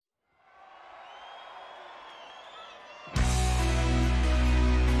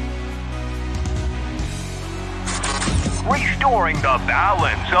restoring the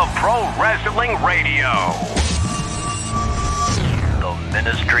balance of pro wrestling radio. The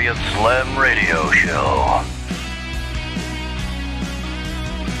Ministry of Slam Radio Show.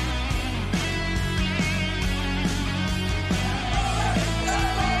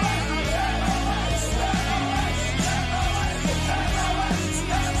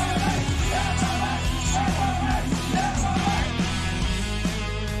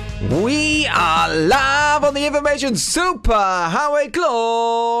 We are live on the Information Super Highway.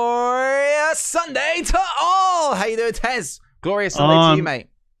 Glorious Sunday to all. How you doing, Tez? Glorious Sunday to you, mate.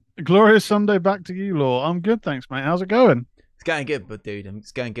 Glorious Sunday back to you, Law. I'm good, thanks, mate. How's it going? It's going good, but dude,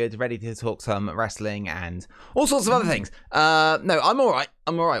 it's going good. Ready to talk some wrestling and all sorts of other things. No, I'm all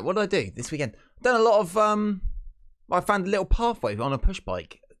right. What did I do this weekend? Done a lot of. I found a little pathway on a push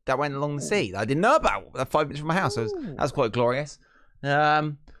bike that went along the sea that I didn't know about. 5 minutes from my house. So that was quite glorious.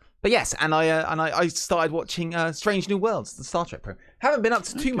 But yes, and I started watching Strange New Worlds, the Star Trek program. Haven't been up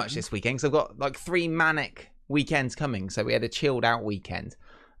to too much this weekend because I've got like 3 manic weekends coming. So we had a chilled out weekend.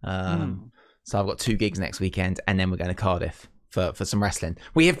 So I've got 2 gigs next weekend, and then we're going to Cardiff for some wrestling.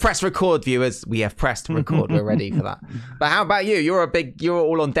 We have pressed record, viewers. We have pressed record. We're ready for that. But how about you? You're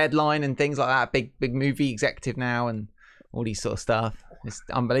all on deadline and things like that. Big movie executive now and all these sort of stuff. It's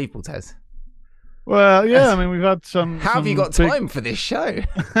unbelievable, Tez. Well, yeah, I mean, we've had some... How have you got time for this show?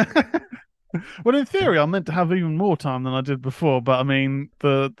 Well, in theory, I'm meant to have even more time than I did before, but I mean,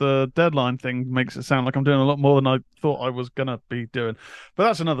 the deadline thing makes it sound like I'm doing a lot more than I thought I was going to be doing. But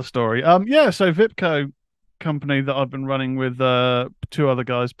that's another story. Yeah, so Vipco company that I've been running with 2 other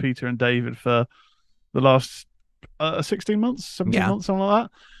guys, Peter and David, for the last 16 months, 17 months, something like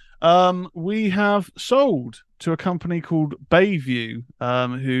that. We have sold to a company called Bayview,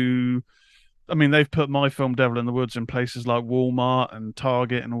 who... I mean, they've put my film Devil in the Woods in places like Walmart and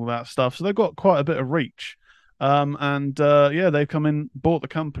Target and all that stuff. So they've got quite a bit of reach. Yeah, they've come in, bought the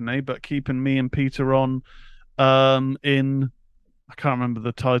company, but keeping me and Peter on in, I can't remember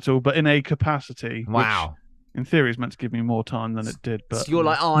the title, but in a capacity. Wow. Which in theory is meant to give me more time than it did. But so you're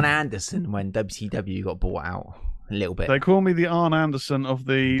like Arn Anderson when WCW got bought out. A little bit. They call me the Arn Anderson of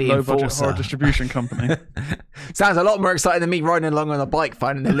the low-budget horror distribution company. Sounds a lot more exciting than me riding along on a bike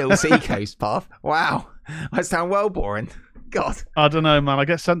finding a little seacoast path. Wow. I sound well boring. God. I don't know, man. I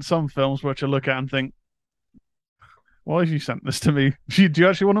get sent some films which I look at and think, why have you sent this to me? Do you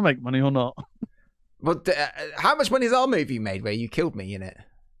actually want to make money or not? But how much money has our movie made where you killed me in it?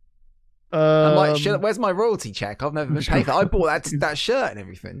 I'm like, where's my royalty check? I've never been paid for. I bought that shirt and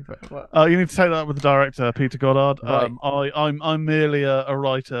everything. You need to take that up with the director, Peter Goddard. Right. I'm merely a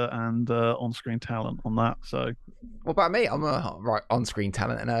writer and on-screen talent on that. So, what about me? I'm a on-screen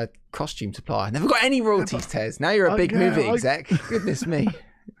talent and a costume supplier. I never got any royalties, Tez. Now you're a big movie exec. Goodness me.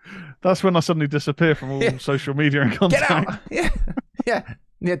 That's when I suddenly disappear from all social media and contact. Get out!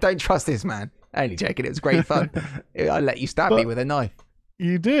 Yeah. Don't trust this man. Only joking. It was great fun. I let you stab me with a knife.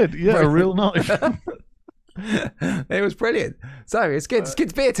 You did, yeah, a real knife. It was brilliant. So it's good. It's good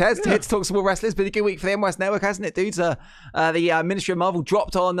to be here, Tez. Here to talk some more wrestlers. It's been a good week for the NWest Network, hasn't it, dudes? The Ministry of Marvel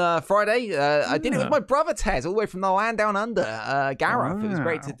dropped on Friday. I did it with my brother, Tez, all the way from the land down under, Gareth. It was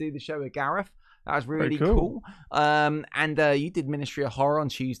great to do the show with Gareth. That was really cool. And you did Ministry of Horror on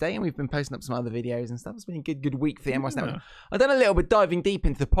Tuesday, and we've been posting up some other videos and stuff. It's been a good week for the NWest Network. I've done a little bit diving deep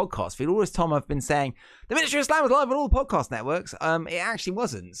into the podcast feed. All this time I've been saying the Ministry of Slam was live on all the podcast networks. It actually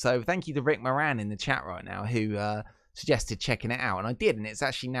wasn't. So thank you to Rick Moran in the chat right now who suggested checking it out, and I did. And it's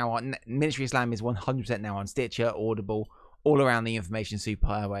actually now on Ministry of Slam is 100% now on Stitcher, Audible, all around the Information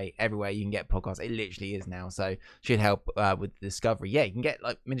Superhighway, everywhere you can get podcasts. It literally is now, so should help with the discovery. Yeah, you can get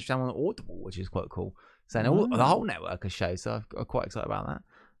like Ministry on Audible, which is quite cool. So the whole network of shows, so I'm quite excited about that.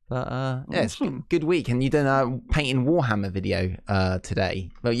 But yeah, it's a good week. And you done a painting Warhammer video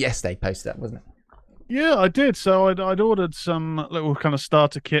today. Well, yesterday posted that, wasn't it? Yeah, I did. So I'd ordered some little kind of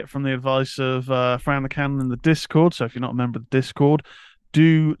starter kit from the advice of Fran the Cannon in the Discord. So if you're not a member of the Discord,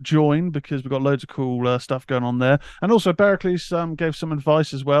 do join, because we've got loads of cool stuff going on there. And also Pericles gave some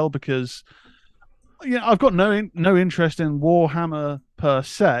advice as well, because I've got no interest in Warhammer per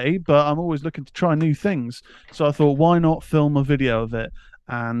se, but I'm always looking to try new things. So I thought, why not film a video of it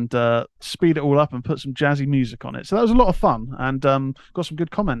and speed it all up and put some jazzy music on it. So that was a lot of fun, and got some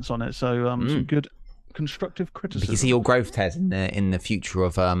good comments on it. So some good constructive criticism. You see your growth, Tez, in the future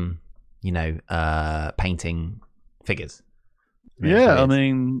of painting figures. Yeah, I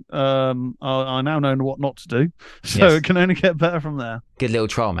mean, I now know what not to do, so it can only get better from there. Good little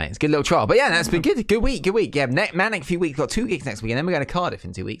trial, mate. It's a good little trial. But yeah, that's been good. Good week. Yeah, manic few weeks. Got 2 gigs next week, and then we're going to Cardiff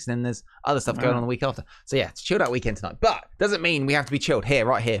in 2 weeks, and then there's other stuff going on the week after. So yeah, it's a chilled out weekend tonight. But doesn't mean we have to be chilled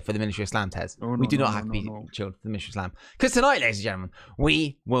right here for the Ministry of Slam, Tez. We do not have to be chilled for the Ministry of Slam. Because tonight, ladies and gentlemen,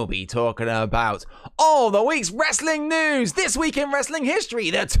 we will be talking about all the week's wrestling news. This week in wrestling history,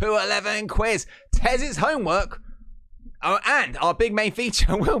 the 211 quiz, Tez's homework. Oh, and our big main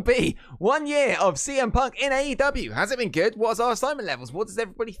feature will be 1 year of CM Punk in AEW. Has it been good? What's our assignment levels? What does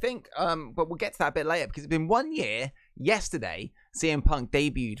everybody think? But we'll get to that a bit later because it's been 1 year yesterday CM Punk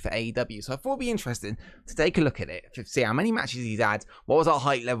debuted for AEW. So I thought it'd be interesting to take a look at it, to see how many matches he's had, what was our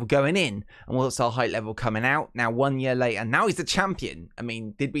height level going in, and what's our height level coming out. Now, 1 year later, now he's the champion. I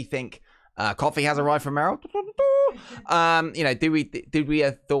mean, did we think Coffee has arrived from Merrill? Did we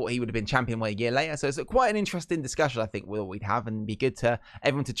have thought he would have been champion a year later? So it's quite an interesting discussion, I think, we'd have, and be good to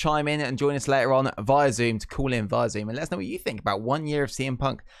everyone to chime in and join us later on via Zoom, to call in via Zoom and let us know what you think about 1 year of CM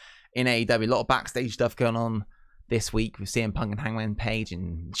Punk in AEW. A lot of backstage stuff going on this week with CM Punk and Hangman Page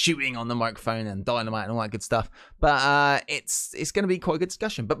and shooting on the microphone and Dynamite and all that good stuff. But it's going to be quite a good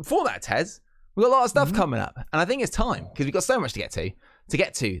discussion. But before that, Tez, we've got a lot of stuff coming up, and I think it's time because we've got so much to get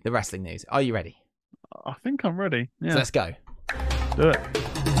to the wrestling news. Are you ready? I think I'm ready. Yeah. So let's go. Do it.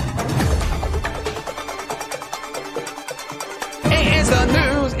 It's the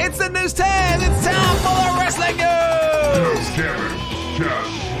news. It's the news 10. It's time for the wrestling news. Just Kevin. Just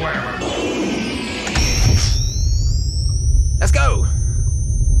slam Let's go.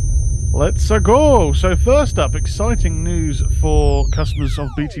 Let's go. So first up, exciting news for customers of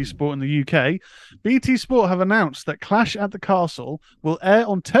BT Sport in the UK. BT Sport have announced that Clash at the Castle will air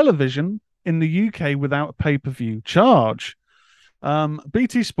on television in the UK without a pay-per-view charge.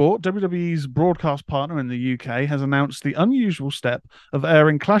 BT Sport, WWE's broadcast partner in the UK, has announced the unusual step of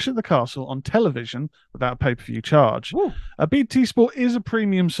airing Clash at the Castle on television without a pay-per-view charge. BT Sport is a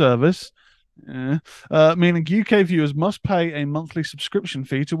premium service, meaning UK viewers must pay a monthly subscription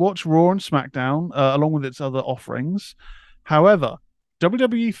fee to watch Raw and SmackDown, along with its other offerings. However,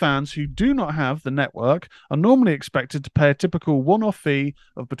 WWE fans who do not have the network are normally expected to pay a typical one-off fee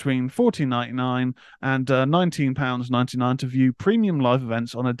of between $14.99 and £19.99 to view premium live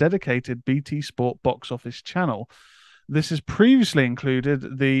events on a dedicated BT Sport box office channel. This has previously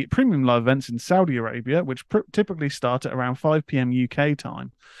included the premium live events in Saudi Arabia, which typically start at around 5 p.m. UK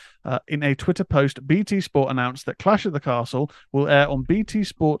time. In a Twitter post, BT Sport announced that Clash at the Castle will air on BT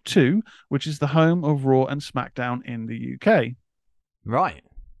Sport 2, which is the home of Raw and SmackDown in the UK. Right.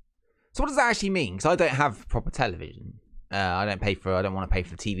 So what does that actually mean? Because I don't have proper television. I don't want to pay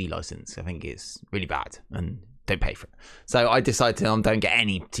for the TV license. I think it's really bad and don't pay for it. So I decided to don't get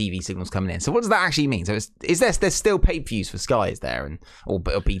any TV signals coming in. So what does that actually mean? So there's still pay-per-views for Sky, is there, or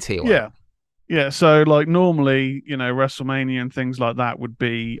BT? Or yeah. Yeah, so like normally, WrestleMania and things like that would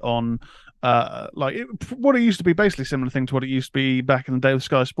be on what it used to be, basically similar thing to what it used to be back in the day with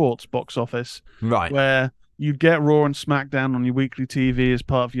Sky Sports box office. Right. Where you'd get Raw and SmackDown on your weekly TV as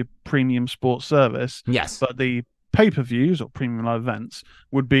part of your premium sports service. Yes. But the pay-per-views or premium live events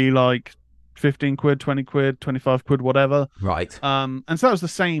would be like 15 quid, 20 quid, 25 quid, whatever. Right. And so that was the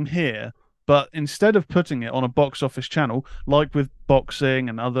same here. But instead of putting it on a box office channel, like with boxing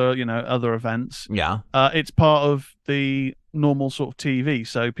and other events, it's part of the normal sort of TV.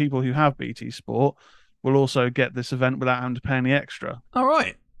 So people who have BT Sport will also get this event without having to pay any extra. All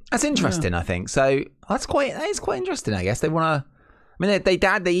right. That's interesting, I think. So that is quite interesting, I guess. They want to... I mean,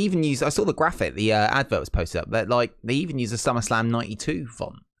 they even use... I saw the graphic, the advert was posted up. They even use a SummerSlam 92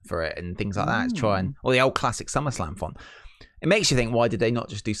 font for it and things like that to try and... Or the old classic SummerSlam font. It makes you think, why did they not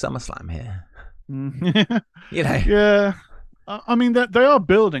just do SummerSlam here? Yeah. I mean, they are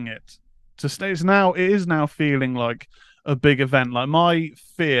building it to stay. It is now feeling like a big event. Like my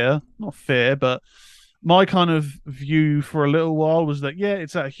but my kind of view for a little while was that,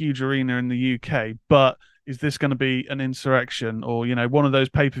 it's at a huge arena in the UK, but is this going to be an insurrection or, one of those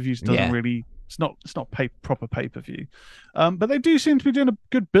pay-per-views doesn't really... It's not proper pay-per-view. But they do seem to be doing a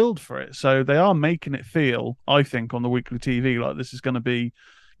good build for it. So they are making it feel, I think, on the weekly TV, like this is going to be,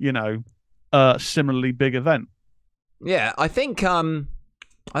 a similarly big event. Yeah, I think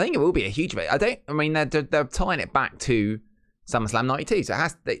it will be a huge event. They're tying it back to SummerSlam 92. So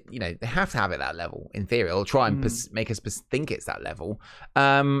they have to have it that level in theory, or try and make us think it's that level.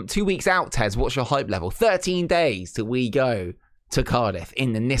 2 weeks out, Tez, what's your hype level? 13 days till we go to Cardiff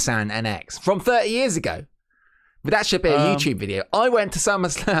in the Nissan NX from 30 years ago. But that should be a YouTube video. I went to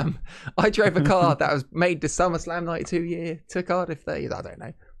SummerSlam. I drove a car that was made the SummerSlam 92 year to Cardiff 30. I don't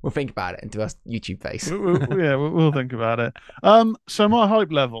know. We'll think about it and do a YouTube face. We'll think about it. So my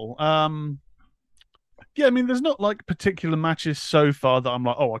hype level. Yeah, I mean, there's not like particular matches so far that I'm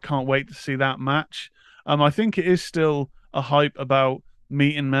like, oh, I can't wait to see that match. I think it is still a hype about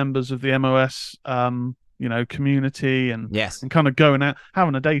meeting members of the MOS, community and kind of going out,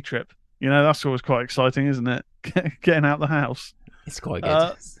 having a day trip. That's always quite exciting, isn't it? Getting out the house. It's quite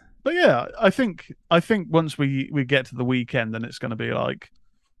good. But yeah, I think once we get to the weekend, then it's going to be like,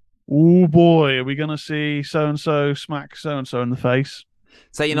 oh boy, are we going to see so and so smack so and so in the face?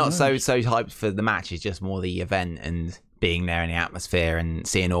 So you're not so hyped for the match. It's just more the event and being there in the atmosphere and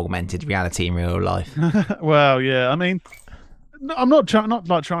seeing augmented reality in real life. Well, yeah. I mean, I'm not trying to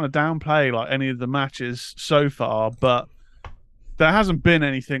downplay like any of the matches so far, but there hasn't been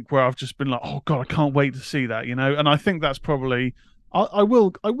anything where I've just been like, oh god, I can't wait to see that. And I think that's probably I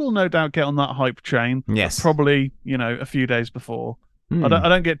will no doubt get on that hype train. Yes, probably a few days before. I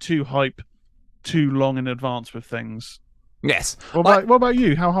don't get too hype too long in advance with things. Yes. What about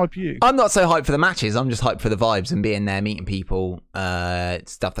you? How hype are you? I'm not so hyped for the matches. I'm just hyped for the vibes and being there, meeting people,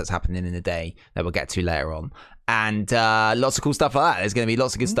 stuff that's happening in the day that we'll get to later on. And lots of cool stuff like that. There's going to be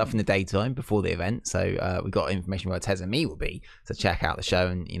lots of good stuff in the daytime before the event. So we've got information where Tez and me will be. So check out the show.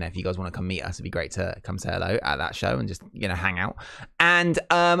 And, if you guys want to come meet us, it'd be great to come say hello at that show and just, hang out. And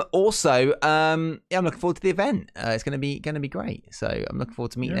also, I'm looking forward to the event. It's going to be great. So I'm looking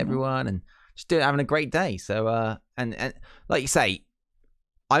forward to meeting everyone and just having a great day. So, and like you say,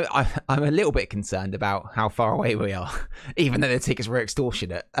 I'm a little bit concerned about how far away we are, even though the tickets were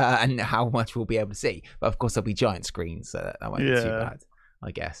extortionate, and how much we'll be able to see. But of course, there'll be giant screens, so that won't be too bad,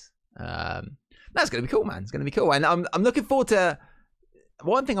 I guess. That's going to be cool, man. It's going to be cool, and I'm looking forward to.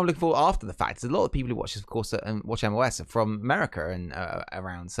 One thing I'm looking for after the fact is a lot of people who watch this, of course, and watch MOS are from America and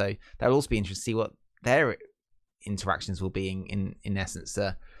around, so that'll also be interesting to see what their interactions will be in essence.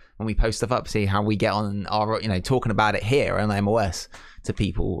 When we post stuff up, see how we get on our, talking about it here on MOS to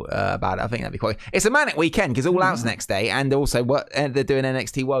people about it. I think that'd be quite. It's a manic weekend because All Out's next day, and also they're doing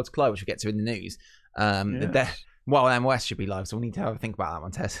NXT Worlds Collide, which we'll get to in the news. MOS should be live, so we'll need to have a think about that one,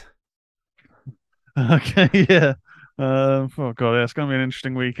 Tess. Okay, yeah. Oh god, yeah, it's going to be an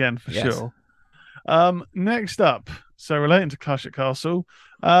interesting weekend for sure. Next up, so relating to Clash at Castle,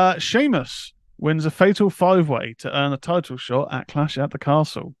 Sheamus wins a fatal 5-way to earn a title shot at Clash at the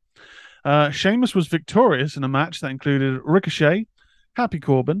Castle. Sheamus was victorious in a match that included Ricochet, Happy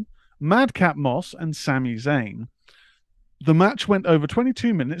Corbin, Madcap Moss, and Sami Zayn. The match went over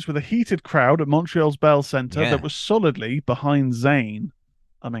 22 minutes with a heated crowd at Montreal's Bell Centre that was solidly behind Zayn.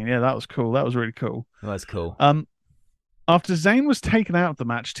 I mean, that was cool. That was really cool. That was cool. After Zayn was taken out of the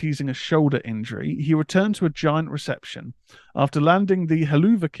match teasing a shoulder injury, he returned to a giant reception. After landing the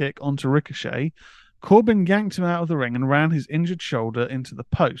haluva kick onto Ricochet, Corbin yanked him out of the ring and ran his injured shoulder into the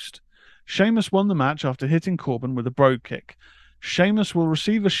post. Sheamus won the match after hitting Corbin with a brogue kick. Sheamus will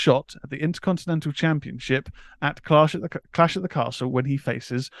receive a shot at the Intercontinental Championship at Clash at the Castle when he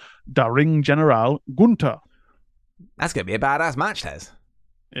faces Der Ring General Gunther. That's going to be a badass match, Tez.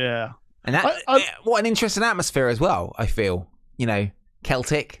 Yeah. And what an interesting atmosphere as well, I feel.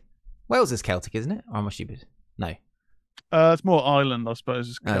 Celtic. Wales is Celtic, isn't it? Or am I stupid? No. It's more Ireland, I suppose.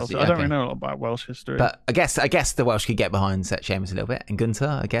 It's Celtic. I don't really know a lot about Welsh history. But I guess the Welsh could get behind Sheamus a little bit. And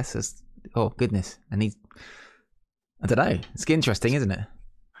Gunther, I guess, is... Oh, goodness. And he's... I don't know. It's interesting, isn't it?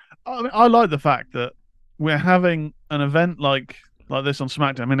 I mean, I like the fact that we're having an event like this on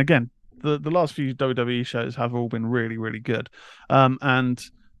SmackDown. I mean, again, the last few WWE shows have all been really, really good. And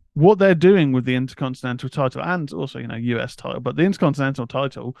what they're doing with the Intercontinental title and also, US title, but the Intercontinental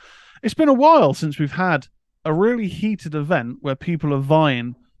title, it's been a while since we've had a really heated event where people are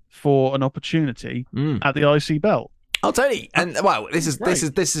vying for an opportunity at the IC belt. Oh, totally. And this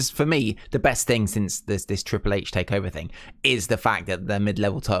is for me the best thing since this Triple H takeover thing is the fact that the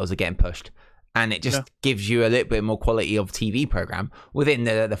mid-level titles are getting pushed, and it just gives you a little bit more quality of TV program within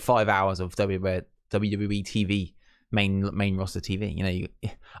the 5 hours of WWE TV main roster TV.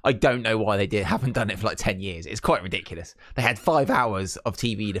 I don't know why they haven't done it for like 10 years. It's quite ridiculous. They had 5 hours of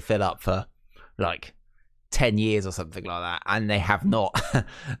TV to fill up for like 10 years or something like that, and they have not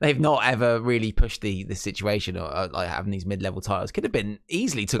they've not ever really pushed the situation or like having these mid-level titles. Could have been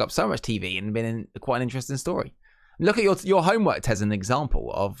easily took up so much TV and been quite an interesting story. Look at your homework as an example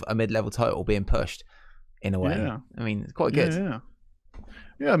of a mid-level title being pushed in a way. I mean, it's quite good.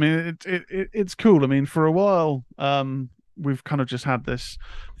 I mean, it's cool. I mean, for a while we've kind of just had this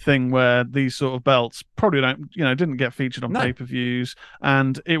thing where these sort of belts probably didn't get featured on pay-per-views,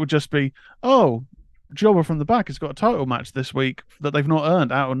 and it would just be, jobber from the back has got a title match this week that they've not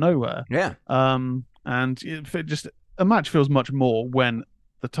earned out of nowhere. Yeah. And a match feels much more when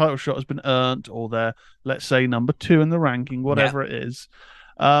the title shot has been earned, or they're, let's say, number 2 in the ranking, whatever it is.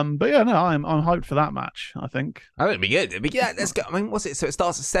 But yeah, no, I'm hyped for that match. I think. Oh, it'd be good. Let's go. I mean, what's it? So it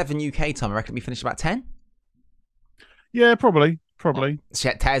starts at 7 UK time. I reckon we finish about 10. Yeah, probably.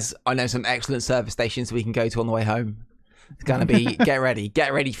 Shit, Tez, I know some excellent service stations we can go to on the way home. It's gonna be get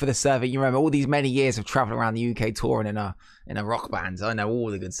ready for the service. You remember all these many years of traveling around the UK touring in a rock band. I know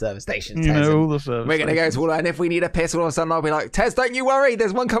all the good service stations. You Tez, know all the service. We're gonna go to all, and if we need a piss, all of a sudden I'll be like, Tez, don't you worry.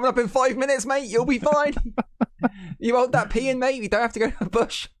 There's one coming up in 5 minutes, mate. You'll be fine. You hold that pee in, mate. You don't have to go to the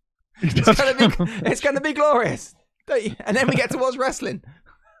bush. It's gonna be glorious. Don't you? And then we get to watch wrestling.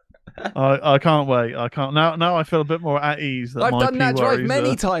 I can't wait. I can't now. I feel a bit more at ease. That I've done that drive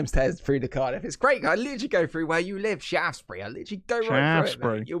many times. times, Tez, through the Cardiff. It's great. I literally go through where you live, Shaftesbury. I literally go right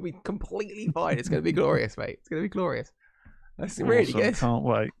through it, mate. You'll be completely fine. It's going to be glorious, mate. It's going to be glorious. That's really good. Can't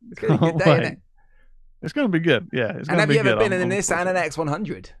wait. It's going to be a good day, isn't it? It's going to be good. Yeah. It's and have you ever been in a Nissan and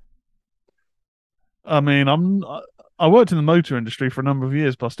X100? I mean, I worked in the motor industry for a number of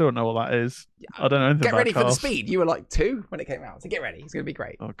years, but I still don't know what that is. I don't know anything Get about ready cars. for the speed. You were like 2 when it came out, so get ready. It's going to be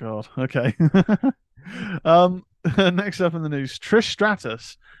great. Oh God. Okay. Next up in the news, Trish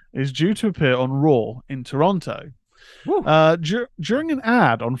Stratus is due to appear on Raw in Toronto. During an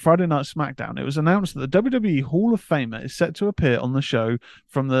ad on Friday Night SmackDown, it was announced that the WWE Hall of Famer is set to appear on the show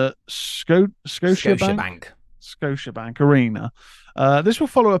from the Scotiabank Arena. This will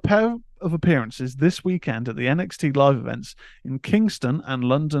follow a pair of appearances this weekend at the NXT live events in Kingston and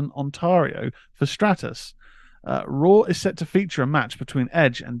London, Ontario for Stratus. Raw is set to feature a match between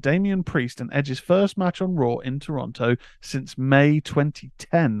Edge and Damian Priest, and Edge's first match on Raw in Toronto since May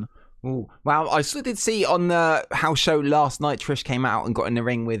 2010. Ooh. Wow, I still did see on the house show last night, Trish came out and got in the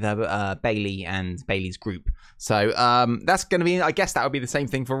ring with Bayley and Bayley's group. So that's going to be, I guess that would be the same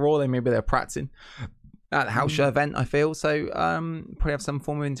thing for Raw. Maybe they're practicing at the house show event, I feel. So probably have some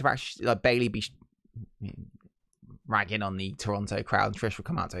form of interaction, like Bayley be ragging on the Toronto crowd, and Trish will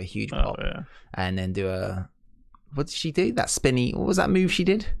come out to a huge pop and then do a, what did she do? That spinny, what was that move she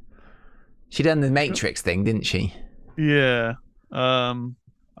did? She done the Matrix thing, didn't she? Yeah.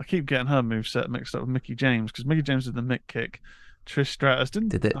 I keep getting her moveset mixed up with Mickie James, because Mickie James did the Mick kick. Trish Stratus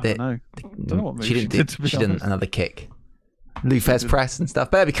didn't. I don't know what move she did. She did another kick. Lufez press and stuff.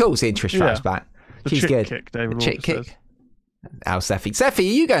 But it'd be cool seeing Trish Stratus back. She's good. Kick, David the chick Walker kick. Al Seffi. Seffi, are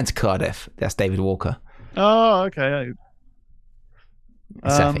you going to Cardiff? That's David Walker. Oh, okay.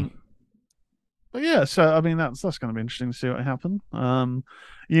 Seffi. But yeah, so I mean that's going to be interesting to see what happens.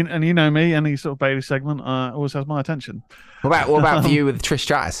 You know me, any sort of Bayley segment always has my attention. What about you with Trish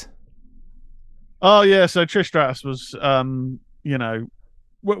Stratus? Oh yeah, so Trish Stratus was you know,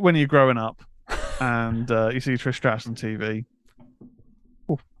 when you're growing up and you see Trish Stratus on TV.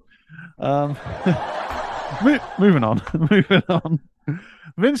 Moving on.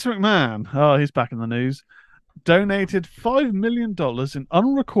 Vince McMahon, he's back in the news, donated $5 million in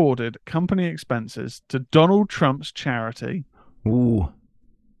unrecorded company expenses to Donald Trump's charity. Ooh.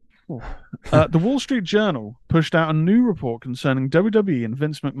 The Wall Street Journal pushed out a new report concerning WWE and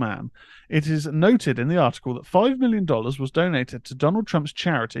Vince McMahon. It is noted in the article that $5 million was donated to Donald Trump's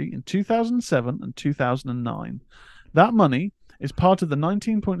charity in 2007 and 2009. That money is part of the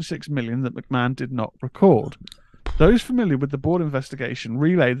 $19.6 million that McMahon did not record. Those familiar with the board investigation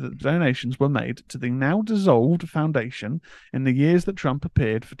relayed that the donations were made to the now dissolved foundation in the years that Trump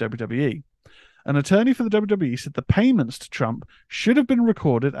appeared for WWE. An attorney for the WWE said the payments to Trump should have been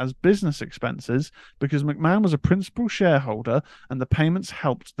recorded as business expenses because McMahon was a principal shareholder and the payments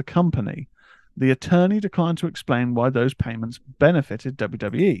helped the company. The attorney declined to explain why those payments benefited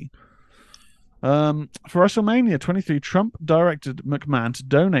WWE. For WrestleMania 23, Trump directed McMahon to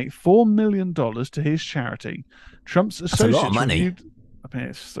donate $4 million to his charity. Trump's associates That's a lot of money. I mean,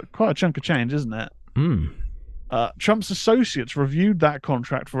 it's quite a chunk of change, isn't it? Mm. Trump's associates reviewed that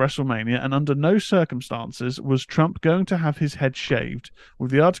contract for WrestleMania, and under no circumstances was Trump going to have his head shaved, with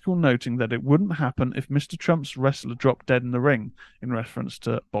the article noting that it wouldn't happen if Mr. Trump's wrestler dropped dead in the ring, in reference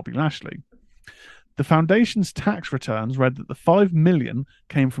to Bobby Lashley. The foundation's tax returns read that the $5 million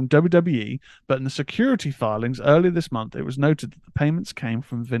came from WWE, but in the security filings earlier this month, it was noted that the payments came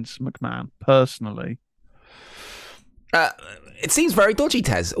from Vince McMahon personally. It seems very dodgy,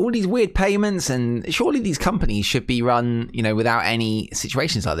 Tez. All these weird payments, and surely these companies should be run, without any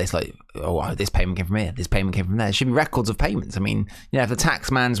situations like this. Like, oh, this payment came from here, this payment came from there. There should be records of payments. I mean, if the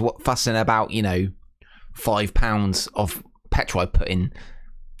tax man's fussing about, £5 of petrol I put in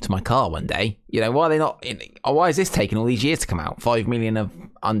to my car one day. You know, why are they not? Why is this taking all these years to come out? $5 million of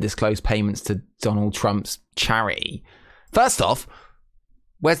undisclosed payments to Donald Trump's charity. First off,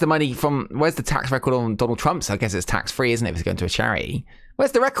 where's the money from? Where's the tax record on Donald Trump's? I guess it's tax free, isn't it? If it's going to a charity,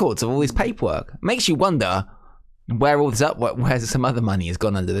 where's the records of all this paperwork? Makes you wonder where all this where some other money has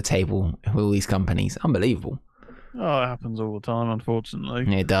gone under the table with all these companies. Unbelievable. Oh, it happens all the time,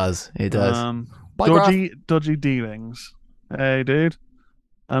 unfortunately. It does. It does. Dodgy dealings. Hey, dude.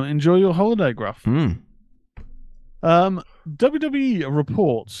 Enjoy your holiday, Gruff. WWE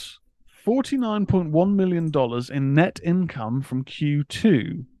reports $49.1 million in net income from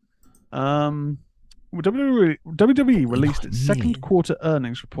Q2. WWE released its second quarter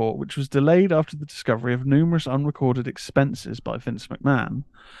earnings report, which was delayed after the discovery of numerous unrecorded expenses by Vince McMahon.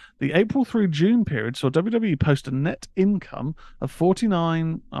 The April through June period saw WWE post a net income of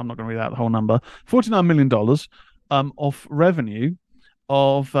I'm not going to read out the whole number, $49 million of revenue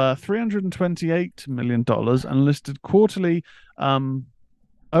of $328 million and listed quarterly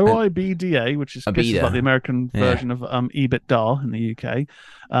OIBDA, which is like the American version of EBITDA in the UK,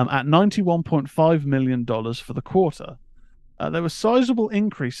 at $91.5 million for the quarter. There were sizable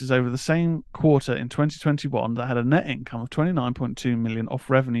increases over the same quarter in 2021 that had a net income of $29.2 million off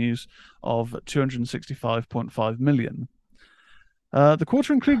revenues of $265.5 million. The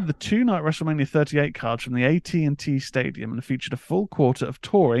quarter included the two-night WrestleMania 38 cards from the AT&T Stadium and featured a full quarter of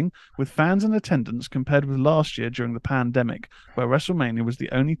touring with fans in attendance compared with last year during the pandemic, where WrestleMania was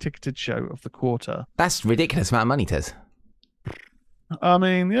the only ticketed show of the quarter. That's ridiculous amount of money, Tez. I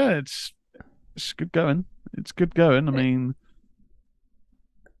mean, yeah, it's good going. It's good going. I mean,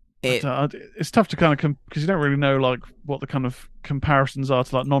 it's tough to kind of because you don't really know like what the kind of comparisons are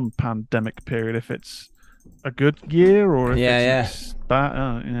to like non-pandemic period, if it's a good year or if it's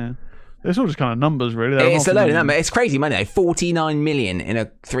bad. Yeah, it's all just kind of numbers, really. It's a load of numbers. It's crazy money. $49 million in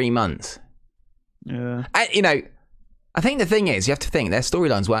 3 months. Yeah, and, you know, I think the thing is, you have to think their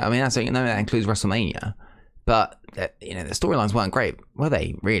storylines weren't. I mean, that includes WrestleMania, but you know, the storylines weren't great, were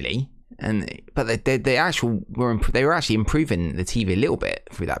they? Really? But they were actually improving the TV a little bit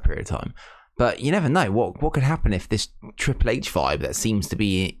through that period of time. But you never know what could happen if this Triple H vibe that seems to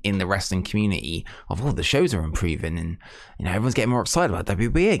be in the wrestling community of the shows are improving and you know everyone's getting more excited about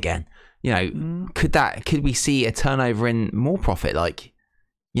WWE again. You know, could we see a turnover in more profit? Like,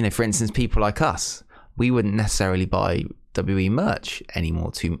 you know, for instance, people like us, we wouldn't necessarily buy WWE merch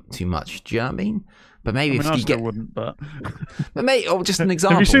anymore too much. Do you know what I mean? But maybe I still wouldn't. But maybe, or just an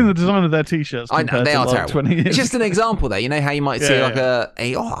example. Have you seen the design of their t-shirts? I know they are like terrible. 20 years? It's just an example, though. You know how you might see I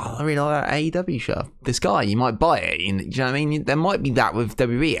really like that AEW shirt. This guy, you might buy it. Do you know what I mean? There might be that with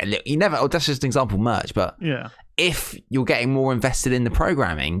WWE. You never. That's just an example merch. But if you're getting more invested in the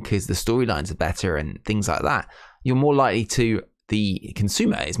programming because the storylines are better and things like that, you're more likely to. The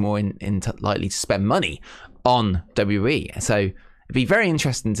consumer is more likely to spend money on WWE. So it'd be very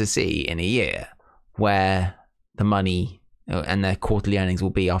interesting to see in a year where the money and their quarterly earnings will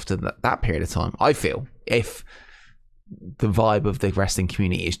be after that period of time. I feel if the vibe of the wrestling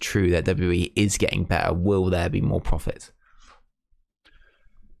community is true that WWE is getting better, will there be more profits?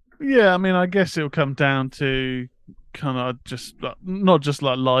 Yeah, I mean, I guess it'll come down to kind of just not just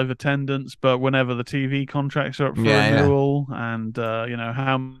like live attendance, but whenever the TV contracts are up for renewal, and you know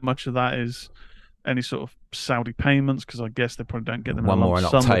how much of that is any sort of Saudi payments, because I guess they probably don't get them one more in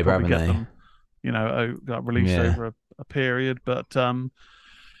October, haven't they? Them, you know, got released over a period, but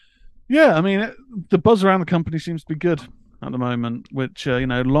yeah, I mean, the buzz around the company seems to be good at the moment, which you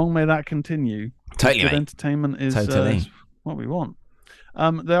know, long may that continue. Totally, good entertainment is what we want.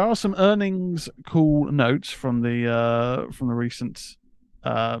 There are some earnings call notes from the recent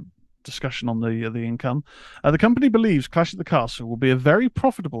discussion on the income. The company believes Clash at the Castle will be a very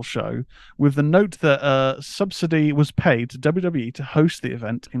profitable show, with the note that subsidy was paid to WWE to host the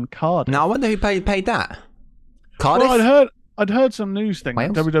event in Cardiff. Now I wonder who paid that. Cardiff? Well, I'd heard some news thing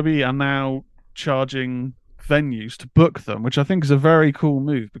that WWE are now charging venues to book them, which I think is a very cool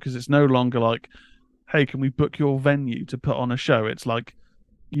move, because it's no longer like, hey, can we book your venue to put on a show? It's like,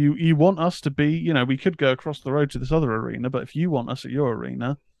 you want us to be, you know, we could go across the road to this other arena, but if you want us at your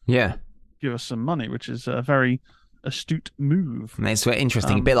arena, give us some money, which is a very astute move. And it's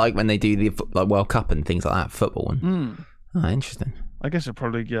interesting, a bit like when they do the like World Cup and things like that, football. And, interesting. I guess it'll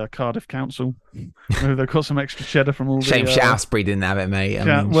probably Cardiff Council. Maybe they've got some extra cheddar from all Shame the... Shaftesbury didn't have it, mate.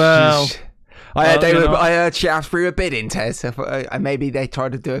 I mean, well... I heard Shaftesbury were bidding, Tess. Maybe they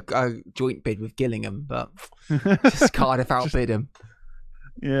tried to do a joint bid with Gillingham, but just Cardiff outbid them.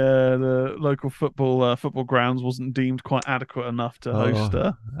 Yeah, the local football grounds wasn't deemed quite adequate enough to host.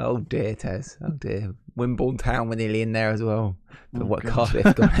 Oh dear, Tez. Oh dear. Wimborne Town were nearly in there as well. For Oh, what God.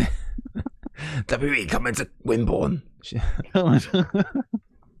 Cardiff got it. WWE coming to Wimborne.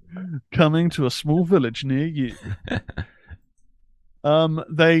 Coming to a small village near you.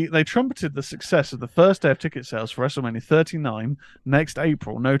 They trumpeted the success of the first day of ticket sales for WrestleMania 39 next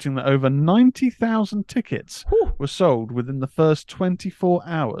April, noting that over 90,000 tickets were sold within the first 24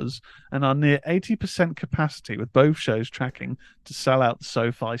 hours and are near 80% capacity, with both shows tracking to sell out the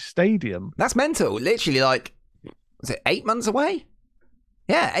SoFi Stadium. That's mental. Literally, like, was it 8 months away?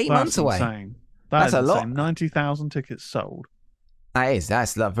 Yeah, 8 months away. Insane. That's a a lot. 90,000 tickets sold.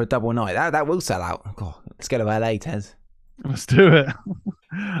 That's like for a double night. That will sell out. God, let's go to LA, Tez. Let's do it.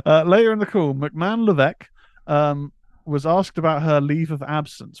 Later in the call, McMahon Levesque was asked about her leave of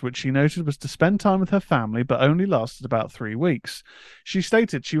absence, which she noted was to spend time with her family, but only lasted about 3 weeks. She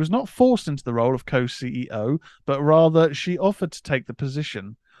stated she was not forced into the role of co-CEO, but rather she offered to take the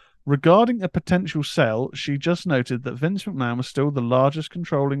position. Regarding a potential sale, she just noted that Vince McMahon was still the largest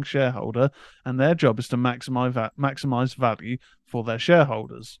controlling shareholder, and their job is to maximize value for their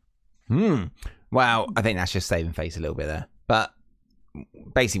shareholders. Wow, I think that's just saving face a little bit there. But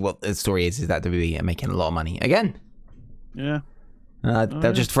basically what the story is that WWE are making a lot of money. Again. Yeah.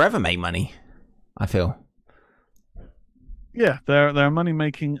 They'll just forever make money, I feel. Yeah, they're a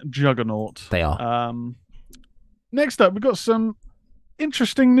money-making juggernaut. They are. Next up, we've got some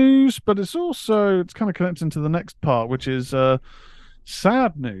interesting news, but it's kind of connecting to the next part, which is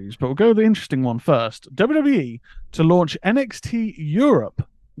sad news. But we'll go with the interesting one first. WWE to launch NXT Europe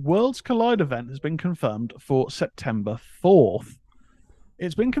Worlds Collide event has been confirmed for September 4th.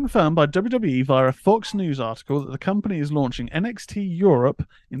 It's been confirmed by WWE via a Fox News article that the company is launching NXT Europe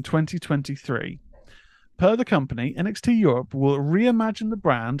in 2023. Per the company, NXT Europe will reimagine the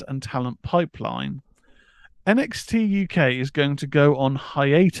brand and talent pipeline. NXT UK is going to go on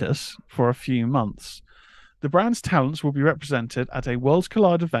hiatus for a few months. The brand's talents will be represented at a Worlds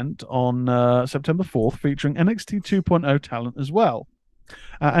Collide event on September 4th, featuring NXT 2.0 talent as well.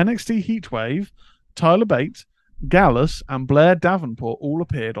 NXT Heatwave, Tyler Bate, Gallus, and Blair Davenport all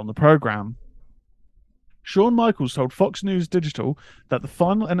appeared on the program. Shawn Michaels told Fox News Digital that the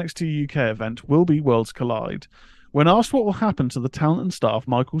final NXT UK event will be Worlds Collide. When asked what will happen to the talent and staff,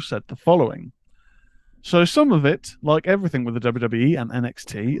 Michaels said the following. So some of it, like everything with the WWE and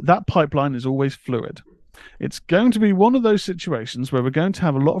NXT, that pipeline is always fluid. It's going to be one of those situations where we're going to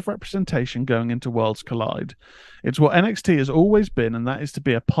have a lot of representation going into Worlds Collide. It's what NXT has always been, and that is to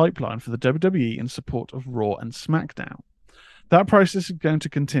be a pipeline for the WWE in support of Raw and SmackDown. That process is going to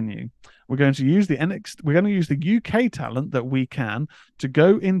continue. We're going to use the UK talent that we can to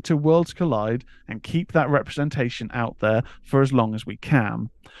go into Worlds Collide and keep that representation out there for as long as we can.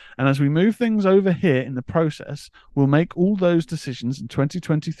 And as we move things over here in the process, we'll make all those decisions in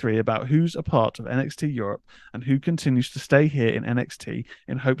 2023 about who's a part of NXT Europe and who continues to stay here in NXT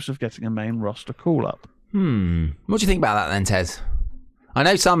in hopes of getting a main roster call-up. What do you think about that then, Tez? I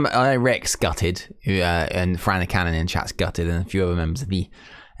know Rick's gutted, and Fran Cannon in chat's gutted, and a few other members of the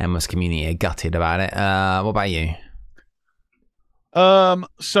MS community are gutted about it. What about you?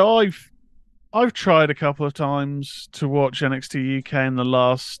 So I've tried a couple of times to watch NXT UK in the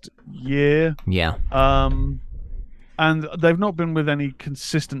last year. Yeah. And they've not been with any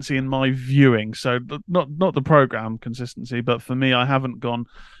consistency in my viewing. So not the program consistency, but for me, I haven't gone,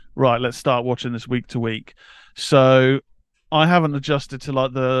 right, let's start watching this week to week. So I haven't adjusted to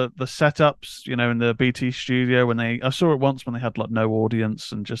like the setups, in the BT studio when I saw it once when they had like no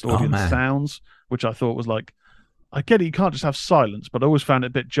audience and just audience sounds, which I thought was like, I get it, you can't just have silence, but I always found it a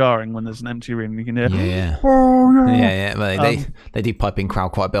bit jarring when there's an empty room. You can hear, yeah. Well, they do pipe in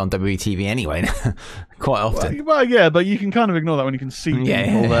crowd quite a bit on WTV anyway, quite often. Well, yeah, but you can kind of ignore that when you can see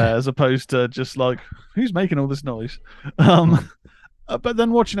people there, as opposed to just like, who's making all this noise? But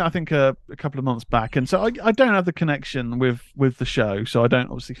then watching it, I think a couple of months back, and so I don't have the connection with the show, so I don't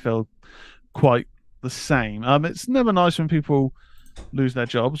obviously feel quite the same. It's never nice when people lose their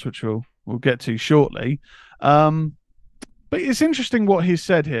jobs, which we'll get to shortly. But it's interesting what he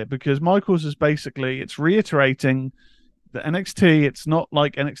said here, because Michaels is basically, it's reiterating that NXT, it's not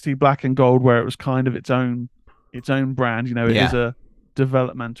like NXT Black and Gold where it was kind of its own brand. It is a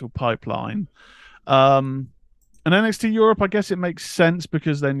developmental pipeline. And NXT Europe, I guess it makes sense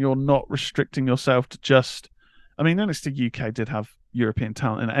because then you're not restricting yourself to just... I mean, NXT UK did have European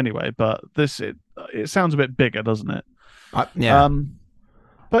talent in it anyway, but it sounds a bit bigger, doesn't it? Yeah.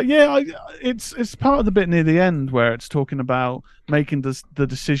 But yeah, it's part of the bit near the end where it's talking about making the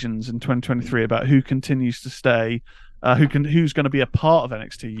decisions in 2023 about who continues to stay who's going to be a part of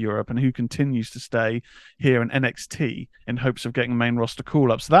NXT Europe and who continues to stay here in NXT in hopes of getting main roster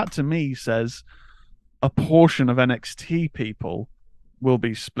call up. So that to me says a portion of NXT people will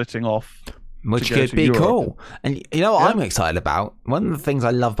be splitting off, which could be Europe. cool. And you know what I'm excited about? One of the things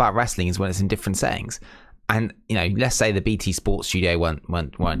I love about wrestling is when it's in different settings. And let's say the BT Sports Studio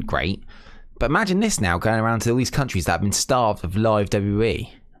weren't great, but imagine this now going around to all these countries that have been starved of live WWE.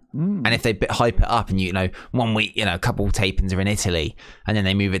 And if they hype it up and 1 week, a couple of tapings are in Italy, and then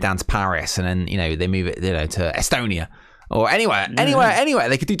they move it down to Paris, and then they move it to Estonia or anywhere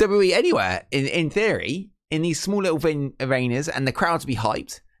they could do WWE anywhere in theory, in these small little arenas, and the crowds be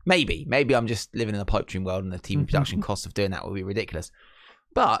hyped. Maybe I'm just living in a pipe dream world, and the TV production cost of doing that will be ridiculous,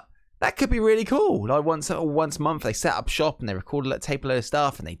 but that could be really cool. Like once a month they set up shop and they record tape a load of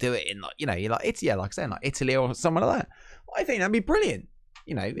stuff, and they do it in like Italy or somewhere like that. I think that'd be brilliant.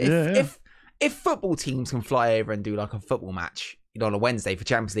 If football teams can fly over and do like a football match, on a Wednesday for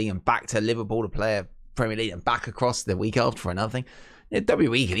Champions League and back to Liverpool to play a Premier League and back across the week after for another thing,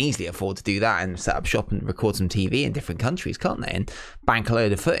 WWE can easily afford to do that and set up shop and record some TV in different countries, can't they? And bank a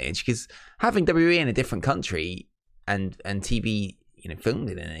load of footage, because having WWE in a different country and TV, filmed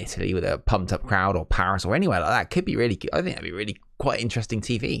it in Italy with a pumped up crowd, or Paris or anywhere like that, could be really. I think that'd be really quite interesting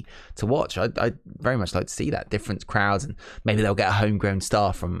TV to watch. I'd very much like to see that different crowds, and maybe they'll get a homegrown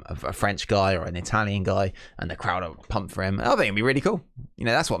star from a French guy or an Italian guy, and the crowd will pump for him. I think it'd be really cool.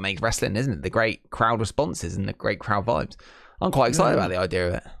 That's what makes wrestling, isn't it? The great crowd responses and the great crowd vibes. I'm quite excited about the idea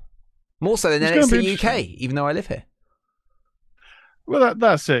of it. More so than NXT UK, even though I live here. Well,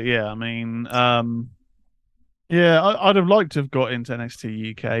 that's it. Yeah, I mean, I'd have liked to have got into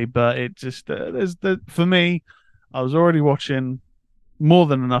NXT UK, but it just for me, I was already watching more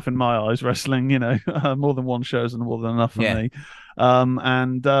than enough in my eyes wrestling. More than one show is more than enough for me.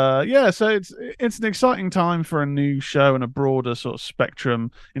 So it's an exciting time for a new show and a broader sort of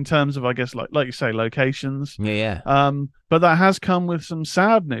spectrum in terms of, I guess, like you say, locations. But that has come with some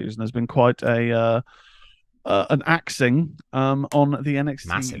sad news, and there's been quite an axing on the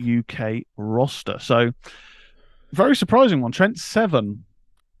NXT UK roster. So very surprising one. Trent Seven,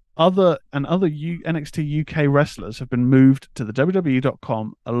 other NXT UK wrestlers have been moved to the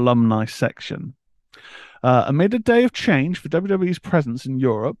WWE.com alumni section. Amid a day of change for WWE's presence in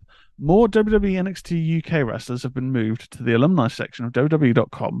Europe, more WWE NXT UK wrestlers have been moved to the alumni section of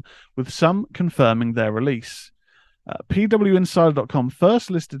WWE.com, with some confirming their release. PWInsider.com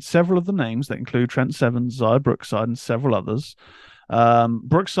first listed several of the names that include Trent Seven, Zaya Brookside, and several others.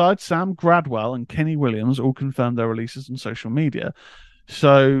 Brookside, Sam Gradwell, and Kenny Williams all confirmed their releases on social media.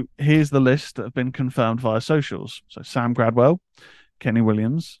 So here's the list that have been confirmed via socials. So Sam Gradwell, Kenny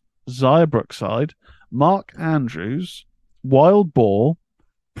Williams, Zaya Brookside, Mark Andrews, Wild Boar,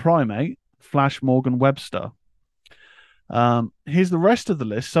 Primate, Flash Morgan Webster. Here's the rest of the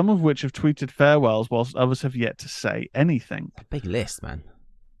list, some of which have tweeted farewells, whilst others have yet to say anything. A big list, man.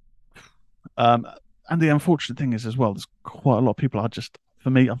 And the unfortunate thing is, as well, there's quite a lot of people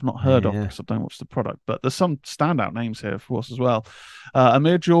I've not heard of, because I don't watch the product. But there's some standout names here, of course, as well.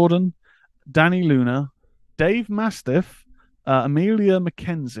 Amir Jordan, Danny Luna, Dave Mastiff, Amelia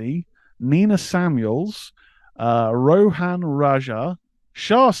McKenzie, Nina Samuels, Rohan Raja,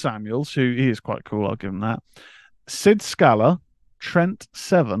 Shah Samuels, who he is quite cool, I'll give him that, Sid Scala, Trent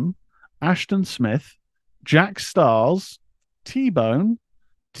Seven, Ashton Smith, Jack Stars, T-Bone,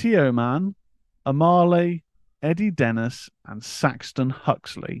 T-O-Man, Amale, Eddie Dennis, and Saxton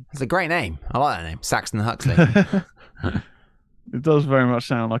Huxley. It's a great name. I like that name, Saxton Huxley. It does very much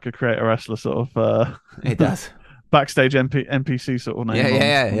sound like a creator wrestler sort of. It does. Backstage NPC sort of name.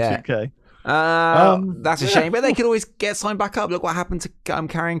 Yeah. 2K. That's a shame, but they could always get signed back up. Look what happened to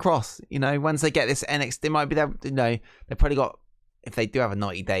Karrion Kross. Once they get this NXT, they might be there. They've probably got, if they do have a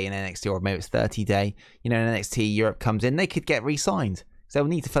 90-day in NXT, or maybe it's 30-day. NXT Europe comes in, they could get re-signed. So they'll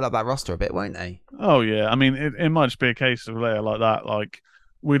need to fill up that roster a bit, won't they? Oh yeah, I mean, it might just be a case of later like that. Like,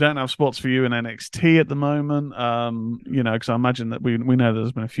 we don't have spots for you in NXT at the moment, because I imagine that we know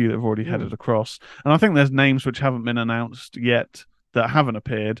there's been a few that have already headed across, and I think there's names which haven't been announced yet that haven't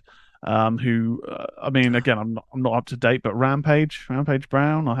appeared. Who, I mean, again, I'm not up to date, but Rampage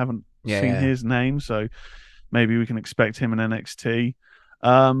Brown, I haven't seen his name, so maybe we can expect him in NXT.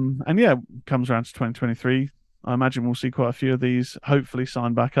 Comes around to 2023. I imagine we'll see quite a few of these hopefully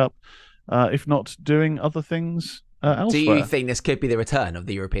sign back up, if not doing other things elsewhere. Do you think this could be the return of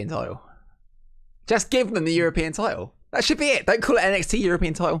the European title? Just give them the European title. That should be it. Don't call it NXT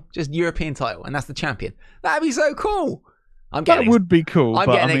European title. Just European title, and that's the champion. That'd be so cool. That would be cool. I'm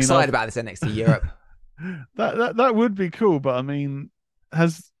getting excited about this NXT Europe. That would be cool, but I mean,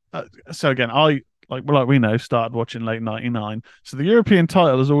 so again, I like we know, started watching late '99. So the European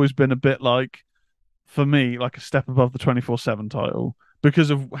title has always been a bit like, for me, like a step above the 24/7 title because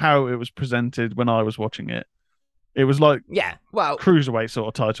of how it was presented when I was watching it. It was like cruiserweight sort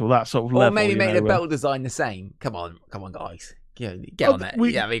of title, that sort of level. Or maybe make the belt design the same. Come on, guys, get on that.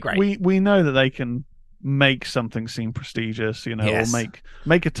 That'd be great. We know that they can make something seem prestigious, or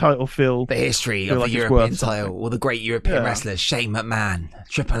make a title feel the history of the European title, or the great European wrestlers, Shane McMahon,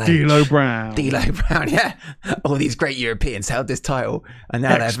 Triple H, D'Lo Brown, yeah, all these great Europeans held this title, and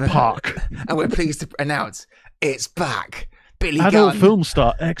now X-Pac, and we're pleased to announce it's back. Billy Adult Gunn, film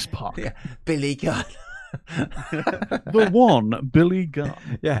star X-Pac, Billy Gunn. The one Billy Gunn.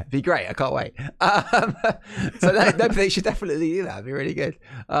 Yeah, it'd be great. I can't wait. So they should definitely do that. It'd be really good.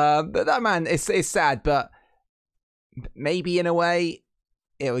 But that, man, it's sad, but maybe in a way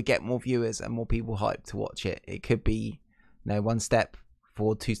it would get more viewers and more people hyped to watch it. It could be, one step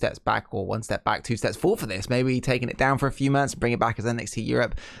forward, 2 steps back, or 1 step back, 2 steps forward for this. Maybe taking it down for a few months, bring it back as NXT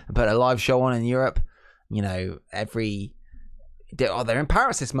Europe, and put a live show on in Europe. They're in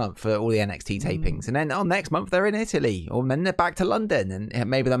Paris this month for all the NXT tapings, and then next month they're in Italy, or then they're back to London, and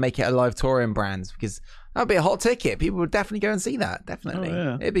maybe they'll make it a live touring brands, because that'd be a hot ticket. People would definitely go and see that. Definitely,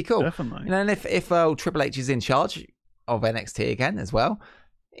 it'd be cool. Definitely. And if Triple H is in charge of NXT again as well,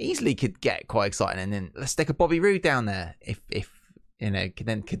 easily could get quite exciting. And then let's stick a Bobby Roode down there. If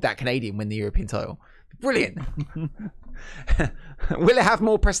then could that Canadian win the European title? Brilliant. Will it have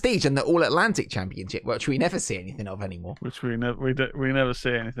more prestige than the All Atlantic Championship, which we never see anything of anymore? Which we never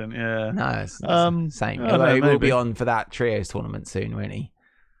see anything. Yeah. No, it's same. Although he will be on for that trios tournament soon, won't he?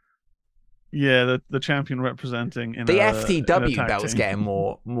 Yeah, the champion representing the FTW belt's getting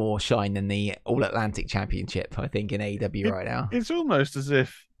more shine than the All Atlantic Championship, I think, in AEW right now. It's almost as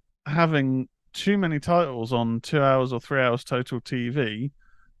if having too many titles on 2 hours or 3 hours total TV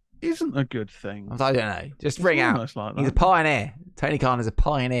isn't a good thing. I don't know. Just bring out. Like he's a pioneer. Tony Khan is a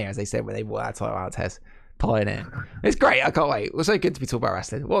pioneer, as they said when they brought that title out. Tez, pioneer. It's great. I can't wait. It was so good to be talking about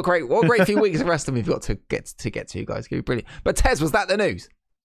wrestling. What a great few weeks of wrestling we've got to get to, guys. It's gonna be brilliant. But Tez, was that the news?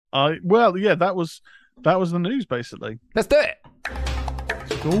 That was the news basically. Let's do it.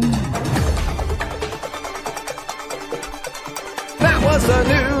 That was the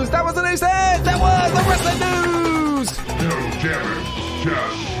news. That was the news. That was the wrestling news. No jamming,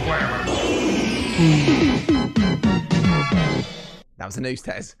 just slamming. That was the news,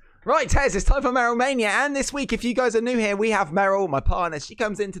 Tez. Right, Tez, it's time for Meryl Mania. And this week, if you guys are new here, we have Meryl, my partner. She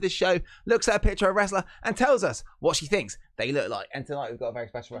comes into this show, looks at a picture of a wrestler, and tells us what she thinks they look like. And tonight, we've got a very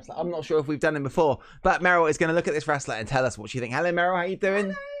special wrestler. I'm not sure if we've done him before, but Meryl is going to look at this wrestler and tell us what she thinks. Hello, Meryl. How you doing?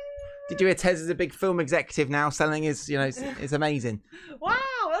 Hello. Did you hear Tez is a big film executive now? Selling is amazing. Wow,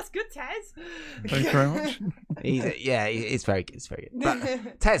 that's good, Tez. Thank you very much. It's very good. It's very good.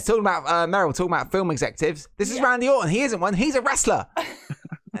 But Tez, talking about Meryl, talking about film executives. This is Randy Orton. He isn't one. He's a wrestler.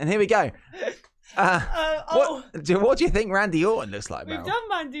 And here we go. What do you think Randy Orton looks like, Meryl? We've done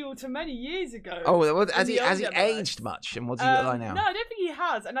Randy Orton many years ago. Oh, has he aged much? And what does he look like now? No, I don't think he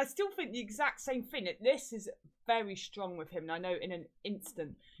has. And I still think the exact same thing. This is very strong with him. And I know in an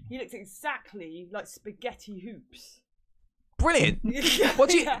instant, he looks exactly like spaghetti hoops. Brilliant. What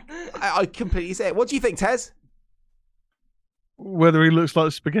do you? I completely say it. What do you think, Tez? Whether he looks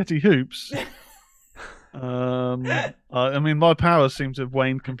like spaghetti hoops? I mean, my powers seem to have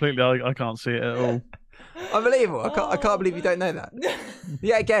waned completely. I can't see it at all. Unbelievable. I can't believe you don't know that.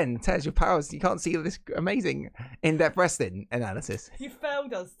 Yeah, again, Tez, your powers, you can't see this amazing in-depth wrestling analysis. You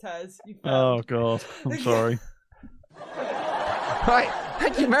failed us, Tez. You failed. Oh, God. I'm sorry. Right.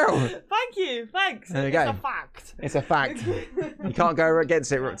 Thank you, Meryl. Thank you. Thanks. There you go. It's a fact. It's a fact. You can't go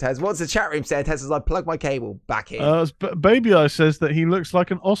against it, Tez. What's the chat room said? Tez says, I plug my cable back in. Baby Eye says that he looks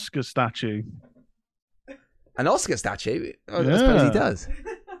like an Oscar statue. An Oscar statue? I suppose he does.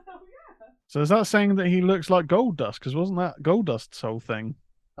 So is that saying that he looks like Goldust? Because wasn't that Goldust's whole thing?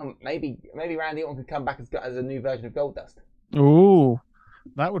 Maybe Randy Orton could come back as a new version of Goldust. Ooh,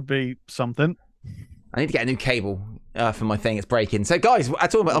 that would be something. I need to get a new cable for my thing. It's breaking. So, guys, I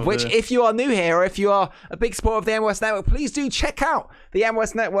talk about which, if you are new here or if you are a big supporter of the MOS Network, please do check out the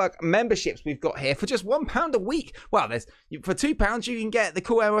MOS Network memberships we've got here for just £1 a week. Well, for £2 you can get the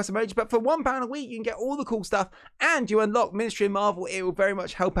cool MOS emoji, but for £1 a week you can get all the cool stuff and you unlock Ministry of Marvel. It will very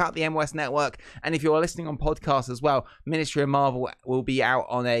much help out the MOS Network. And if you are listening on podcasts as well, Ministry of Marvel will be out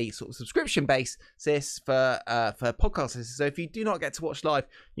on a sort of subscription basis for podcasters. So if you do not get to watch live,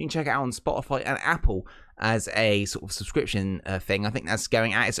 you can check it out on Spotify and Apple as a sort of subscription thing. I think that's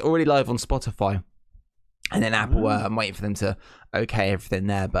going out. It's already live on Spotify And then Apple, I'm waiting for them to okay everything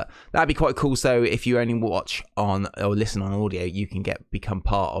there. But that'd be quite cool. So if you only watch on or listen on audio, you can become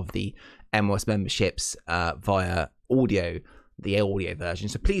part of the MOS memberships via audio, the audio version.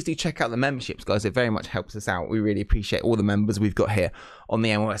 So please do check out the memberships, guys. It very much helps us out. We really appreciate all the members we've got here on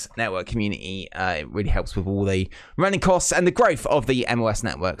the MOS Network community. It really helps with all the running costs and the growth of the MOS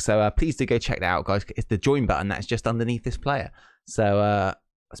Network. So please do go check that out, guys. It's the join button that's just underneath this player. So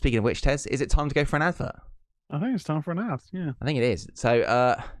speaking of which, Tez, is it time to go for an advert? I think it's time for an ad, yeah. I think it is.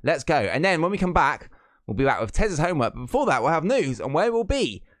 So let's go. And then when we come back, we'll be back with Tez's homework. But before that, we'll have news on where we'll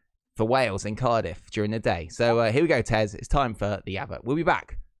be for Wales in Cardiff during the day. So here we go, Tez. It's time for the advert. We'll be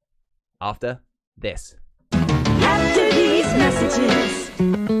back after this. After these messages,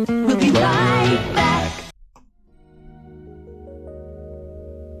 we'll be right back.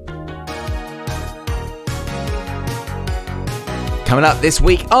 Coming up this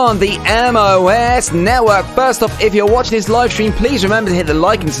week on the MOS Network. First off, if you're watching this live stream, please remember to hit the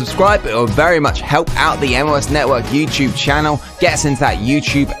like and subscribe. It will very much help out the MOS Network YouTube channel, get us into that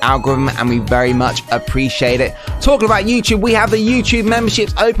YouTube algorithm, and we very much appreciate it. Talking about YouTube, we have the YouTube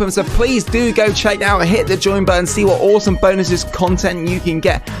memberships open, so please do go check it out, hit the join button, see what awesome bonuses, content you can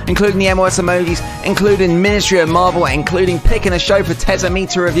get, including the MOS emojis, including Ministry of Marvel, including picking a show for Tez and me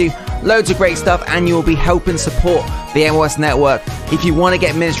to review, loads of great stuff, and you will be helping support the MOS Network. If you want to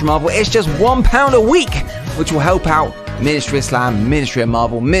get Ministry of Marvel, it's just £1 a week, which will help out Ministry of Slam, Ministry of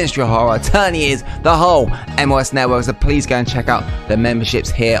Marvel, Ministry of Horror, Turn Ears, the whole MOS Network. So please go and check out the memberships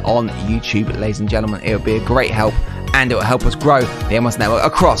here on YouTube, ladies and gentlemen. It will be a great help, and it will help us grow the MOS Network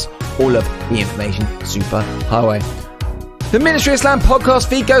across all of the information superhighway. The Ministry of Slam podcast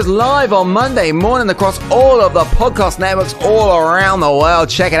feed goes live on Monday morning across all of the podcast networks all around the world.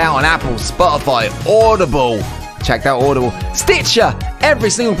 Check it out on Apple, Spotify, Audible. Check out Audible, Stitcher, every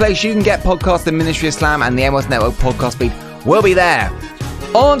single place you can get podcasts. The Ministry of Slam and the MOS Network podcast feed will be there.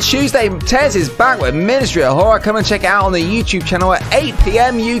 On Tuesday, Tez is back with Ministry of Horror. Come and check it out on the YouTube channel at 8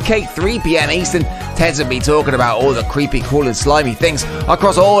 PM UK, 3 PM Eastern. Tez will be talking about all the creepy, cool and slimy things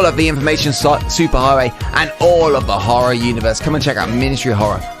across all of the information superhighway and all of the horror universe. Come and check out Ministry of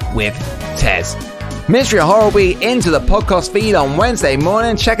Horror with Tez. Ministry of Horror will be into the podcast feed on Wednesday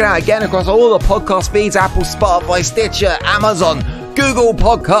morning. Check it out again across all the podcast feeds: Apple, Spotify, Stitcher, Amazon, Google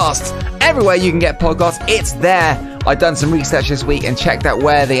Podcasts. Everywhere you can get podcasts, it's there. I've done some research this week and checked out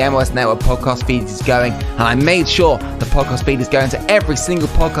where the MOS Network podcast feed is going, and I made sure the podcast feed is going to every single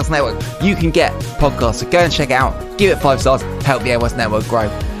podcast network you can get podcasts. So go and check it out, give it 5 stars, help the MOS Network grow.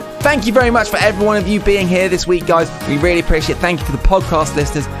 Thank you very much for every one of you being here this week, guys. We really appreciate it. Thank you for the podcast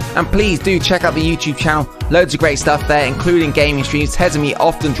listeners. And please do check out the YouTube channel. Loads of great stuff there, including gaming streams. Tez and me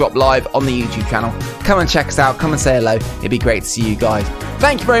often drop live on the YouTube channel. Come and check us out. Come and say hello. It'd be great to see you guys.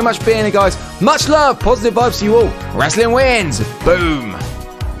 Thank you very much for being here, guys. Much love. Positive vibes to you all. Wrestling wins. Boom.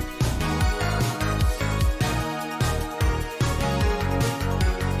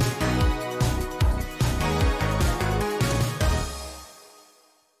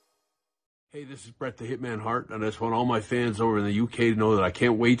 Hey, this is Bret the Hitman Hart, and I just want all my fans over in the UK to know that I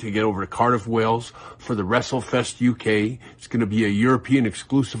can't wait to get over to Cardiff, Wales for the WrestleFest UK. It's going to be a European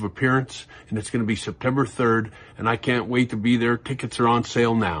exclusive appearance, and it's going to be September 3rd, and I can't wait to be there. Tickets are on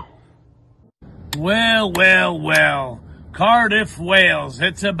sale now. Well, well, well. Cardiff, Wales.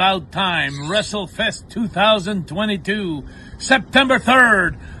 It's about time. WrestleFest 2022, September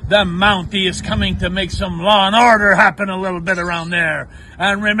 3rd. The Mountie is coming to make some law and order happen a little bit around there.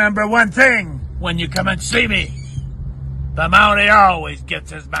 And remember one thing, when you come and see me, the Mountie always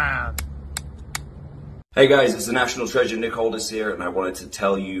gets his man. Hey guys, it's the National Treasure Nick Aldis here, and I wanted to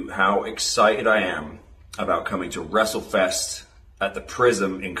tell you how excited I am about coming to WrestleFest at the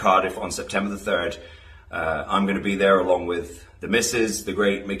Prism in Cardiff on September the 3rd. I'm going to be there along with the Missus, the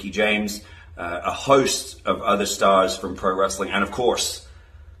great Mickey James, a host of other stars from pro wrestling, and of course,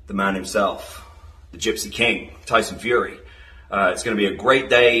 the man himself, the Gypsy King, Tyson Fury. It's going to be a great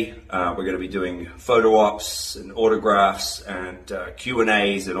day. We're going to be doing photo ops and autographs and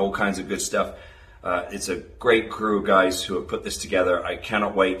Q&As and all kinds of good stuff. It's a great crew of guys who have put this together. I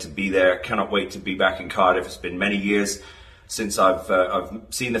cannot wait to be there. Cannot wait to be back in Cardiff. It's been many years since I've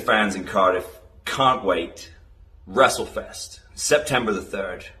seen the fans in Cardiff. Can't wait. WrestleFest, September the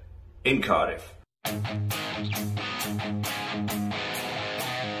 3rd, in Cardiff.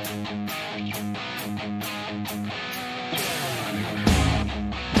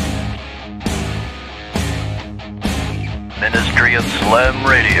 Ministry of Slam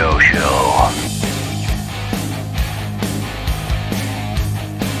Radio Show.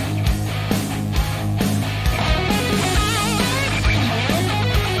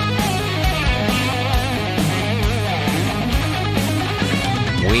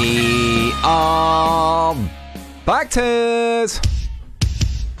 Back Tez!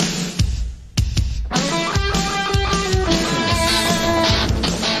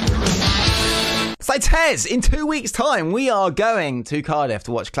 So Tez, in 2 weeks' time, we are going to Cardiff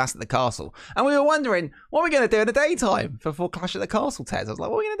to watch Clash at the Castle. And we were wondering, what are we going to do in the daytime for Clash at the Castle, Tez? I was like,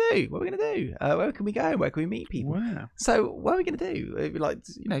 what are we going to do? What are we going to do? Where can we go? Where can we meet people? Wow. So what are we going to do? Like,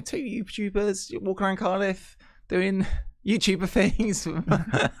 you know, 2 YouTubers walking around Cardiff doing YouTuber things.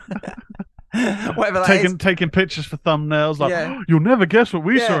 Whatever that is. Taking pictures for thumbnails, like, you'll never guess what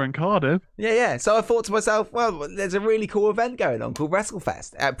we saw in Cardiff. Yeah. So I thought to myself, well, there's a really cool event going on called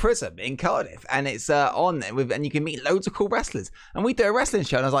WrestleFest at Prism in Cardiff, and it's and you can meet loads of cool wrestlers. And we do a wrestling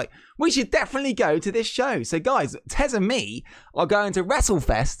show, and I was like, we should definitely go to this show. So guys, Tez and me are going to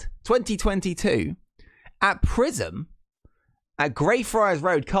WrestleFest 2022 at Prism at Greyfriars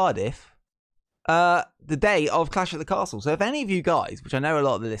Road, Cardiff. The day of Clash at the Castle. So if any of you guys, which I know a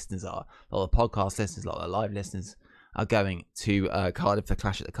lot of the listeners are, a lot of the podcast listeners, a lot of the live listeners are going to Cardiff for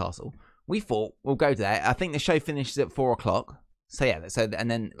Clash at the Castle, we thought we'll go to that. I think the show finishes at 4:00. So yeah, and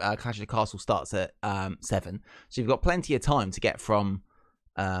then Clash at the Castle starts at 7. So you've got plenty of time to get from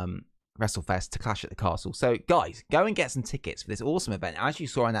WrestleFest to Clash at the Castle. So guys, go and get some tickets for this awesome event. As you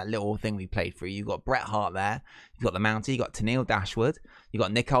saw in that little thing we played through, you've got Bret Hart there, you've got the Mountie, you've got Tenille Dashwood, you've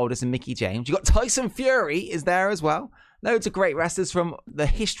got Nick Aldis and Mickie James, you've got Tyson Fury is there as well. Loads of great wrestlers from the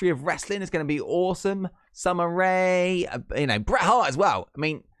history of wrestling. It's going to be awesome. Summer Rae, Bret Hart as well. I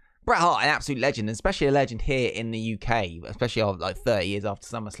mean, Bret Hart, an absolute legend, especially a legend here in the UK, especially like 30 years after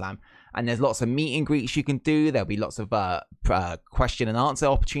SummerSlam. And there's lots of meet and greets you can do. There'll be lots of question and answer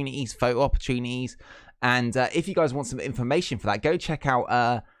opportunities, photo opportunities. And if you guys want some information for that, go check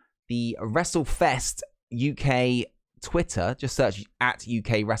out the WrestleFest UK Twitter. Just search at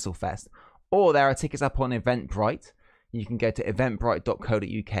UK WrestleFest. Or there are tickets up on Eventbrite. You can go to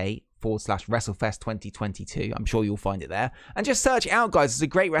eventbrite.co.uk/WrestleFest 2022. I'm sure you'll find it there. And just search it out, guys. It's a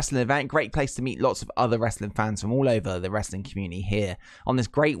great wrestling event. Great place to meet lots of other wrestling fans from all over the wrestling community here on this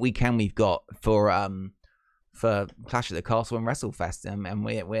great weekend we've got for Clash at the Castle and WrestleFest. And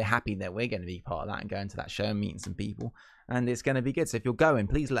we're happy that we're going to be part of that and going to that show and meeting some people. And it's going to be good. So if you're going,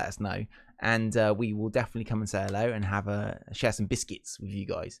 please let us know. And we will definitely come and say hello and share some biscuits with you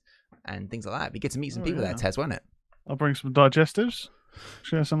guys and things like that. It'd be good to meet some people there, Tez, won't it? I'll bring some digestives.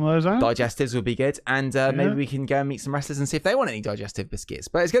 Share some of those out. Digestives will be good. And maybe we can go and meet some wrestlers and see if they want any digestive biscuits.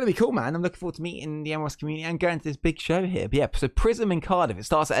 But it's going to be cool, man. I'm looking forward to meeting the MLS community and going to this big show here. But yeah, so Prism in Cardiff. It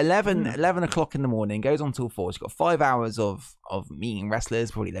starts at 11 o'clock in the morning, goes on till 4. It's got 5 hours of meeting wrestlers,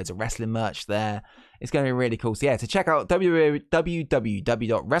 probably loads of wrestling merch there. It's going to be really cool. So yeah, to check out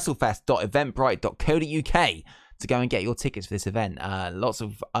www.wrestlefest.eventbrite.co.uk to go and get your tickets for this event. Lots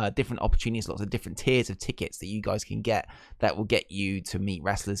of different opportunities, lots of different tiers of tickets that you guys can get that will get you to meet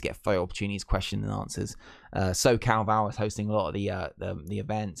wrestlers, get photo opportunities, question and answers. SoCal Val is hosting a lot of the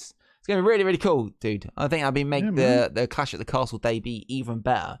events. It's going to be really, really cool, dude. I think I'll be making the Clash at the Castle day be even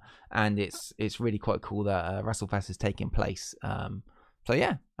better. And it's really quite cool that WrestleFest is taking place. So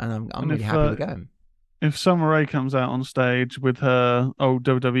yeah, and I'm really happy with going. If Summer Rae comes out on stage with her old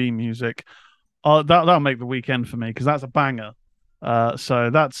WWE music, that'll make the weekend for me because that's a banger.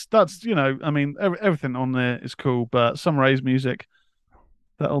 So that's I mean, everything on there is cool, but Summer Rae's music,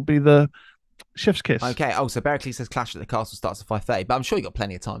 that'll be the chef's kiss. Okay. Oh, so Berkeley says Clash at the Castle starts at 5:30, but I'm sure you got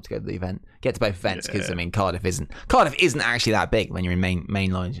plenty of time to go to the event, get to both events because I mean Cardiff isn't actually that big when you're in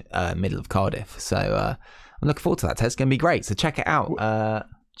mainline middle of Cardiff. So I'm looking forward to that. It's going to be great. So check it out.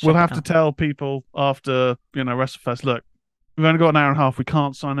 We'll have to tell people after WrestleFest. Look, we've only got an hour and a half. We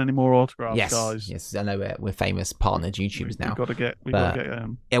can't sign any more autographs, guys. Yes, I know we're famous partnered YouTubers now. We've got to get yeah,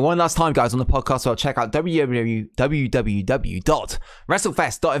 one last time, guys, on the podcast. So check out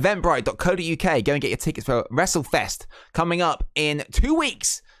www.wrestlefest.eventbrite.co.uk. Go and get your tickets for WrestleFest coming up in 2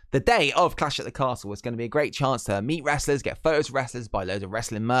 weeks. The day of Clash at the Castle. It's going to be a great chance to meet wrestlers, get photos of wrestlers, buy loads of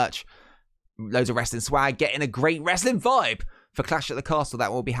wrestling merch, loads of wrestling swag, get in a great wrestling vibe for Clash at the Castle.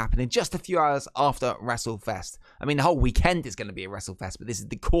 That will be happening just a few hours after WrestleFest. I mean, the whole weekend is going to be a WrestleFest, but this is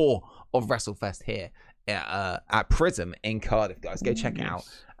the core of WrestleFest here at Prism in Cardiff, guys. Go check it out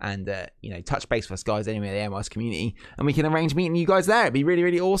and touch base with us, guys, anyway, the MLS community, and we can arrange meeting you guys there. It'd be really,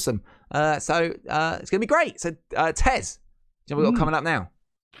 really awesome. So it's going to be great. So Tez, do you know what we've got coming up now?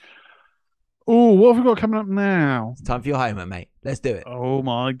 Oh, what have we got coming up now? It's time for your homework, mate. Let's do it. Oh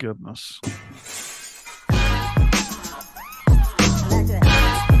my goodness.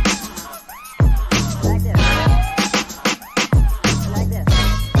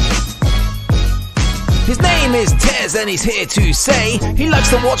 His name is Tez and he's here to say he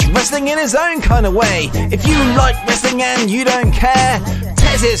likes to watch wrestling in his own kind of way. If you like wrestling and you don't care,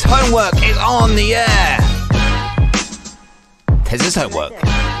 Tez's homework is on the air. Tez's homework.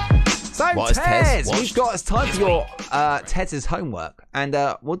 So, What is Tez, Tez? we've got it's time for your Tez's homework. And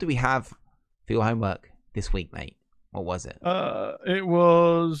what do we have for your homework this week, mate? What was it? It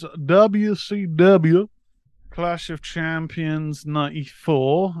was WCW Clash of Champions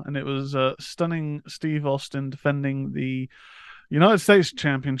 94, and it was stunning Steve Austin defending the United States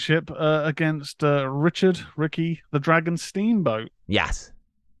Championship against Ricky the Dragon Steamboat. Yes.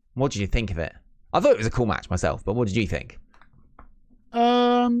 What did you think of it? I thought it was a cool match myself, but what did you think?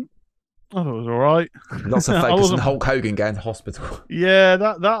 I thought it was all right. Lots of focus on Hulk Hogan going to hospital. Yeah,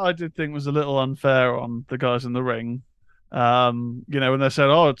 that I did think was a little unfair on the guys in the ring. When they said,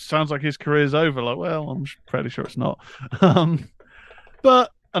 "Oh, it sounds like his career's over," like, well, I'm fairly sure it's not. So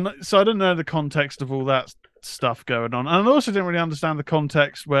I didn't know the context of all that stuff going on, and I also didn't really understand the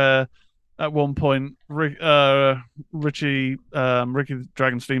context where, at one point, Ricky the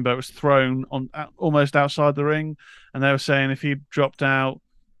Dragon Steamboat was thrown on almost outside the ring, and they were saying if he dropped out,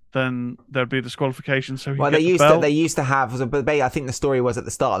 then there'd be a disqualification. So they used to have. I think the story was at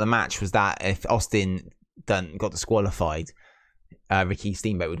the start of the match was that if Austin got disqualified, Ricky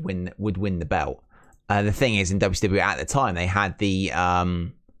Steamboat would win the belt. The thing is, in WCW at the time, they had the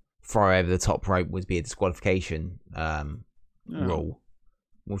throw over the top rope would be a disqualification rule,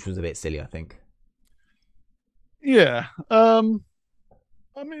 which was a bit silly, I think. Yeah. I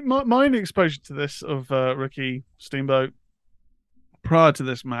mean, my only exposure to this of Ricky Steamboat prior to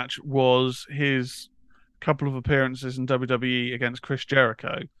this match was his couple of appearances in WWE against Chris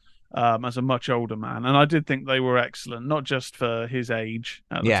Jericho as a much older man. And I did think they were excellent, not just for his age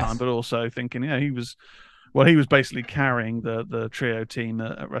at the time, but also thinking, he was basically carrying the trio team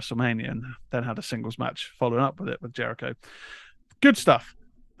at WrestleMania, and then had a singles match following up with it with Jericho. Good stuff.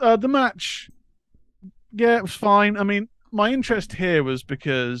 The match, it was fine. I mean, my interest here was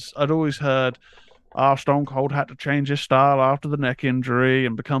because I'd always heard Stone Cold had to change his style after the neck injury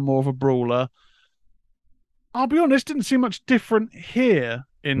and become more of a brawler. I'll be honest, didn't see much different here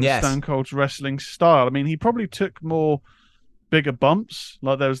in Stone Cold's wrestling style. I mean, he probably took more bigger bumps.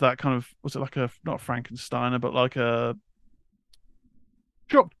 Like there was that kind of, was it like not Frankensteiner, but like a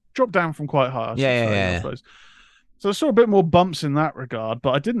drop down from quite high. I suppose. So I saw a bit more bumps in that regard,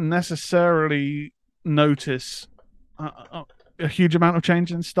 but I didn't necessarily notice a huge amount of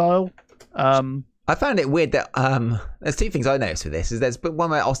change in style. I found it weird that there's two things I noticed with this. Is there's one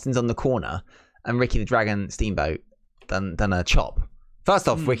where Austin's on the corner and Ricky the Dragon Steamboat done a chop. First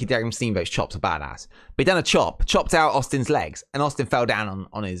off, Ricky the Dragon Steamboat's chops are badass. But he done a chopped out Austin's legs, and Austin fell down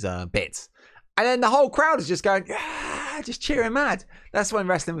on his bits. And then the whole crowd is just going, just cheering mad. That's when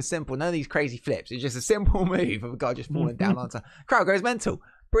wrestling was simple. None of these crazy flips. It's just a simple move of a guy just falling down onto. Crowd goes mental.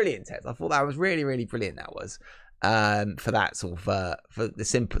 Brilliant, Ted. I thought that was really, really brilliant. That was. For that sort of for the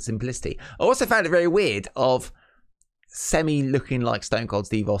simplicity. I also found it very weird of semi looking like Stone Cold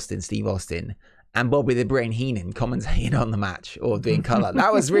Steve Austin and Bobby the Brain Heenan commentating on the match or doing colour.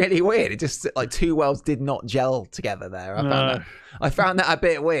 That was really weird. It just like two worlds did not gel together there. I found that a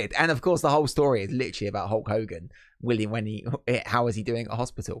bit weird. And of course the whole story is literally about Hulk Hogan. How is he doing at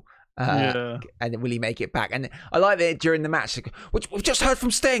hospital? And will he make it back? And I like that during the match, which we've just heard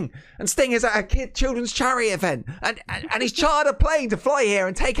from Sting, and Sting is at a children's charity event, and he's chartered a plane to fly here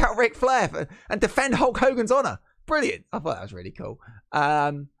and take out Ric Flair and defend Hulk Hogan's honor. Brilliant! I thought that was really cool.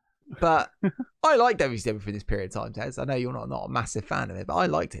 But I liked WCW for this period of time, Tez. I know you're not a massive fan of it, but I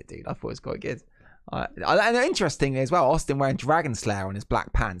liked it, dude. I thought it was quite good. And interestingly as well, Austin wearing Dragon Slayer on his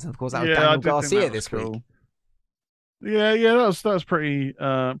black pants, and of course that was Daniel Garcia this week. Yeah, that was pretty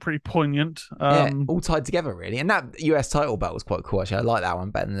poignant. All tied together really, and that US title belt was quite cool. Actually, I like that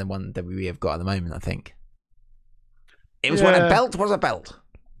one better than the one that we have got at the moment. I think it was a belt. Was a belt.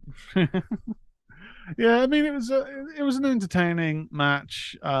 I mean it was an entertaining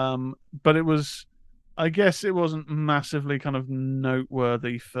match, but it was. I guess it wasn't massively kind of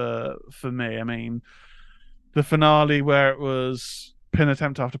noteworthy for me. I mean, the finale where it was pin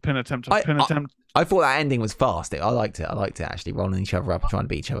attempt after pin attempt after pin attempt. I thought that ending was fast. I liked it actually, rolling each other up and trying to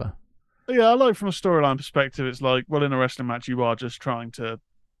beat each other. Yeah, I like from a storyline perspective, it's like, well, in a wrestling match, you are just trying to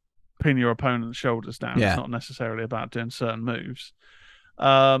pin your opponent's shoulders down. Yeah. It's not necessarily about doing certain moves.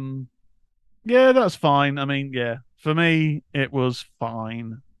 That's fine. I mean, for me, it was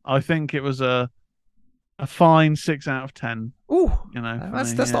fine. I think it was a fine 6 out of 10. Ooh,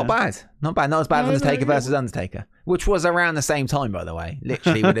 that's not bad. Not bad. Not as bad as Undertaker versus Undertaker, which was around the same time, by the way.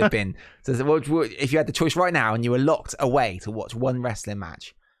 Literally would have been. So if you had the choice right now and you were locked away to watch one wrestling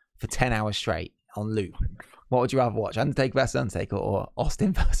match for 10 hours straight on loop, what would you rather watch? Undertaker versus Undertaker or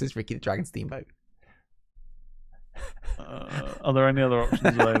Austin versus Ricky the Dragon Steamboat? Are there any other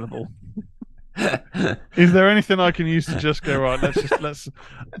options available? Is there anything I can use to just go right? Let's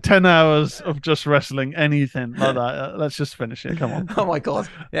 10 hours of just wrestling, anything like that. Let's just finish it. Come on. Oh my god,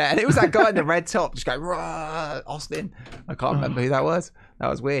 yeah, and it was that guy in the red top just going Austin. I can't remember who that was. That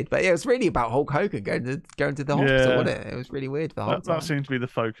was weird, but yeah, it was really about Hulk Hogan going to the hospital, wasn't it? It was really weird. That seemed to be the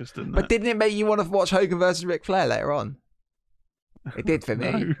focus, didn't it? But didn't it make you want to watch Hogan versus Ric Flair later on? It did for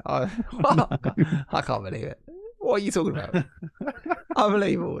me. No. I can't believe it. What are you talking about?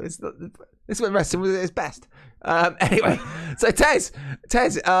 Unbelievable. This is when wrestling was at its best. Anyway, so Tez,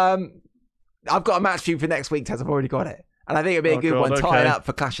 I've got a match for you for next week, Tez. I've already got it. And I think it'd be a good one, tying up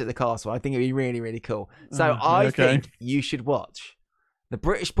for Clash at the Castle. I think it'd be really, really cool. So I think you should watch the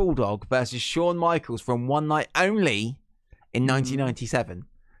British Bulldog versus Shawn Michaels from One Night Only in 1997.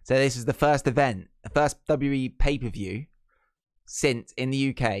 So this is the first event, the first WWE pay-per-view in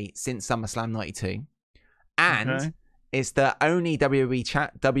the UK since SummerSlam 92. And it's the only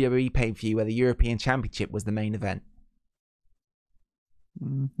WWE pay-per-view where the European Championship was the main event.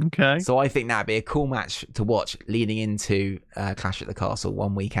 Okay. So I think that'd be a cool match to watch leading into Clash at the Castle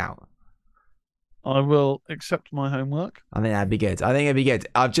 1 week out. I will accept my homework. I think that'd be good.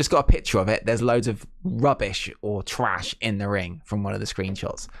 I've just got a picture of it. There's loads of rubbish or trash in the ring from one of the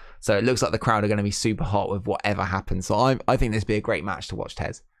screenshots. So it looks like the crowd are going to be super hot with whatever happens. So I think this would be a great match to watch,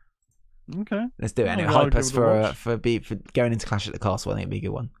 Tez. Okay. Let's do it. Anyway, hype us for going into Clash at the Castle. I think it'd be a good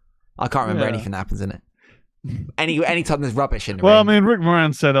one. I can't remember anything that happens in it. Anytime there's rubbish in the ring. I mean, Rick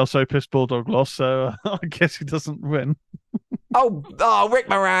Moran said, "I'll so pissed Bulldog lost," so I guess he doesn't win. oh, Rick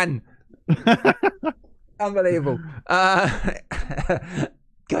Moran. Unbelievable.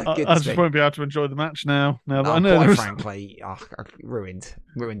 Good I just won't be able to enjoy the match now that I know. Quite frankly, I ruined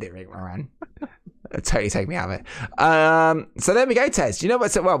it, Rick Moran. Totally take me out of it. So there we go, Tez. You know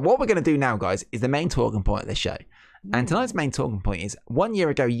what? So, what we're going to do now, guys, is the main talking point of this show. And tonight's main talking point is 1 year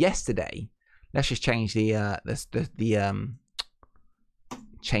ago yesterday. Let's just change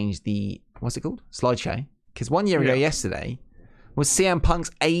change the what's it called? Slideshow. Because 1 year ago yesterday was CM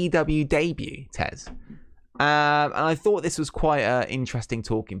Punk's AEW debut, Tez. And I thought this was quite an interesting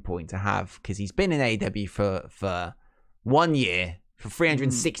talking point to have because he's been in AEW for 1 year, for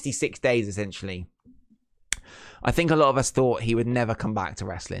 366 days essentially. I think a lot of us thought he would never come back to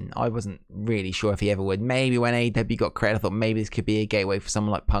wrestling. I wasn't really sure if he ever would. Maybe when AEW got created, I thought maybe this could be a gateway for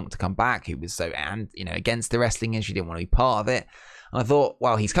someone like Punk to come back, who was so against the wrestling industry, didn't want to be part of it. And I thought,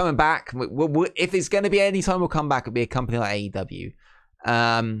 well, he's coming back. If it's going to be any time we'll come back, it'll be a company like AEW.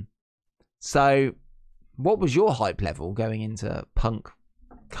 So, what was your hype level going into Punk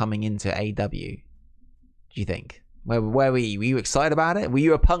coming into AEW? Do you think? Where were you? Were you excited about it? Were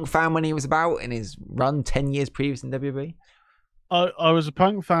you a Punk fan when he was about in his run 10 years previous in WWE? I was a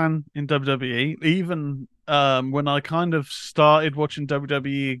Punk fan in WWE, even when I kind of started watching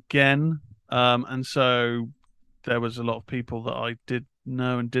WWE again. And so there was a lot of people that I did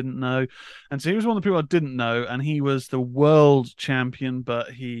know and didn't know. And so he was one of the people I didn't know, and he was the world champion,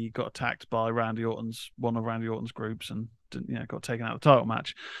 but he got attacked by one of Randy Orton's groups, and got taken out of the title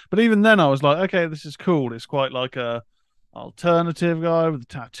match. But even then I was like, okay, this is cool. It's quite like a alternative guy with the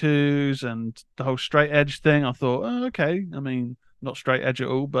tattoos and the whole straight edge thing. I thought, oh, okay. I mean, not straight edge at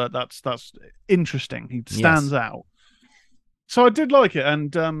all, but that's interesting. He stands out. So I did like it.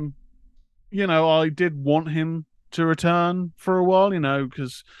 And, I did want him to return for a while,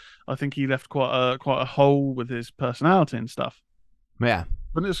 because I think he left quite a hole with his personality and stuff. Yeah.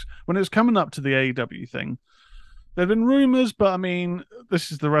 When it was coming up to the AEW thing, there've been rumors, but I mean,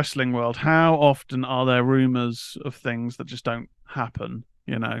 this is the wrestling world. How often are there rumors of things that just don't happen,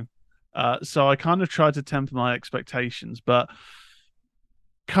 So I kind of tried to temper my expectations, but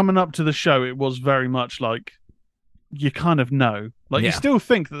coming up to the show, it was very much like you kind of know. Like you still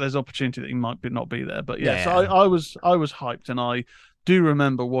think that there's opportunity that he might not be there, but so I was hyped, and I do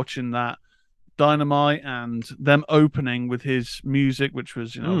remember watching that Dynamite and them opening with his music, which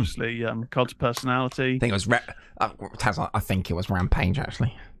was obviously Cod's personality. I think it was Rampage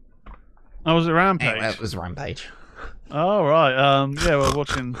actually. Oh, was it Rampage? It was Rampage. Oh right. We're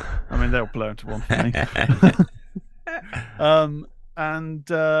watching. I mean, they'll blow into one for me.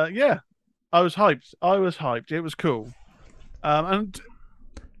 I was hyped. It was cool. And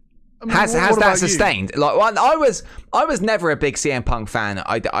I mean, has that sustained? You? Like, I was never a big CM Punk fan.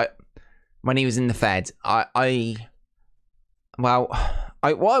 I when he was in the Fed, what I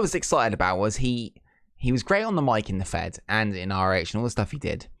was excited about was he was great on the mic in the Fed and in RH and all the stuff he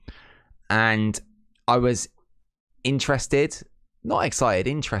did, and I was interested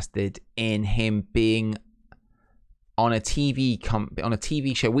in him being on a TV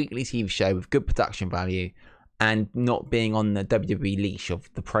show, weekly TV show with good production value, and not being on the WWE leash of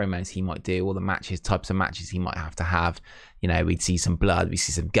the promos he might do, or the types of matches he might have to have. You know, we'd see some blood, we'd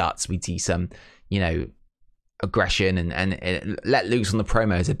see some guts, we'd see some, you know, aggression and let loose on the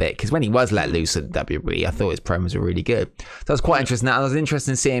promos a bit. Because when he was let loose at WWE, I thought his promos were really good. So I was quite interested in that. I was interested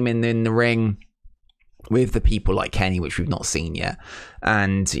in seeing him in the ring with the people like Kenny, which we've not seen yet,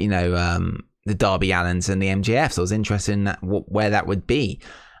 and you know, the Darby Allins and the MJFs. So I was interested in that, where that would be.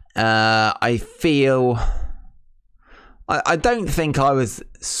 I feel I don't think I was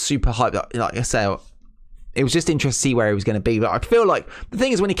super hyped. Like I say, it was just interesting to see where he was going to be. But I feel like the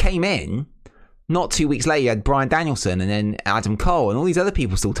thing is, when he came in, not 2 weeks later, you had Bryan Danielson and then Adam Cole and all these other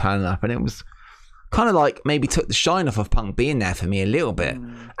people still turning up, and it was kind of like maybe took the shine off of Punk being there for me a little bit.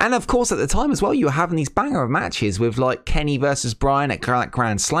 And of course, at the time as well, you were having these banger of matches with like Kenny versus Bryan at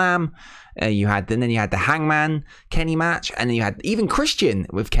Grand Slam. Then you had the Hangman Kenny match, and then you had even Christian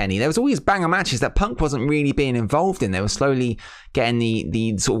with Kenny. There was always banger matches that Punk wasn't really being involved in. They were slowly getting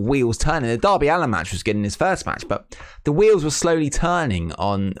the sort of wheels turning. The Darby Allin match was getting his first match, but the wheels were slowly turning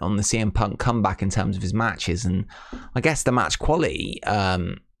on the CM Punk comeback in terms of his matches, and I guess the match quality.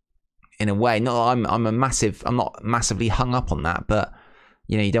 In a way, I'm not massively hung up on that, but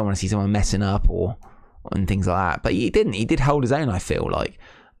you know, you don't want to see someone messing up and things like that. But he did hold his own, I feel like.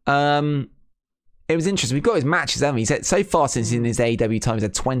 It was interesting. We've got his matches, haven't we? He said so far since in his AEW time, he's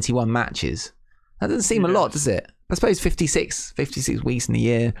had 21 matches. That doesn't seem a lot, does it? I suppose 56 weeks in a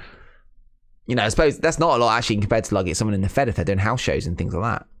year. You know, I suppose that's not a lot actually compared to like someone in the Fed if they're doing house shows and things like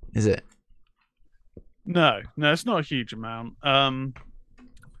that, is it? No, it's not a huge amount.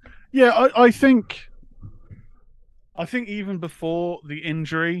 Yeah, I think even before the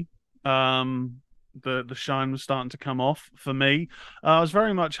injury, the shine was starting to come off for me. I was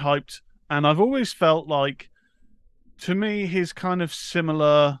very much hyped, and I've always felt like, to me, he's kind of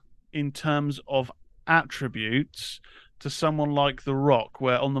similar in terms of attributes to someone like The Rock,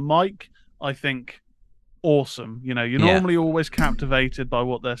 where on the mic, I think, awesome. You know, you're normally always captivated by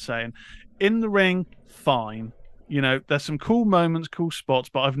what they're saying. In the ring, fine. You know, there's some cool moments, cool spots,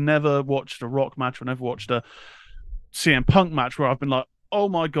 but I've never watched a Rock match or never watched a CM Punk match where I've been like, oh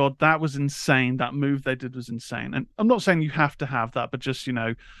my God, that was insane. That move they did was insane. And I'm not saying you have to have that, but just, you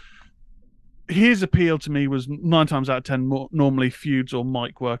know, his appeal to me was 9 times out of 10 more normally feuds or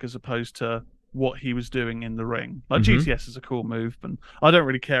mic work as opposed to what he was doing in the ring. Like GTS is a cool move, but I don't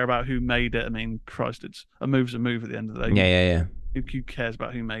really care about who made it. I mean, Christ, a move's a move at the end of the day. Yeah. Who cares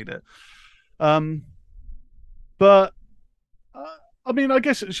about who made it? But I mean, I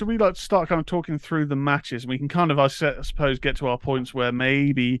guess should we like start kind of talking through the matches? We can kind of, I suppose, get to our points where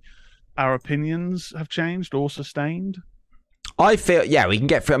maybe our opinions have changed or sustained. I feel, we can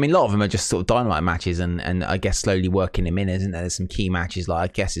get through. I mean, a lot of them are just sort of dynamite matches, and I guess slowly working him in, isn't there? There's some key matches,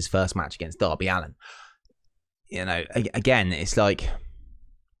 like I guess his first match against Darby Allin. You know, again, it's like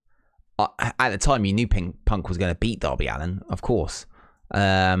at the time you knew Punk was going to beat Darby Allin, of course.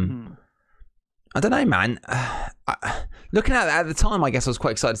 I don't know, man. Looking at the time, I guess I was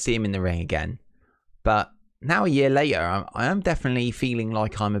quite excited to see him in the ring again. But now, a year later, I am definitely feeling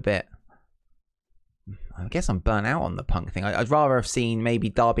like I'm a bit... I guess I'm burnt out on the Punk thing. I'd rather have seen maybe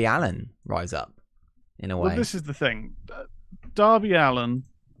Darby Allin rise up, in a way. Well, this is the thing. Darby Allin,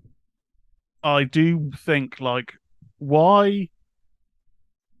 I do think, like, why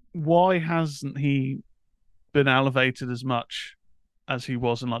hasn't he been elevated as much as he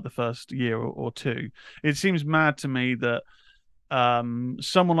was in like the first year or two? It seems mad to me that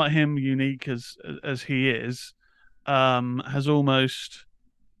someone like him, unique as he is, has almost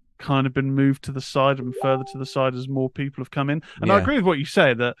kind of been moved to the side and further to the side as more people have come in. And I agree with what you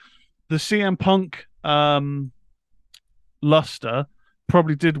say, that the CM Punk luster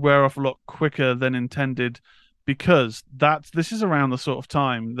probably did wear off a lot quicker than intended, because this is around the sort of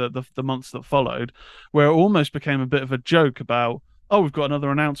time, the months that followed, where it almost became a bit of a joke about, oh, we've got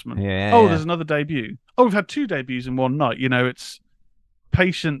another announcement. There's another debut. Oh, we've had 2 debuts in one night. You know, it's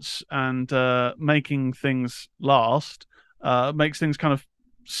patience and making things last makes things kind of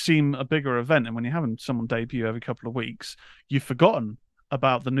seem a bigger event. And when you're having someone debut every couple of weeks, you've forgotten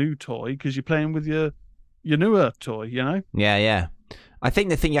about the new toy because you're playing with your newer toy, you know? Yeah. I think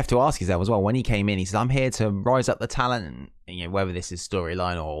the thing you have to ask is that as well, when he came in, he said, I'm here to rise up the talent, and you know, whether this is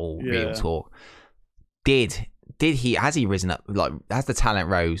storyline or real talk. Has he risen up? Like, has the talent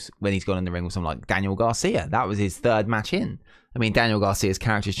rose when he's gone in the ring with someone like Daniel Garcia? That was his 3rd match in. I mean, Daniel Garcia's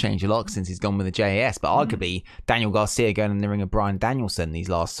character's changed a lot since he's gone with the JAS, but arguably Daniel Garcia going in the ring with Bryan Danielson these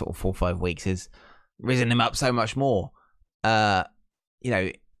last sort of 4 or 5 weeks has risen him up so much more. You know,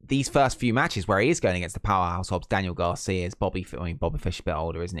 these first few matches where he is going against the powerhouse Hobbs, Daniel Garcia's, Bobby Fish a bit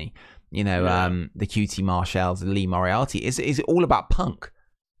older, isn't he? You know, the QT Marshalls, Lee Moriarty. Is all about Punk.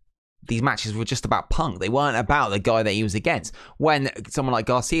 These matches were just about Punk. They weren't about the guy that he was against. When someone like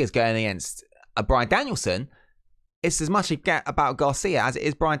Garcia is going against Bryan Danielson, it's as much about Garcia as it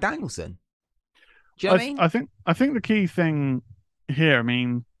is Bryan Danielson. Do you know what I mean? I think the key thing here, I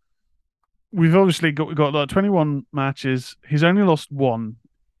mean, we've obviously got like 21 matches. He's only lost one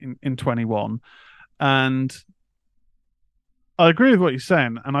in 21. And I agree with what you're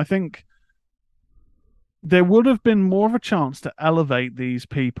saying. And I think there would have been more of a chance to elevate these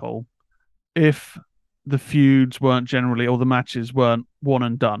people if the feuds weren't generally, or the matches weren't one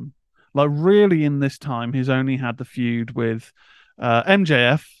and done. Like, really, in this time, he's only had the feud with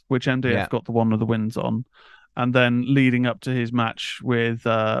MJF, which MJF got the one of the wins on, and then leading up to his match with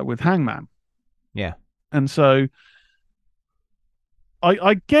Hangman. Yeah. And so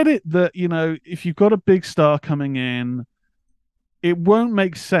I get it that, you know, if you've got a big star coming in, it won't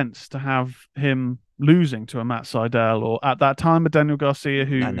make sense to have him losing to a Matt Sydal, or at that time a Daniel Garcia,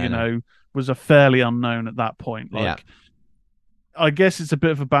 who know was a fairly unknown at that point. Like, I guess it's a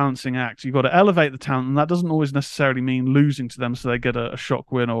bit of a balancing act. You've got to elevate the talent, and that doesn't always necessarily mean losing to them so they get a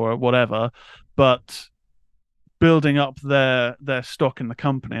shock win or whatever, but building up their stock in the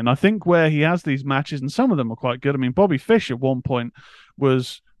company. And I think where he has these matches, and some of them are quite good. I mean, Bobby Fish at one point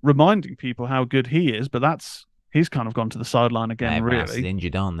was reminding people how good he is, but he's kind of gone to the sideline again, really. Everyone else is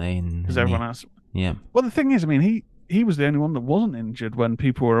injured, aren't they? Because everyone else... Yeah. Well, the thing is, I mean, he was the only one that wasn't injured when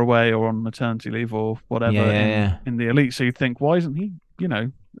people were away or on maternity leave or whatever in the Elite. So you'd think, why isn't he? You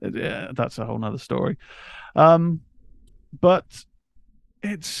know, that's a whole nother story. But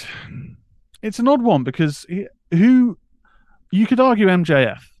it's an odd one because you could argue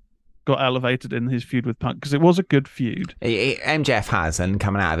MJF got elevated in his feud with Punk because it was a good feud. MJF has, and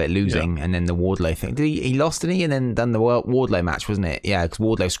coming out of it losing, and then the Wardlow thing. He lost, didn't he? And then done the Wardlow match, wasn't it? Yeah, because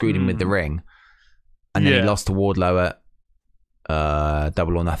Wardlow screwed him with the ring. And then he lost to Wardlow at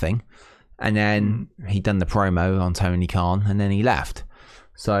Double or Nothing. And then he done the promo on Tony Khan, and then he left.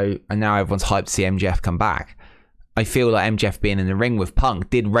 So, and now everyone's hyped to see MJF come back. I feel like MJF being in the ring with Punk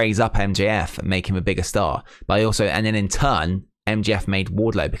did raise up MJF and make him a bigger star. But and then in turn, MJF made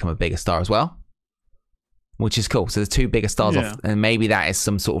Wardlow become a bigger star as well. Which is cool. So there's two bigger stars off, and maybe that is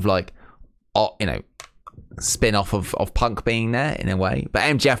some sort of like, spin-off of Punk being there in a way. But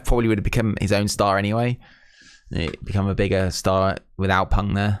MJF probably would have become his own star anyway. Become a bigger star without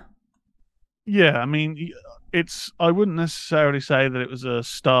Punk there. Yeah, I mean, I wouldn't necessarily say that it was a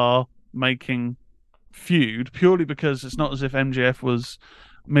star-making feud, purely because it's not as if MJF was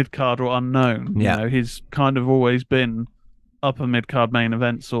mid-card or unknown. You know, he's kind of always been upper mid-card main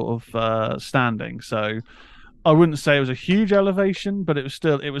event sort of standing. So I wouldn't say it was a huge elevation, but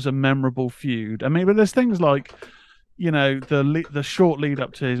it was a memorable feud. I mean, but there's things like, you know, the short lead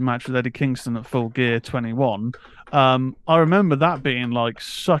up to his match with Eddie Kingston at Full Gear 21. I remember that being like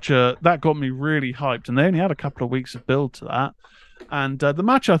that got me really hyped, and they only had a couple of weeks of build to that. And the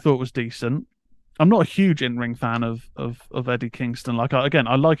match I thought was decent. I'm not a huge in-ring fan of Eddie Kingston. Like,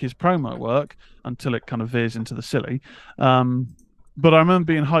 I like his promo work until it kind of veers into the silly. But I remember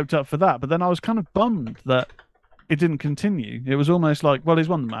being hyped up for that. But then I was kind of bummed that it didn't continue. It was almost like, well, he's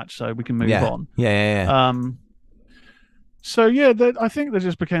won the match, so we can move on. Yeah. So I think there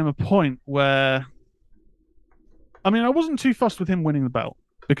just became a point where, I mean, I wasn't too fussed with him winning the belt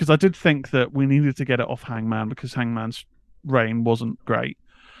because I did think that we needed to get it off Hangman because Hangman's reign wasn't great.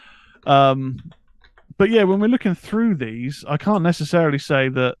 But yeah, when we're looking through these, I can't necessarily say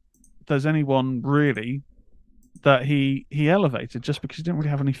that there's anyone really that he elevated just because he didn't really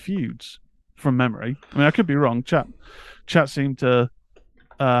have any feuds from memory. I mean, I could be wrong. Chat seemed to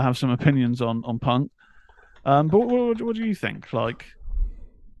have some opinions on Punk. But what do you think? Like,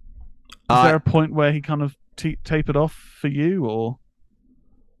 is there a point where he kind of tapered off for you, or?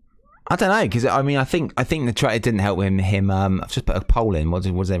 I don't know, because I mean, I think the track it didn't help him. I've just put a poll in. What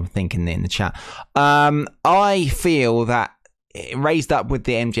does everyone think in the chat? I feel that it raised up with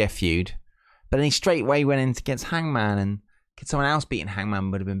the MJF feud, but then he straight away went in against Hangman, and could someone else beating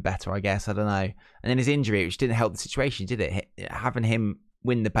Hangman would have been better, I guess. I don't know. And then his injury, which didn't help the situation, did it? Having him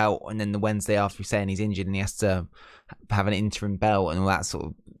win the belt, and then the Wednesday after saying he's injured and he has to have an interim belt and all that sort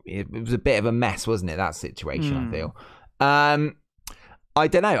of. It was a bit of a mess, wasn't it? That situation, I feel. I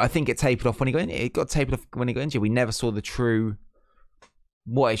don't know. I think it tapered off when he got injured. It got tapered off when he got injured. We never saw the true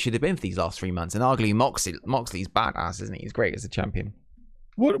what it should have been for these last 3 months. And arguably, Moxley's badass, isn't he? He's great as a champion.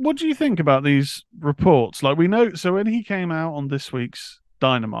 What do you think about these reports? Like, we know, so when he came out on this week's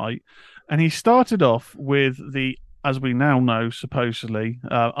Dynamite, and he started off with the as we now know, supposedly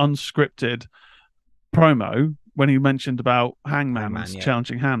unscripted promo when he mentioned about Hangman's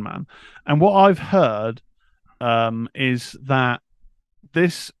challenging Hangman. And what I've heard is that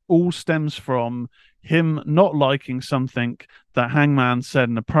this all stems from him not liking something that Hangman said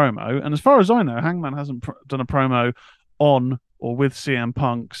in a promo. And as far as I know, Hangman hasn't done a promo on or with CM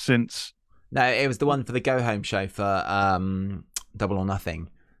Punk since... No, it was the one for the Go Home show for Double or Nothing,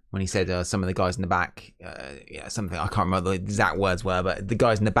 when he said some of the guys in the back, something, I can't remember what the exact words were, but the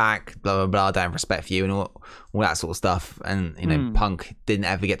guys in the back, blah, blah, blah, I don't have respect for you, and all that sort of stuff. And, you know, Punk didn't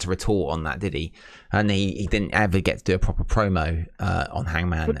ever get to retort on that, did he? And he didn't ever get to do a proper promo on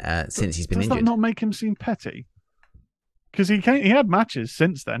Hangman since he's been injured. Does that not make him seem petty? Because he had matches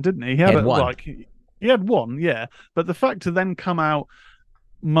since then, didn't he? He had one. Like, he had one, yeah. But the fact to then come out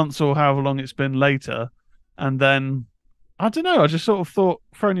months or however long it's been later, and then... I don't know. I just sort of thought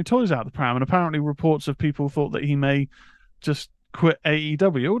throwing your toys out the pram, and apparently reports of people thought that he may just quit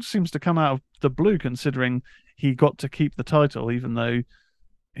AEW. It all just seems to come out of the blue, considering he got to keep the title even though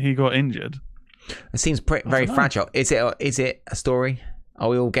he got injured. It seems very fragile. Is it a story? Are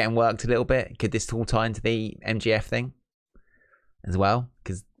we all getting worked a little bit? Could this all tie into the MGF thing as well?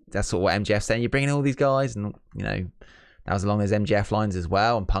 Because that's sort of what MGF's saying. You're bringing all these guys, and you know. That was along those MJF lines as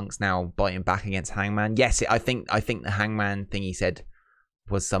well, and Punk's now biting back against Hangman. Yes, I think the Hangman thing he said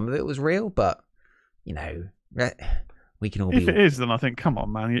was some of it was real, but you know, we can all. If it is, then I think, come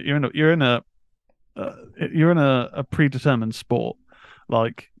on, man, you're in a predetermined sport.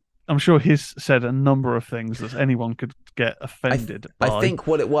 Like, I'm sure he's said a number of things that anyone could get offended by. I think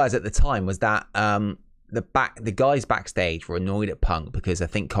what it was at the time was that the guys backstage were annoyed at Punk because I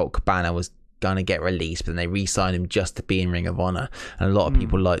think Colt Cabana was going to get released, but then they re-signed him just to be in Ring of Honor, and a lot of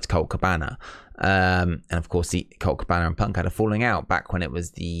people liked Colt Cabana, and of course Colt Cabana and Punk had a falling out back when it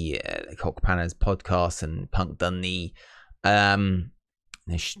was the Colt Cabana's podcast, and Punk done the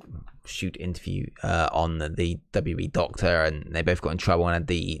shoot interview on the WWE doctor, and they both got in trouble and had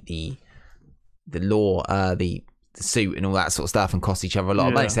the law the suit and all that sort of stuff, and cost each other a lot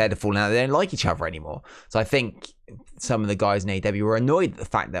of money. So they had a falling out. They don't like each other anymore. So I think some of the guys in AEW were annoyed at the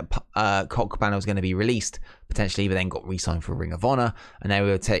fact that Colt Cabana was going to be released potentially, but then got re-signed for Ring of Honor, and they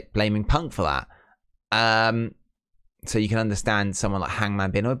were blaming Punk for that. So you can understand someone like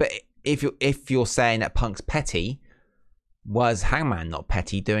Hangman being annoyed. But if you're saying that Punk's petty, was Hangman not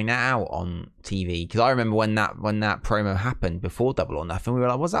petty doing that out on TV? Because I remember when that promo happened before Double or Nothing, we were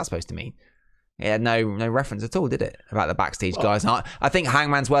like, what's that supposed to mean? It had no reference at all, did it? About the backstage guys. And I think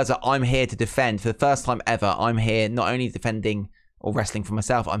Hangman's words are, I'm here to defend, for the first time ever, I'm here not only defending or wrestling for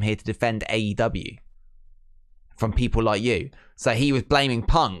myself, I'm here to defend AEW from people like you. So he was blaming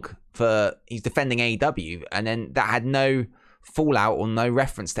Punk for, he's defending AEW, and then that had no fallout or no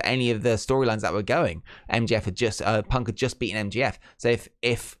reference to any of the storylines that were going. Punk had just beaten MGF. So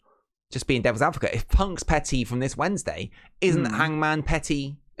if just being devil's advocate, if Punk's petty from this Wednesday, isn't Hangman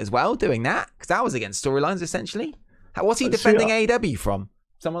petty as well doing that? Because that was against storylines essentially. What's he defending AEW from?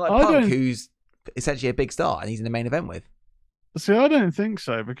 Someone like Punk, who's essentially a big star and he's in the main event with. See, I don't think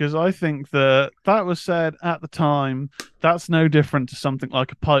so, because I think that was said at the time. That's no different to something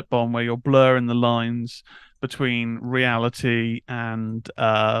like a pipe bomb where you're blurring the lines between reality and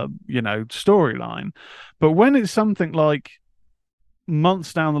storyline. But when it's something like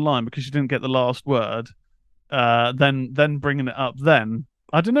months down the line because you didn't get the last word, then bringing it up, then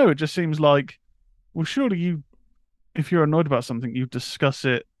I don't know, it just seems like, well, surely if you're annoyed about something, you discuss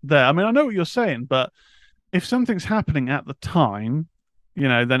it there. I mean, I know what you're saying, but if something's happening at the time,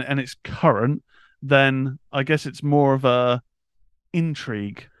 then and it's current, then I guess it's more of a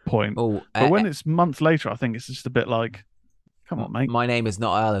intrigue point. But when it's months later, I think it's just a bit like, come on, mate. My Name Is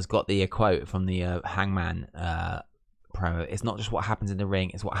Not Earl has got the quote from the Hangman promo. It's not just what happens in the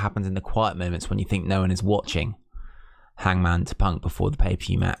ring, it's what happens in the quiet moments when you think no one is watching. Hangman to Punk before the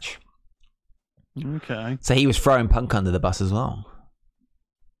pay-per-view match. Okay. So he was throwing Punk under the bus as well.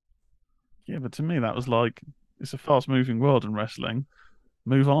 Yeah, but to me that was like, it's a fast-moving world in wrestling.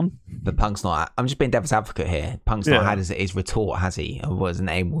 Move on. But Punk's not... I'm just being devil's advocate here. Punk's not had his retort, has he? Or wasn't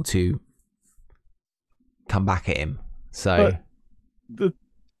able to come back at him. So... But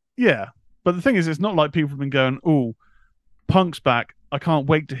the thing is, it's not like people have been going, oh, Punk's back. I can't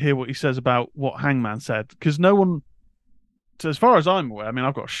wait to hear what he says about what Hangman said. Because no one... as far as I'm aware, I mean,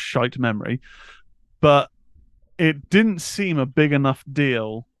 I've got a shite memory, but it didn't seem a big enough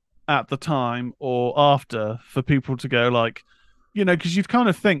deal at the time or after for people to go like, because you'd kind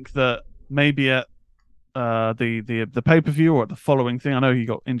of think that maybe at the pay-per-view or at the following thing, I know he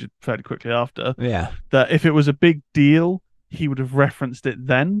got injured fairly quickly after, that if it was a big deal, he would have referenced it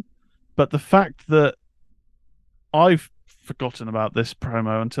then. But the fact that I've forgotten about this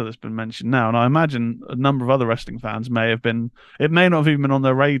promo until it's been mentioned now, and I imagine a number of other wrestling fans may have been. It may not have even been on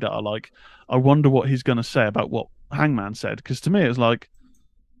their radar. Like, I wonder what he's going to say about what Hangman said, because to me it was like,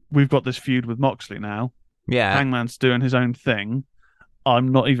 we've got this feud with Moxley now. Yeah. Hangman's doing his own thing.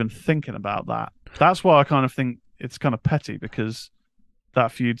 I'm not even thinking about that. That's why I kind of think it's kind of petty, because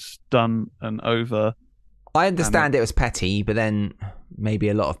that feud's done and over. I understand it was petty, but then maybe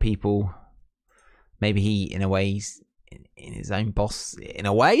a lot of people, maybe he, in a way, he's in his own boss in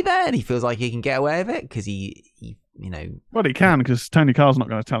a way there, and he feels like he can get away with it because he, you know. Well, he can, because Tony Khan's not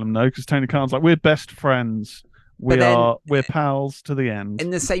going to tell him no, because Tony Khan's like, we're best friends. We're pals to the end. In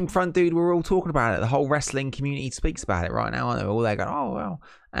the same front, dude, we're all talking about it. The whole wrestling community speaks about it right now, aren't they? All they go, oh, well.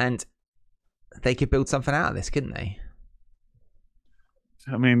 And they could build something out of this, couldn't they?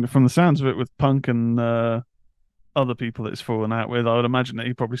 I mean, from the sounds of it, with Punk and other people that it's fallen out with, I would imagine that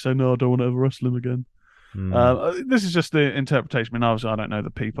he'd probably say, no, I don't want to ever wrestle him again. This is just the interpretation. I mean, obviously, I don't know the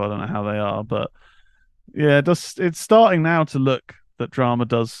people. I don't know how they are. But, yeah, it's starting now to look that drama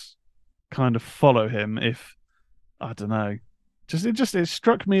does kind of follow him. If, I don't know. It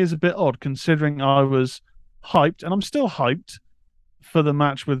struck me as a bit odd, considering I was hyped, and I'm still hyped for the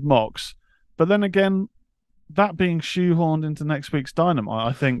match with Mox. But then again, that being shoehorned into next week's Dynamite,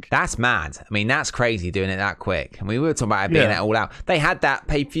 I think that's mad. I mean, that's crazy doing it that quick. I mean, we were talking about it being All Out. They had that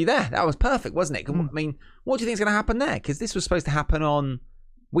pay-per-view there. That was perfect, wasn't it? I mean, what do you think is going to happen there? Because this was supposed to happen on.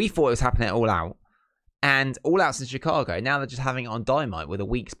 We thought it was happening at All Out, and All Out's in Chicago. Now they're just having it on Dynamite with a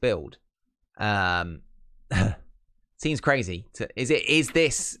week's build. Seems crazy. Is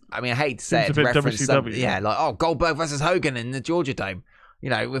this? I mean, I hate to say it. To reference WCW. Like Goldberg versus Hogan in the Georgia Dome. You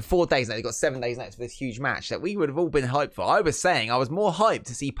know, with 4 days now, they've got 7 days next for this huge match that we would have all been hyped for. I was saying I was more hyped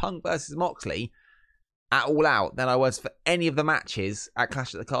to see Punk versus Moxley at All Out than I was for any of the matches at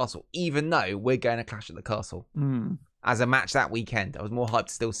Clash at the Castle, even though we're going to Clash at the Castle as a match that weekend. I was more hyped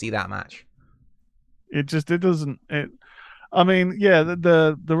to still see that match. I mean, yeah,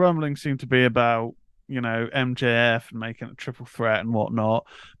 the rumblings seem to be about, you know, MJF and making a triple threat and whatnot.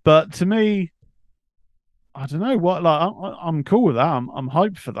 But to me, I don't know what. Like, I'm cool with that. I'm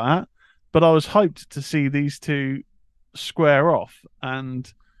hyped for that. But I was hyped to see these two square off.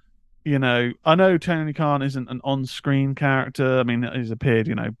 And, you know, I know Tony Khan isn't an on-screen character. I mean, he's appeared,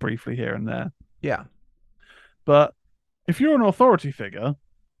 you know, briefly here and there. Yeah. But if you're an authority figure,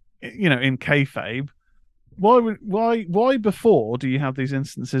 you know, in kayfabe, why before do you have these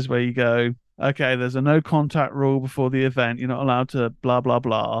instances where you go, okay, there's a no contact rule before the event, you're not allowed to blah blah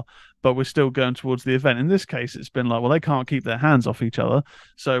blah, but we're still going towards the event. In this case, it's been like, well, they can't keep their hands off each other,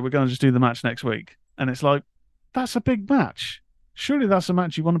 so we're going to just do the match next week. And it's like, that's a big match. Surely that's a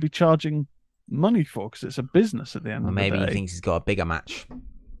match you want to be charging money for, because it's a business at the end of the day. Maybe he thinks he's got a bigger match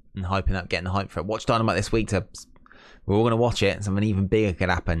and hyping up, getting the hype for it. Watch Dynamite this week. We're all going to watch it. Something even bigger could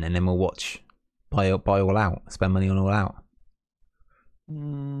happen, and then we'll watch buy All Out, spend money on All Out.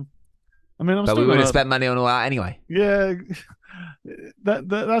 I mean, but we would have spent money on All Out anyway. Yeah,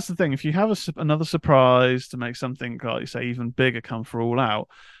 that's the thing. If you have another surprise to make something, like you say, even bigger come for All Out,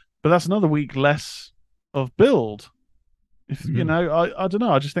 but that's another week less of build. If you know, I don't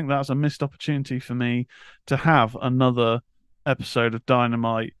know. I just think that's a missed opportunity for me to have another episode of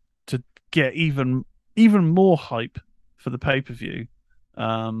Dynamite to get even more hype for the pay-per-view.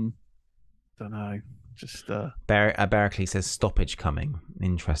 Don't know. Just Barrackley says stoppage coming.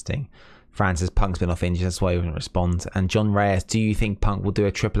 Interesting. Francis, Punk's been off injured, that's why he wouldn't respond. And John Reyes, do you think Punk will do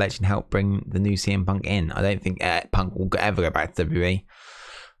a Triple H and help bring the new CM Punk in? I don't think Punk will ever go back to WWE.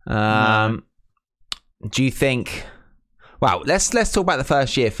 No. Do you think? Well, let's talk about the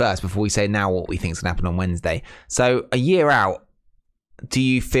first year first before we say now what we think is going to happen on Wednesday. So a year out, do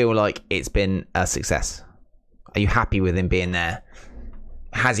you feel like it's been a success? Are you happy with him being there?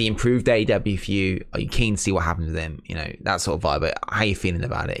 Has he improved AEW for you? Are you keen to see what happens with him? You know, that sort of vibe. But how are you feeling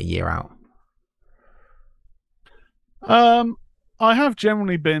about it a year out? I have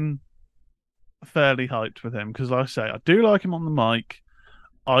generally been fairly hyped with him because, like I say, I do like him on the mic.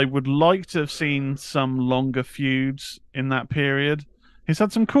 I would like to have seen some longer feuds in that period. He's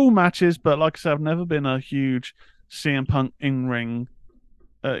had some cool matches, but like I said, I've never been a huge CM Punk in-ring.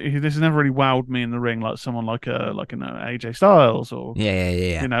 This has never really wowed me in the ring like someone like you know, AJ Styles or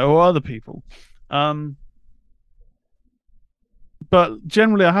you know, or other people. But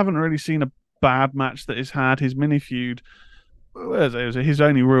generally, I haven't really seen a bad match that he's had. His mini feud his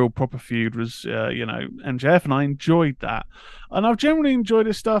only real proper feud was, MJF, and I enjoyed that. And I've generally enjoyed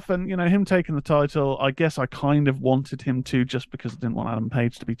his stuff, and, him taking the title, I guess I kind of wanted him to, just because I didn't want Adam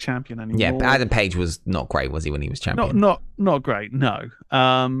Page to be champion anymore. Yeah, but Adam Page was not great, was he, when he was champion? Not great, no.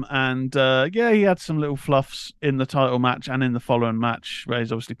 He had some little fluffs in the title match and in the following match, where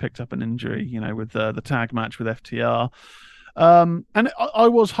he's obviously picked up an injury, with the tag match with FTR. And I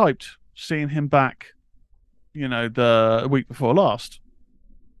was hyped seeing him back, the week before last.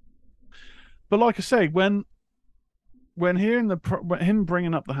 But like I say, when hearing him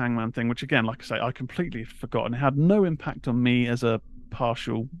bringing up the Hangman thing, which again, like I say, I completely forgot and it had no impact on me as a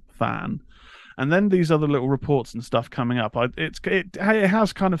partial fan, and then these other little reports and stuff coming up, it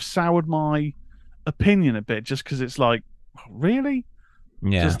has kind of soured my opinion a bit, just because it's like, really,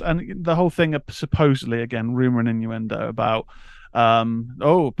 and the whole thing supposedly, again, rumor and innuendo about,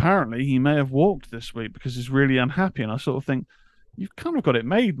 apparently he may have walked this week because he's really unhappy, and I sort of think, you've kind of got it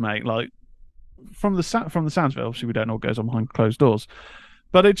made, mate. Like, from the sounds of it, obviously we don't know what goes on behind closed doors,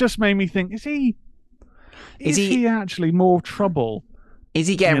 but it just made me think: is he actually more trouble? Is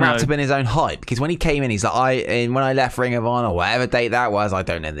he getting wrapped up in his own hype? Because when he came in, he's like, when I left Ring of Honor, whatever date that was, I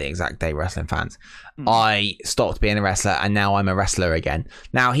don't know the exact date, wrestling fans, I stopped being a wrestler and now I'm a wrestler again.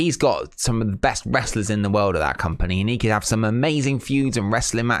 Now he's got some of the best wrestlers in the world at that company, and he could have some amazing feuds and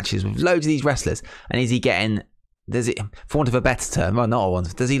wrestling matches with loads of these wrestlers. And is he getting, for want of a better term, or not one,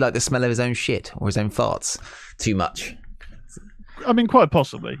 does he like the smell of his own shit or his own farts too much? I mean, quite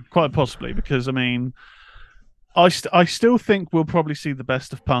possibly, because I mean, I still think we'll probably see the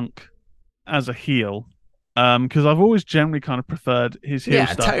best of Punk as a heel, because I've always generally kind of preferred his heel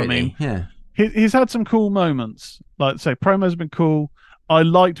stuff. Totally. I mean, he's had some cool moments. Like, say, promos have been cool. I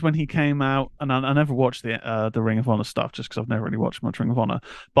liked when he came out, and I never watched the Ring of Honor stuff just because I've never really watched much Ring of Honor.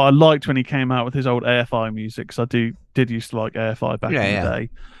 But I liked when he came out with his old AFI music, because I did used to like AFI back in the day,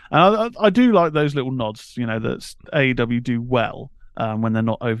 and I do like those little nods, that AEW do well when they're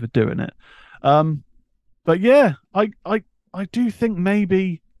not overdoing it. But yeah, I do think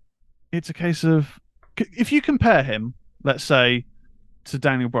maybe it's a case of, if you compare him, let's say, to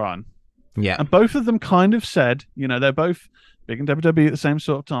Daniel Bryan, and both of them kind of said, they're both big in WWE at the same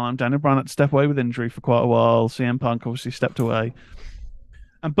sort of time. Daniel Bryan had to step away with injury for quite a while. CM Punk obviously stepped away,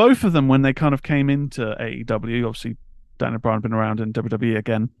 and both of them, when they kind of came into AEW, obviously Daniel Bryan had been around in WWE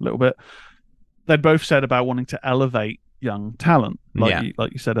again a little bit, they both said about wanting to elevate young talent,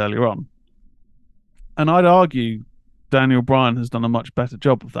 like you said earlier on. And I'd argue Daniel Bryan has done a much better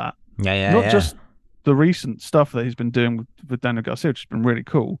job of that. Not just the recent stuff that he's been doing with Daniel Garcia, which has been really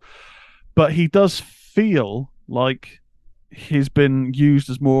cool, but he does feel like he's been used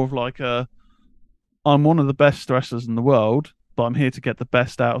as more of like I'm one of the best wrestlers in the world, but I'm here to get the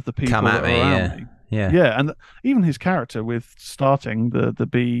best out of the people that are around me. Yeah, and even his character with starting the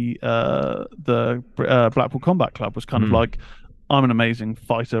Blackpool Combat Club was kind of like, I'm an amazing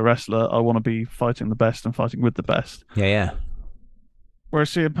fighter, wrestler. I want to be fighting the best and fighting with the best. Yeah. Whereas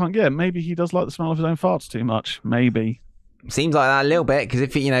CM Punk, maybe he does like the smell of his own farts too much. Maybe. Seems like that a little bit, because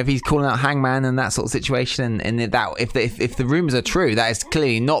if he's calling out Hangman and that sort of situation, and that if the rumors are true, that is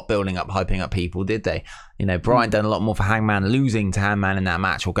clearly not hyping up people, did they? Bryan done a lot more for Hangman losing to Hangman in that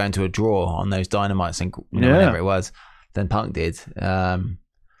match, or going to a draw on those Dynamites and whatever it was, than Punk did. I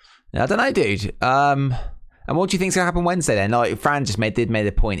don't know, dude. And what do you think's going to happen Wednesday then? Like, Fran just made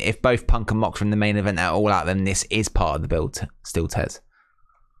a point. If both Punk and Mox from the main event are all out, then this is part of the build still, Tez.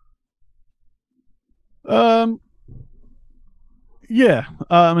 Yeah.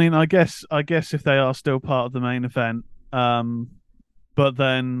 I mean, I guess if they are still part of the main event, but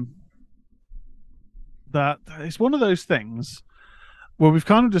then that it's one of those things where we've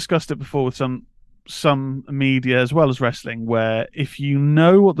kind of discussed it before with some media as well as wrestling, where if you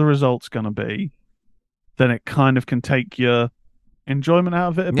know what the result's going to be, then it kind of can take your enjoyment out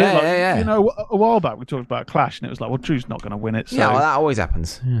of it a bit. A while back we talked about Clash, and it was like, well, Drew's not going to win it. So... Yeah, well, that always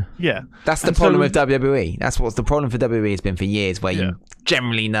happens. Yeah. That's the problem with WWE. That's what's the problem for WWE has been for years, where you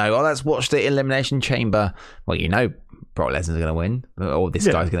generally know, let's watch the Elimination Chamber. Well, Brock Lesnar's going to win, or this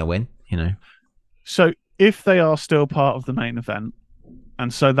guy's going to win, So if they are still part of the main event,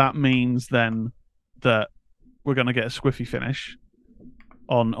 and so that means then that we're going to get a squiffy finish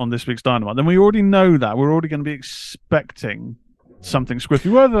on this week's Dynamite, then we already know that. We're already going to be expecting something squiffy,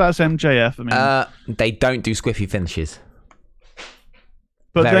 whether that's MJF. I mean, they don't do squiffy finishes.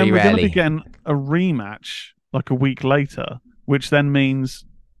 But then we're going to be getting a rematch like a week later, which then means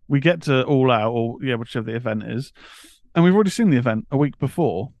we get to All Out, or whichever the event is, and we've already seen the event a week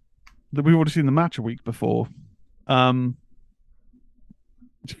before. We've already seen the match a week before.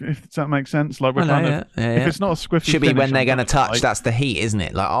 If that makes sense, like we're if it's not a squiffy, should be finish, when they're I'm going to not touch. like- That's the heat, isn't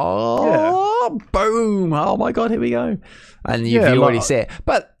it? Like, boom! Oh my god, here we go. And you already see it.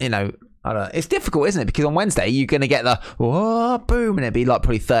 But I don't know. It's difficult, isn't it? Because on Wednesday you're going to get the boom, and it'd be like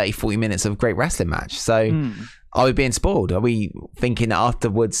probably 30, 40 minutes of a great wrestling match. So are we being spoiled? Are we thinking that after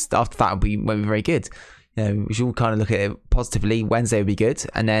that won't be very good? We should all kind of look at it positively. Wednesday would be good,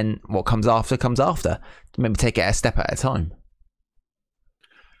 and then what comes after comes after. Maybe take it a step at a time.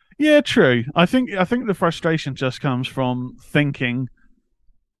 Yeah, true. I think the frustration just comes from thinking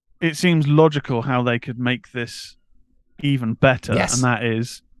it seems logical how they could make this even better, and that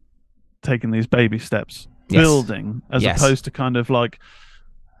is taking these baby steps, building, as opposed to kind of like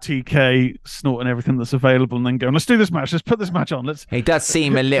TK snorting everything that's available and then going, let's do this match, let's put this match on. It does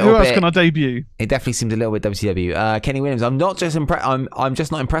seem a little bit. Who else bit, can I debut? It definitely seems a little bit WCW. Kenny Williams, I'm not just impressed. I'm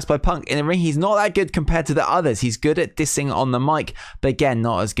just not impressed by Punk in the ring. He's not that good compared to the others. He's good at dissing on the mic, but again,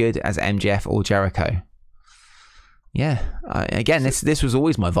 not as good as MJF or Jericho. Yeah, again, this was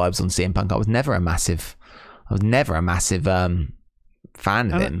always my vibes on CM Punk. I was never a massive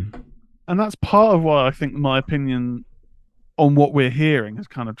fan of him, and that's part of why I think my opinion on what we're hearing has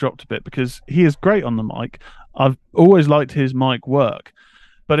kind of dropped a bit, because he is great on the mic. I've always liked his mic work,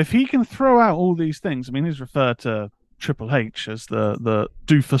 but if he can throw out all these things, I mean, he's referred to Triple H as the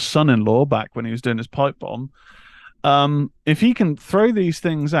doofus son-in-law back when he was doing his pipe bomb. If he can throw these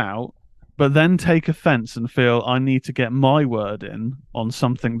things out, but then take offense and feel I need to get my word in on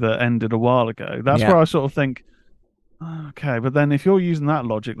something that ended a while ago, that's where I sort of think, okay, but then if you're using that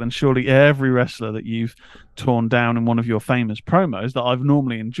logic, then surely every wrestler that you've torn down in one of your famous promos that I've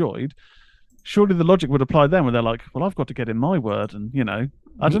normally enjoyed, surely the logic would apply then, where they're like, well, I've got to get in my word, and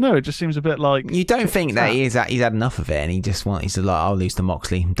I don't know, it just seems a bit like you don't think that he's had enough of it, and he's like, I'll lose to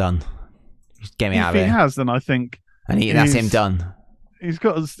Moxley, I'm done. Just get me out of here. If he has, then I think, and that's him done.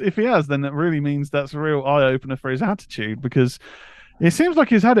 If he has, then it really means that's a real eye opener for his attitude, because it seems like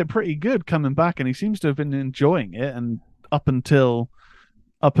he's had it pretty good coming back, and he seems to have been enjoying it. And up until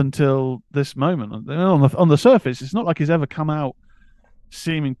this moment, on the surface, it's not like he's ever come out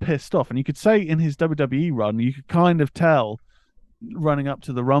seeming pissed off. And you could say in his WWE run, you could kind of tell running up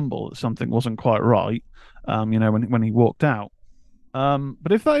to the Rumble that something wasn't quite right. When he walked out.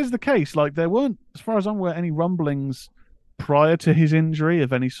 But if that is the case, like, there weren't, as far as I'm aware, any rumblings prior to his injury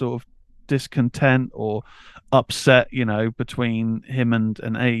of any sort of discontent or upset, between him and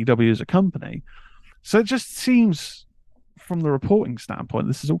AEW as a company. So it just seems, from the reporting standpoint,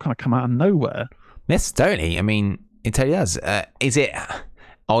 this has all kind of come out of nowhere. Yes, totally. I mean, it totally does. Are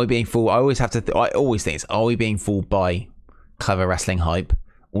we being fooled? I always think it's, are we being fooled by clever wrestling hype?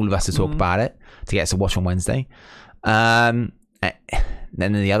 All of us to talk about it, to get us to watch on Wednesday. Then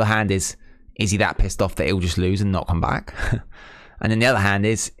on the other hand is he that pissed off that he'll just lose and not come back? And then the other hand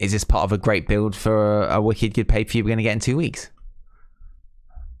is this part of a great build for a wicked good pay-per-view we're going to get in 2 weeks?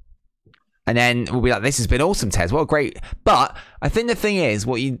 And then we'll be like, this has been awesome, Tez. What a great... But I think the thing is,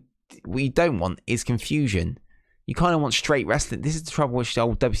 what you don't want is confusion. You kind of want straight wrestling. This is the trouble with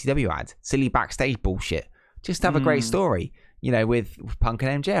old WCW had. Silly backstage bullshit. Just have a great story. With Punk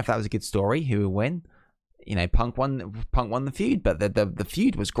and MJF, that was a good story. Who will win? Punk won the feud, but the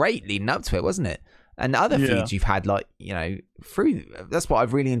feud was great leading up to it, wasn't it? And the other feuds you've had, through, that's what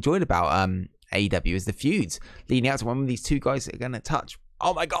I've really enjoyed about AEW, is the feuds leading up to when these two guys are going to touch.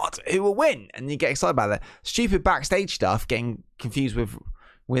 Oh my God, who will win? And you get excited about that. Stupid backstage stuff, getting confused with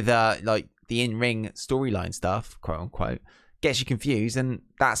the in-ring storyline stuff, quote unquote, gets you confused, and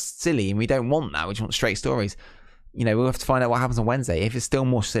that's silly, and we don't want that. We just want straight stories. We'll have to find out what happens on Wednesday. If it's still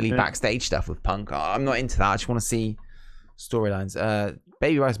more silly backstage stuff with Punk, I'm not into that. I just want to see storylines.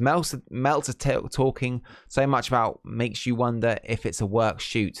 Baby Rice Meltzer talking so much about makes you wonder if it's a work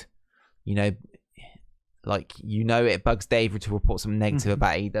shoot. It bugs David to report something negative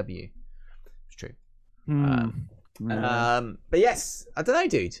about AEW. It's true. But yes, I don't know,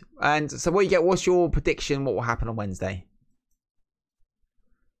 dude. And so what's your prediction? What will happen on Wednesday?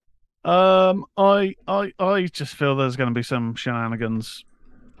 I just feel there's going to be some shenanigans.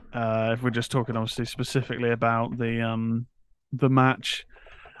 If we're just talking, obviously, specifically about the match,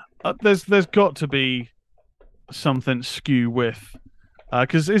 there's got to be something skew with.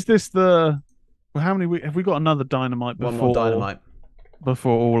 Because is this how many have we got another Dynamite before? One more Dynamite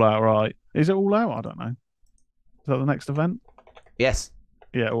before All Out, right? Is it All Out? I don't know. Is that the next event? Yes.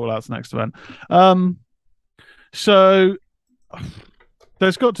 Yeah, All Out's the next event. So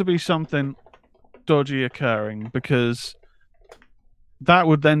there's got to be something dodgy occurring, because that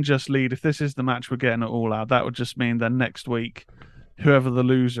would then just lead, if this is the match we're getting at All Out, that would just mean then next week, whoever the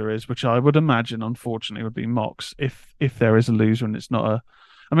loser is, which I would imagine, unfortunately, would be Mox, if there is a loser and it's not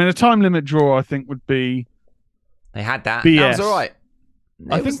I mean, a time limit draw, I think, would be. They had that. BS. That was all right.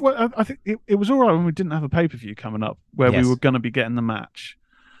 I think it was all right when we didn't have a pay-per-view coming up where we were going to be getting the match.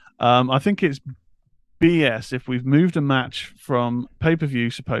 I think it's BS if we've moved a match from pay-per-view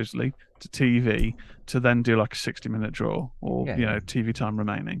supposedly to TV to then do like a 60-minute draw or TV time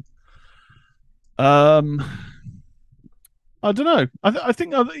remaining. I don't know. I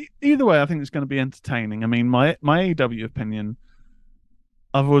think either way, I think it's going to be entertaining. I mean, my AEW opinion,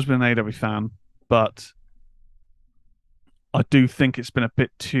 I've always been an AEW fan, but I do think it's been a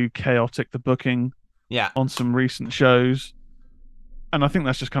bit too chaotic, the booking on some recent shows. And I think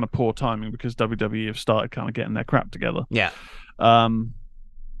that's just kind of poor timing because WWE have started kind of getting their crap together. Yeah. I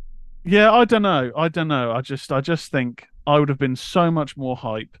don't know. I just think I would have been so much more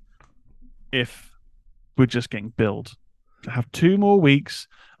hype if we're just getting build. To have 2 more weeks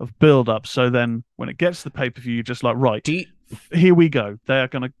of build up, so then when it gets to the pay-per-view, you're just like, right, here we go. They are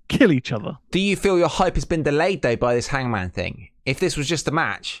going to kill each other. Do you feel your hype has been delayed, though, by this Hangman thing? If this was just a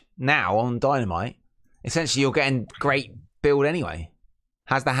match now on Dynamite, essentially you're getting great build anyway.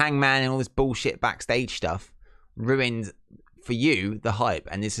 Has the Hangman and all this bullshit backstage stuff ruined for you the hype?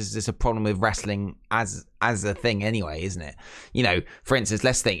 And this is just a problem with wrestling as a thing anyway, isn't it? You know, for instance,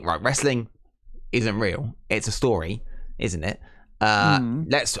 let's think, right, wrestling isn't real. It's a story, isn't it?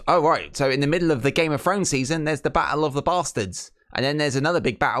 So in the middle of the Game of Thrones season, there's the Battle of the Bastards. And then there's another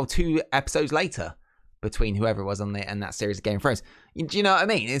big battle 2 episodes later between whoever it was on in that series of Game of Thrones. Do you know what I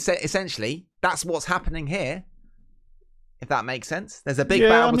mean? Essentially, that's what's happening here. If that makes sense. There's a big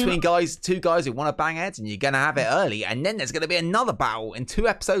battle between two guys who want to bang heads, and you're going to have it early. And then there's going to be another battle in 2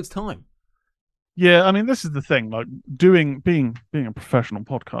 episodes' time. Yeah, I mean, this is the thing. Like, being a professional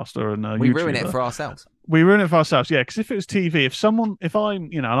podcaster and we YouTuber, ruin it for ourselves. We ruin it for ourselves, yeah. Because if it was TV,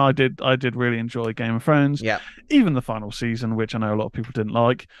 and I did really enjoy Game of Thrones. Yeah. Even the final season, which I know a lot of people didn't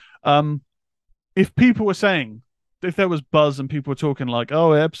like. If people were saying, if there was buzz and people were talking like,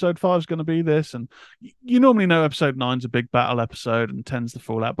 oh, episode 5 is going to be this, and you normally know episode 9's a big battle episode and tends to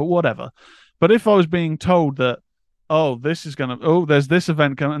fall out, but whatever. But if I was being told that, there's this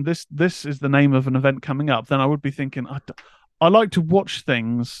event coming, and this is the name of an event coming up, then I would be thinking, I like to watch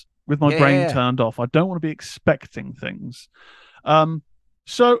things with my brain turned off. I don't want to be expecting things.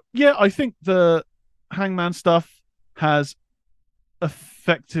 So yeah, I think the Hangman stuff has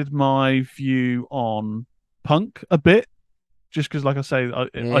affected my view on Punk a bit, just because, like I say,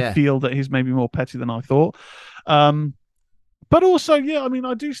 I feel that he's maybe more petty than I thought. But also, I mean,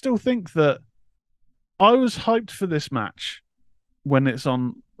 I do still think that I was hyped for this match when it's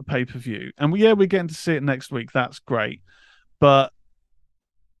on the pay-per-view. And we're getting to see it next week. That's great. But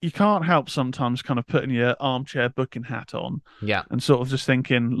you can't help sometimes kind of putting your armchair booking hat on and sort of just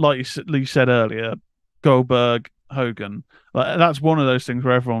thinking, like you said earlier, Goldberg, Hogan. Like, that's one of those things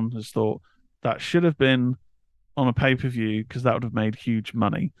where everyone has thought that should have been on a pay-per-view because that would have made huge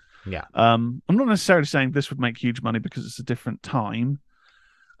money. Yeah. I'm not necessarily saying this would make huge money because it's a different time.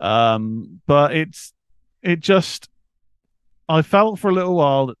 But I felt for a little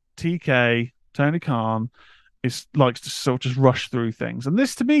while that TK, Tony Khan, likes to sort of just rush through things. And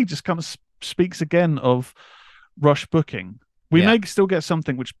this to me just kind of speaks again of rush booking. We may still get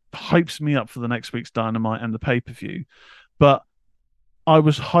something which hypes me up for the next week's Dynamite and the pay-per-view. But I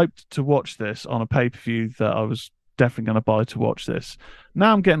was hyped to watch this on a pay-per-view that I was definitely going to buy to watch this.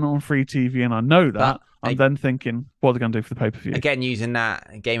 Now I'm getting on free TV and I know that. I'm then thinking, what are they going to do for the pay-per-view? Again, using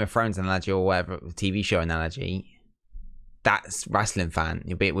that Game of Thrones analogy or whatever, TV show analogy, that's wrestling fan.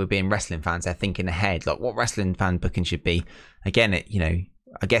 We're being wrestling fans. They're thinking ahead, like what wrestling fan booking should be. Again,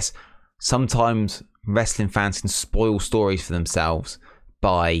 I guess sometimes wrestling fans can spoil stories for themselves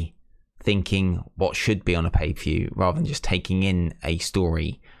by thinking what should be on a pay-per-view rather than just taking in a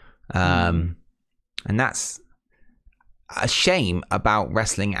story. And that's a shame about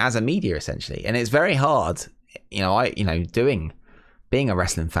wrestling as a media, essentially. And it's very hard, being a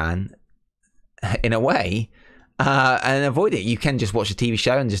wrestling fan in a way, and avoid it. You can just watch a TV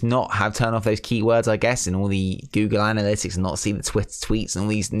show and just not turn off those keywords, I guess, and all the Google Analytics and not see the tweets and all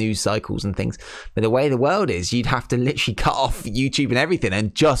these news cycles and things. But the way the world is, you'd have to literally cut off YouTube and everything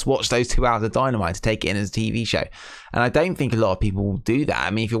and just watch those 2 hours of Dynamite to take it in as a TV show. And I don't think a lot of people will do that.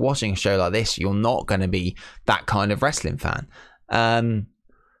 I mean, if you're watching a show like this, you're not going to be that kind of wrestling fan.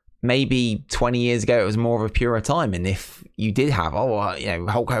 Maybe 20 years ago, it was more of a purer time. And if you did have,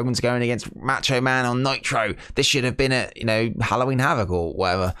 Hulk Hogan's going against Macho Man on Nitro, this should have been at, Halloween Havoc or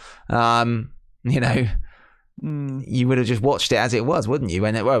whatever. You would have just watched it as it was, wouldn't you?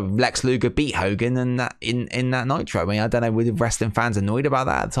 When Lex Luger beat Hogan and that in that Nitro. I mean, I don't know, were the wrestling fans annoyed about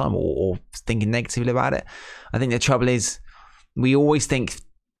that at the time or thinking negatively about it? I think the trouble is we always think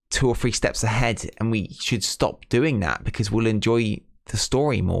 2 or 3 steps ahead, and we should stop doing that because we'll enjoy the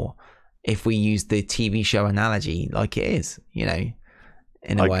story more if we use the TV show analogy like it is, you know,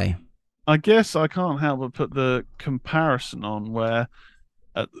 in a way. I guess I can't help but put the comparison on where,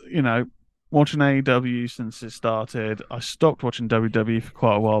 you know, watching AEW since it started. I stopped watching WWE for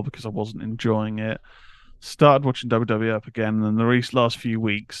quite a while because I wasn't enjoying it. Started watching WWE up again, and then the last few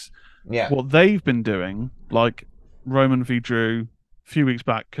weeks, what they've been doing, like Roman v Drew, a few weeks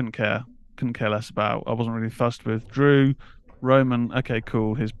back, couldn't care less about. I wasn't really fussed with Drew, Roman. Okay,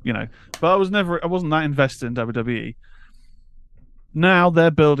 cool. But I wasn't that invested in WWE. Now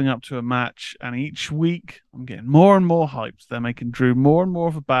they're building up to a match, and each week I'm getting more and more hyped. They're making Drew more and more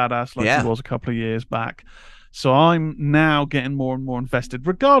of a badass, like he was a couple of years back. So I'm now getting more and more invested,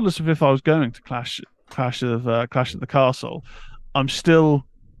 regardless of if I was going to Clash at the Castle. I'm still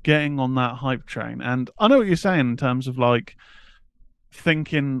getting on that hype train, and I know what you're saying in terms of like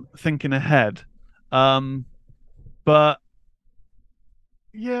thinking ahead. But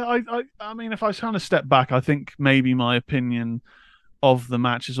yeah, I mean, if I kind of step back, I think maybe my opinion of the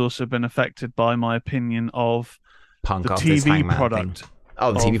match has also been affected by my opinion of Punk the after his TV Hangman product. thing.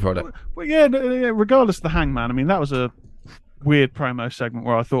 Oh, the TV product. Well, yeah, regardless of the Hangman, I mean, that was a weird promo segment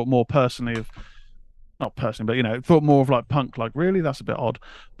where I thought more personally of, not personally, but, you know, thought more of like Punk, like, really? That's a bit odd.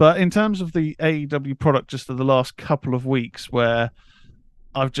 But in terms of the AEW product just of the last couple of weeks, where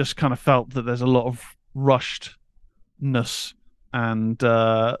I've just kind of felt that there's a lot of rushedness and,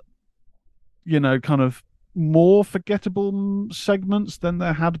 you know, kind of more forgettable segments than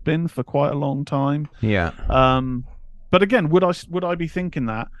there had been for quite a long time. Yeah. But again, would I be thinking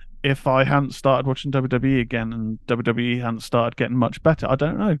that if I hadn't started watching WWE again and WWE hadn't started getting much better? I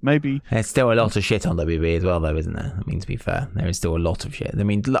don't know. Maybe there's still a lot of shit on WWE as well, though, isn't there? I mean, to be fair, there is still a lot of shit. I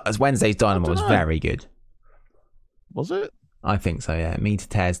mean, as Wednesday's Dynamite was very good. Was it? I think so. Yeah. Me to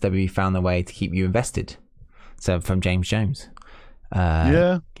Tears, WWE found a way to keep you invested. So from James Jones.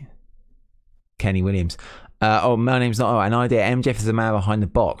 Kenny Williams. My name's not an idea. MJF is the man behind the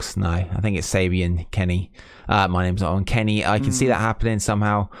box. No, I think it's Sabian Kenny. My name's not on Kenny. I can see that happening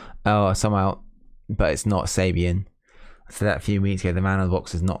somehow, but it's not Sabian. I said that a few weeks ago. The man on the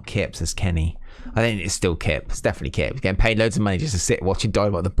box is not Kip, it's Kenny. I think it's still Kip. It's definitely Kip. He's getting paid loads of money just to sit watching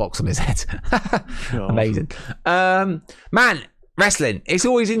Dynamite with the box on his head. Amazing. Man, wrestling. It's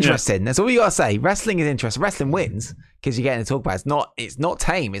always interesting. That's all you gotta say. Wrestling is interesting. Wrestling wins because you're getting to talk about it. It's not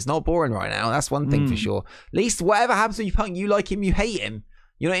tame. It's not boring right now. That's one thing for sure. At least whatever happens with you, Punk, you like him, you hate him.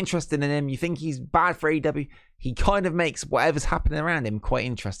 You're not interested in him. You think he's bad for AEW. He kind of makes whatever's happening around him quite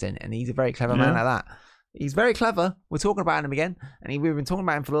interesting, and he's a very clever man at that. He's very clever. We're talking about him again, and we've been talking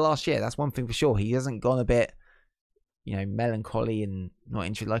about him for the last year. That's one thing for sure. He hasn't gone a bit, you know, melancholy and not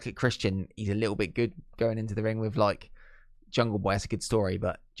interested like a Christian. He's a little bit good going into the ring with like Jungle Boy. That's a good story,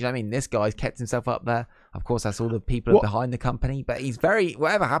 but do you know what I mean? This guy's kept himself up there. Of course, that's all the people behind the company, but he's very,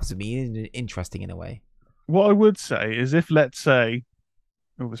 whatever happens to me, he's interesting in a way. What I would say is if, let's say,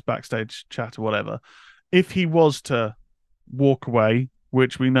 all this backstage chat or whatever, if he was to walk away,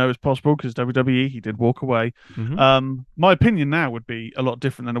 which we know is possible because WWE, he did walk away. My opinion now would be a lot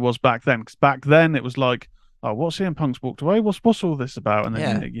different than it was back then. Because back then it was like, oh, what's CM Punk's walked away? What's all this about? And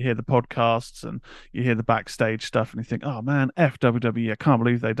then you hear the podcasts and you hear the backstage stuff, and you think, oh man, F WWE, I can't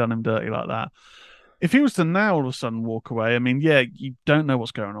believe they've done him dirty like that. If he was to now all of a sudden walk away, I mean, yeah, you don't know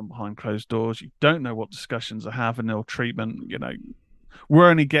what's going on behind closed doors. You don't know what discussions are having or treatment. You know, we're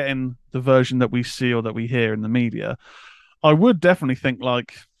only getting the version that we see or that we hear in the media. I would definitely think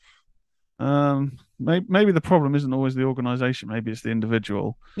like, maybe the problem isn't always the organization. Maybe it's the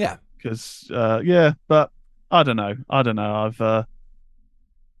individual. Yeah. Because, but I don't know.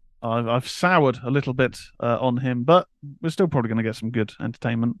 I've soured a little bit on him, but we're still probably going to get some good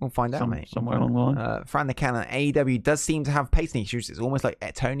entertainment. We'll find out, mate. Somewhere along the line. Fran the Cannon, AEW does seem to have pacing issues. It's almost like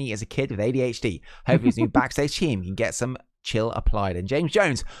Tony as a kid with ADHD. Hopefully his new backstage team can get some chill applied. And James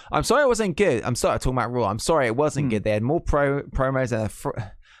Jones, I'm sorry it wasn't good. I'm sorry, talking about Raw. I'm sorry it wasn't good. They had more promos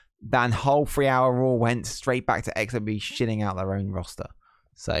than whole 3-hour Raw went straight back to XW shitting out their own roster.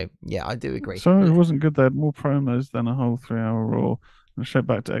 So, yeah, I do agree. Sorry, it wasn't good. They had more promos than a whole 3-hour Raw. And straight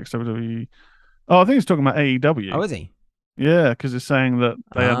back to XWW. Oh, I think he's talking about AEW. Oh, is he? Yeah, because it's saying that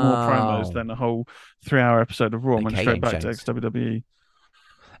they had more promos than a whole 3-hour episode of Raw and went straight back to XWW.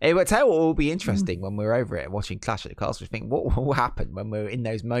 It will tell what will be interesting when we're over it watching Clash at the Castle. Think what will happen when we're in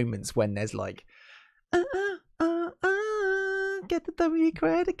those moments when there's like, get the W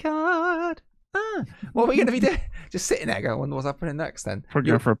credit card. What are we going to be doing? Just sitting there going, I wonder what's happening next then. Probably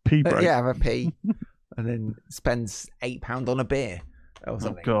going for a pee break. Yeah, have a pee. And then spends £8 on a beer. Or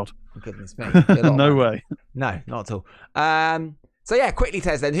something. Oh, God. For goodness me. No way. No, not at all. So yeah, quickly,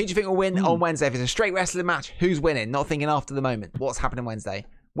 Tez. Then, who do you think will win on Wednesday? If it's a straight wrestling match, who's winning? Not thinking after the moment. What's happening Wednesday?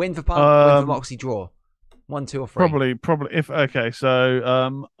 Win for Punk, win for Moxley, draw. 1, 2, or 3. Probably. If okay,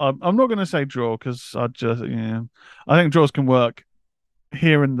 so I'm not going to say draw because I think draws can work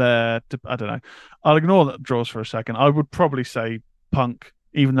here and there. I don't know. I'll ignore that draws for a second. I would probably say Punk,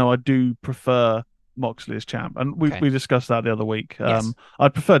 even though I do prefer Moxley as champ, and we discussed that the other week. Yes.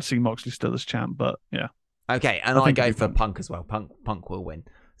 I'd prefer to see Moxley still as champ, but yeah. Okay, and I go for Punk as well. Punk will win.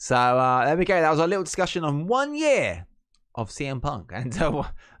 So there we go. That was our little discussion on 1 year of CM Punk, and a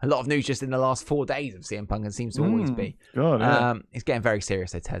lot of news just in the last 4 days of CM Punk, and seems to always be. God, yeah. It's getting very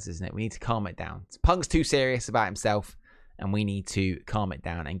serious, though, Tez, isn't it? We need to calm it down. Punk's too serious about himself, and we need to calm it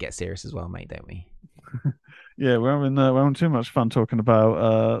down and get serious as well, mate, don't we? Yeah, we're having too much fun talking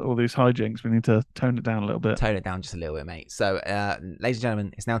about all these hijinks. We need to tone it down a little bit. Tone it down just a little bit, mate. So, ladies and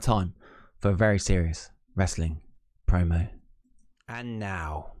gentlemen, it's now time for a very serious wrestling promo. And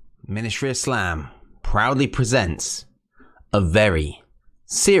now, Ministry of Slam proudly presents a very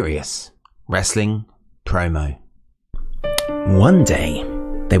serious wrestling promo. One day,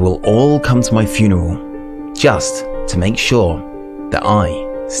 they will all come to my funeral just to make sure that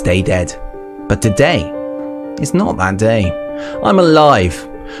I stay dead. But today is not that day. I'm alive.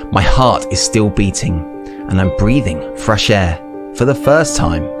 My heart is still beating, and I'm breathing fresh air for the first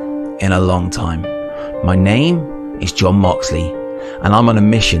time in a long time. My name is John Moxley, and I'm on a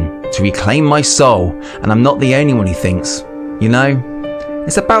mission to reclaim my soul, and I'm not the only one who thinks, you know,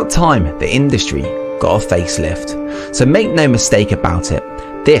 it's about time the industry got a facelift. So make no mistake about it,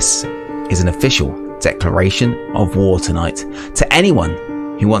 this is an official declaration of war tonight to anyone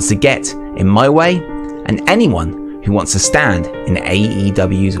who wants to get in my way and anyone who wants to stand in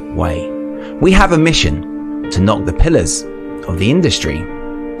AEW's way. We have a mission to knock the pillars of the industry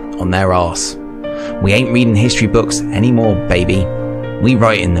on their arse. We ain't reading history books anymore, baby. We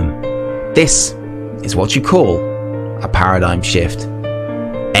write in them. This is what you call a paradigm shift.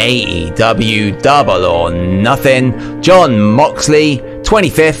 AEW Double or Nothing. John Moxley,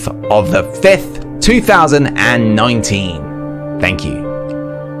 25th of the 5th, 2019. Thank you.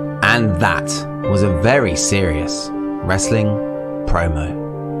 And that was a very serious wrestling promo.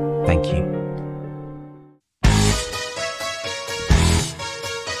 Thank you.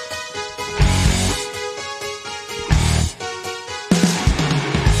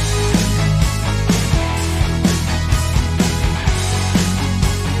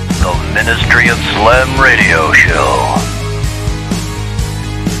 The Ministry of Slam Radio Show.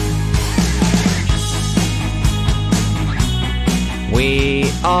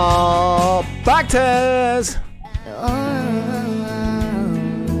 We are back, Tez.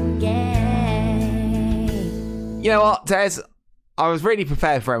 You know what, Tez? I was really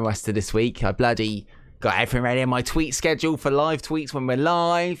prepared for Wrestler this week. I bloody got everything ready in my tweet schedule for live tweets when we're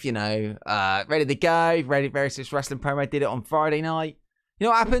live. You know, ready to go. Ready, very serious wrestling promo. I did it on Friday night. You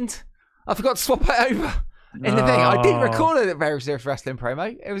know what happened? I forgot to swap it over. In the thing, I did record a very serious wrestling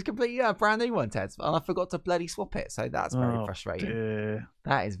promo. It was completely a brand new one, Ted, and I forgot to bloody swap it. So that's very frustrating. Dear.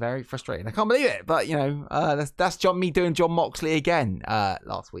 That is very frustrating. I can't believe it, but you know, that's me doing John Moxley again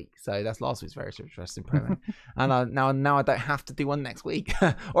last week. So that's last week's very serious wrestling promo, and now I don't have to do one next week,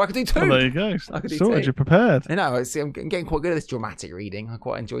 or I could do 2. Well, there you go. I could do Sorted, 2. you're prepared. You know, I'm getting quite good at this dramatic reading. I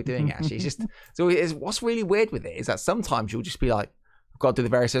quite enjoy doing it. Actually, it's just what's really weird with it is that sometimes you'll just be like, got to do the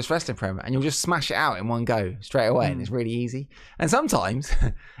very serious wrestling promo, and you'll just smash it out in one go straight away, and it's really easy. And sometimes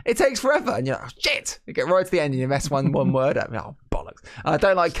it takes forever, and you're like, oh, shit, you get right to the end and you mess one word up. Oh, bollocks. I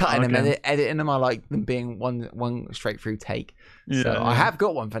don't like cutting them and editing them. I like them being one straight through take. I have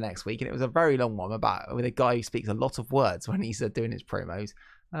got one for next week, and it was a very long one with a guy who speaks a lot of words when he's doing his promos.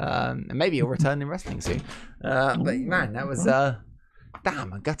 And maybe he'll return in wrestling soon. But man, that was damn,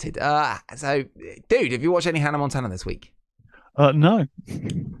 I'm gutted. So dude, have you watched any Hannah Montana this week? No.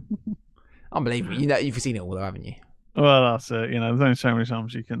 Unbelievable. You know, you've seen it all though, haven't you? Well, that's it. You know, there's only so many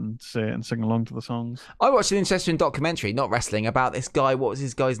times you can see it and sing along to the songs. I watched an interesting documentary, not wrestling, about this guy. What was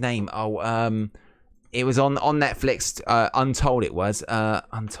his guy's name? It was on Netflix. Untold. It was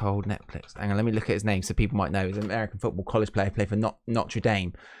Untold Netflix. Hang on, let me look at his name so people might know. He's an American football college player, played for Notre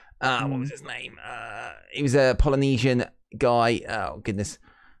Dame. What was his name? He was a Polynesian guy. Oh goodness.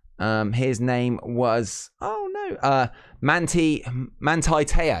 His name was Manti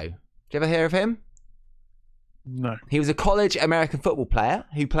Te'o. Did you ever hear of him? No. He was a college American football player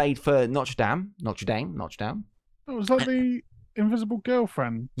who played for Notre Dame. Oh, was that the Invisible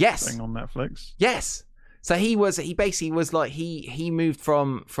Girlfriend thing on Netflix? Yes. So he basically was like he moved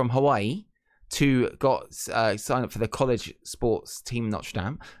from Hawaii signed up for the college sports team Notre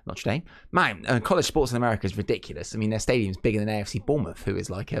Dame. Man, college sports in America is ridiculous. I mean, their stadium's bigger than AFC Bournemouth, who is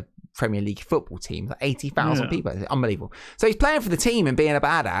like a Premier League football team, like 80,000 people. It's unbelievable. So he's playing for the team and being a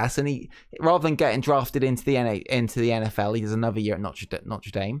badass, and he, rather than getting drafted into the NFL, he does another year at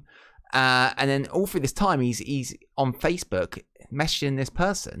Notre Dame. And then all through this time, he's on Facebook messaging this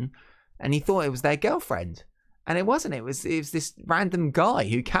person, and he thought it was their girlfriend, and it wasn't. It was this random guy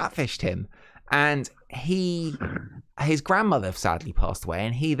who catfished him, and his grandmother sadly passed away,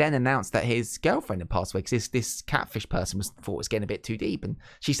 and he then announced that his girlfriend had passed away because this catfish person thought it was getting a bit too deep, and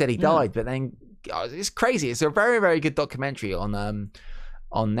she said he died. But then it's crazy. It's a very, very good documentary on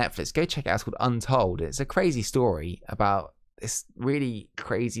Netflix. Go check it out. It's called Untold. It's a crazy story about this really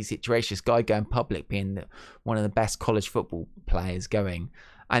crazy situation. This guy going public, being one of the best college football players going,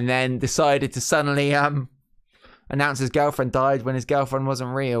 and then decided to suddenly announce his girlfriend died when his girlfriend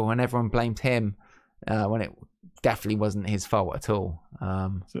wasn't real, and everyone blamed him when it definitely wasn't his fault at all.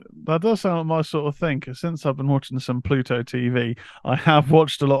 That does sound like my sort of thing, because since I've been watching some Pluto TV, I have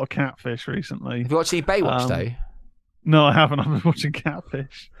watched a lot of Catfish recently. Have you watched any Baywatch though? No, I haven't. I've been watching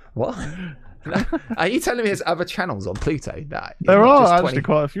Catfish. What? Are you telling me there's other channels on Pluto? There are actually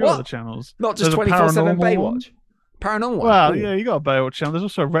quite a few other channels. Not just 24/7 Baywatch. Paranormal. Well, yeah, you got a Baywatch channel. There's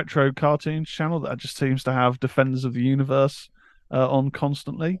also a retro cartoons channel that just seems to have Defenders of the Universe on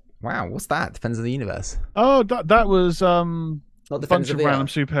constantly. Wow, what's that? Defenders of the Universe? Oh, that was not a bunch of random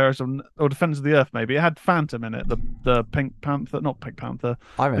superheroes, or Defenders of the Earth. Maybe it had Phantom in it. The Pink Panther, not Pink Panther.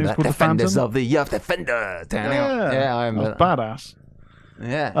 I remember that. Defenders of the Earth. Defender. Yeah, I remember. That was badass.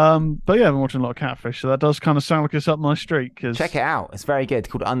 Yeah. But yeah, I've been watching a lot of Catfish, so that does kind of sound like it's up my street. Check it out. It's very good. It's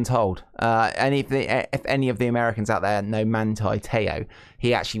called Untold. If any of the Americans out there know Manti Te'o,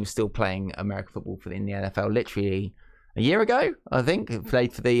 he actually was still playing American football in the NFL literally a year ago, I think. He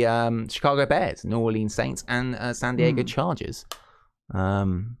played for the Chicago Bears, New Orleans Saints, and San Diego Chargers.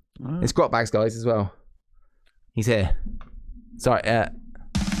 It's Grotbags, guys, as well. He's here. Sorry.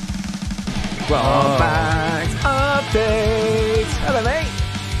 Grotbags updates. Hello, mate.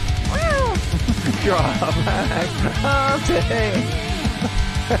 Grotbags updates.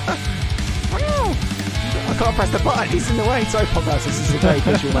 I can't press the button. He's in the way. Sorry, podcast. This is a very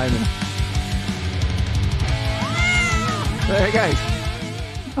visual moment. There it goes.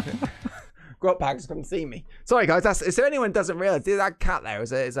 Grotbags, come see me. Sorry, guys. So anyone doesn't realise, that cat there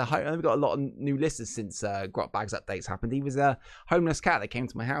is a we've got a lot of new listeners since Grotbags updates happened. He was a homeless cat that came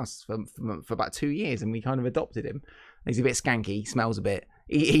to my house for about 2 years, and we kind of adopted him. He's a bit skanky. He smells a bit.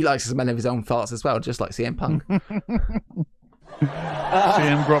 He likes the smell of his own farts as well, just like CM Punk.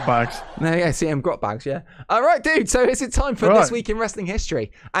 CM Grotbags. No, yeah, CM Grotbags, yeah. All right, dude. So is it time for This Week in Wrestling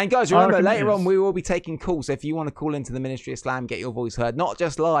History? And guys, remember, later on we will be taking calls. So if you want to call into the Ministry of Slam, get your voice heard, not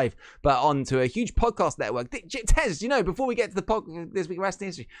just live, but onto a huge podcast network. Tez, before we get to the This Week in Wrestling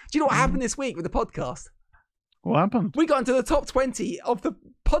History, do you know what happened this week with the podcast? What happened? We got into the top 20 of the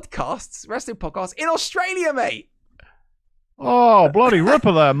podcasts, wrestling podcasts in Australia, mate. Oh, bloody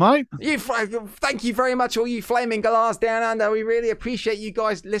ripper there, mate. Thank you very much, all you flaming galahs down under. We really appreciate you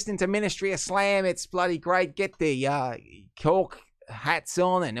guys listening to Ministry of Slam. It's bloody great. Get the cork hats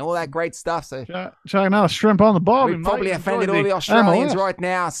on and all that great stuff. So check out shrimp on the barbie. We've probably offended all the Australians right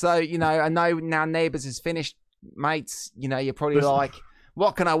now. So, I know now Neighbours is finished, mates. You're probably like,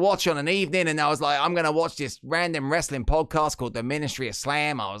 what can I watch on an evening? And I was like, I'm going to watch this random wrestling podcast called The Ministry of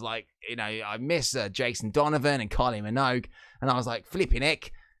Slam. I was like, I miss Jason Donovan and Kylie Minogue. And I was like, flipping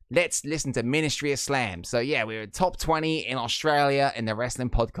heck, let's listen to Ministry of Slam. So yeah, we were top 20 in Australia in the wrestling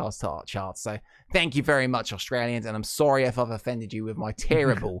podcast charts. So thank you very much, Australians. And I'm sorry if I've offended you with my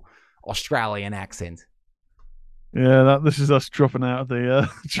terrible Australian accent. Yeah, this is us dropping out of the.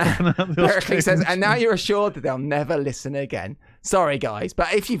 Berkeley says, and now you're assured that they'll never listen again. Sorry, guys,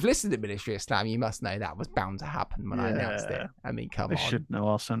 but if you've listened to Ministry of Slam, you must know that was bound to happen when I announced it. I mean, come on. They should know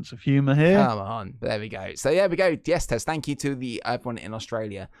our sense of humour here. Come on, there we go. So there we go. Yes, Tess, thank you to everyone in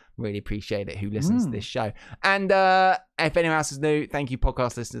Australia. Really appreciate it who listens to this show. And if anyone else is new, thank you,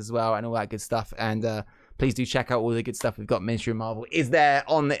 podcast listeners as well, and all that good stuff. And please do check out all the good stuff we've got. Ministry of Marvel is there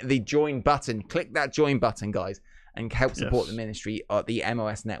on the join button. Click that join button, guys, and help support the ministry at the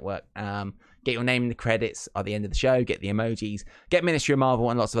MOS network. Get your name in the credits at the end of the show. Get the emojis. Get Ministry of Marvel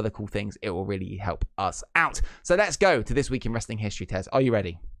and lots of other cool things. It will really help us out. So let's go to This Week in Wrestling History, Tez. Are you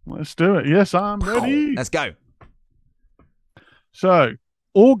ready? Let's do it. Yes, I'm ready. Let's go. So,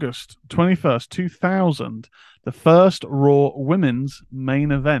 August 21st, 2000, the first Raw Women's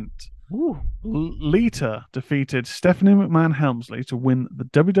main event. Lita defeated Stephanie McMahon Helmsley to win the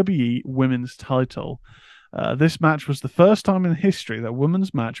WWE Women's title. This match was the first time in history that a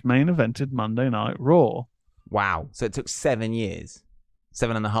women's match main evented Monday Night Raw. Wow. So it took 7 years,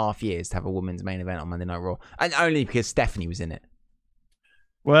 7.5 years to have a women's main event on Monday Night Raw. And only because Stephanie was in it.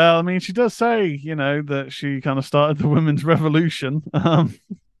 Well, I mean, she does say, you know, that she kind of started the women's revolution.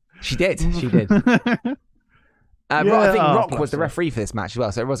 She did. She did. I think Rock was the referee for this match as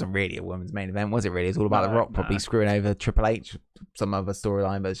well, so it wasn't really a women's main event, was it really? It's all about The Rock probably screwing over Triple H, some other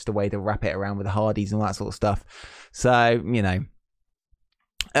storyline, but it's just a way to wrap it around with the Hardys and all that sort of stuff. So, you know.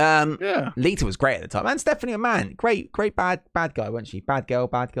 Lita was great at the time. And Stephanie McMahon, great bad guy, wasn't she? Bad girl,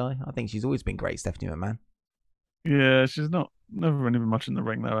 bad guy. I think she's always been great, Stephanie McMahon. Yeah, she's never really been much in the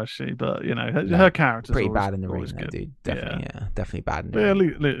ring though, has she? But you know, her character's pretty bad in the ring, good. Dude. Definitely, definitely bad in the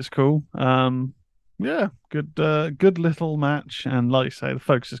ring. Yeah, Lita's cool. Good little match, and like you say, the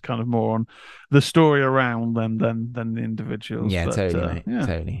focus is kind of more on the story around them than the individuals. Yeah, but, totally,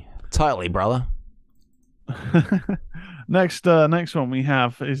 mate. Totally, brother. Next one we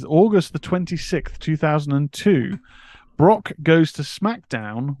have is August the 26th, 2002. Brock goes to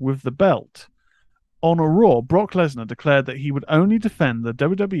SmackDown with the belt. On a Raw, Brock Lesnar declared that he would only defend the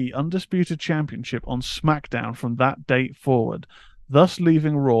WWE Undisputed Championship on SmackDown from that date forward, thus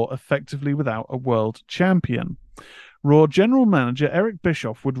leaving Raw effectively without a world champion. Raw general manager Eric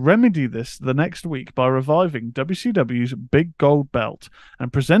Bischoff would remedy this the next week by reviving WCW's big gold belt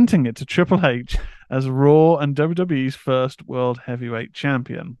and presenting it to Triple H as Raw and WWE's first world heavyweight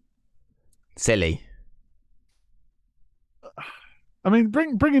champion. Silly. I mean,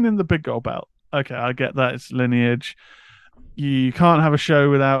 bringing in the big gold belt. Okay, I get that. It's lineage. You can't have a show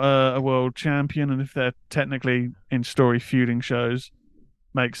without a world champion, and if they're technically in story feuding shows,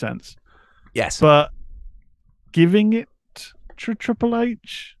 makes sense. Yes. But giving it to Triple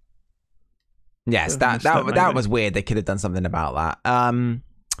H? Yes, that was weird. They could have done something about that.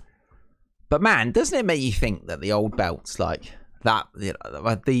 But man, doesn't it make you think that the old belts, like that, you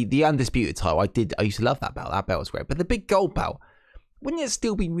know, the undisputed title, I used to love that belt. That belt was great. But the big gold belt, wouldn't it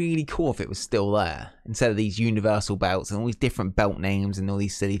still be really cool if it was still there instead of these universal belts and all these different belt names and all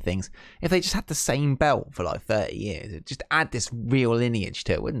these silly things? If they just had the same belt for like 30 years, it'd just add this real lineage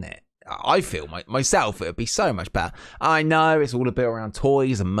to it, wouldn't it? I feel myself it would be so much better. I know it's all a bit around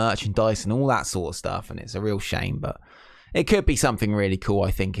toys and merchandise and all that sort of stuff, and it's a real shame, but it could be something really cool, I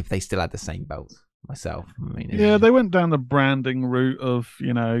think, if they still had the same belts. Myself, I mean, yeah, they went down the branding route of,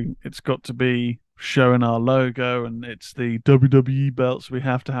 you know, it's got to be showing our logo and it's the WWE belts. We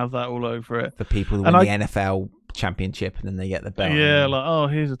have to have that all over it. For people who win the NFL championship and then they get the belt. Yeah, like, oh,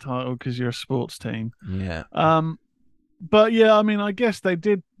 here's a title because you're a sports team. Yeah. But yeah, I mean, I guess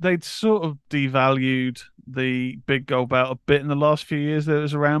they'd sort of devalued the big gold belt a bit in the last few years that it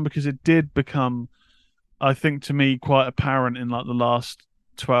was around, because it did become, I think, to me, quite apparent in like the last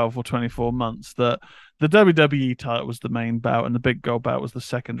 12 or 24 months that the WWE title was the main bout and the big gold belt was the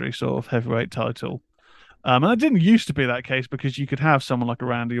secondary sort of heavyweight title. And it didn't used to be that case, because you could have someone like a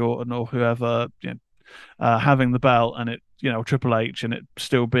Randy Orton or whoever, you know, having the belt and it, you know, Triple H, and it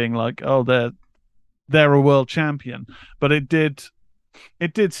still being like, oh, they're a world champion. But it did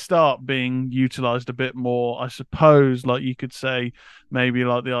start being utilized a bit more, I suppose, like you could say maybe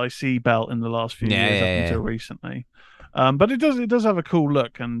like the IC belt in the last few years up until recently. But it does have a cool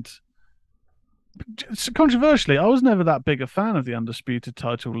look, and controversially, I was never that big a fan of the Undisputed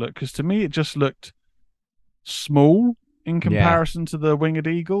title look, because to me it just looked small in comparison to the Winged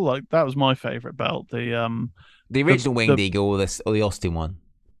Eagle. Like, that was my favorite belt. The original Winged Eagle or the Austin one,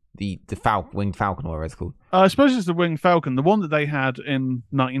 the Winged Falcon, or whatever it's called. I suppose it's the Winged Falcon, the one that they had in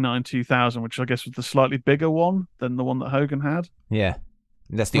 99-2000, which I guess was the slightly bigger one than the one that Hogan had. Yeah,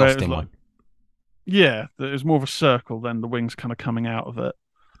 that's the Austin one. Yeah, it was more of a circle than the wings kind of coming out of it.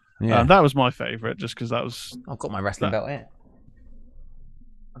 Yeah, that was my favourite, just because that was... I've got my wrestling belt here.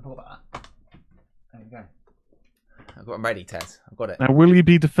 I forgot that. There you go. I've got it ready, Ted. I've got it. Now, will you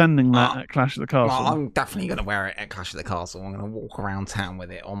be defending that at Clash of the Castle? I'm definitely going to wear it at Clash of the Castle. I'm going to walk around town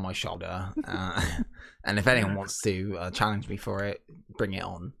with it on my shoulder. And if anyone wants to challenge me for it, bring it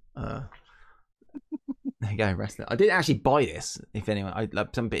on. There you go, wrestling. I didn't actually buy this. If anyone,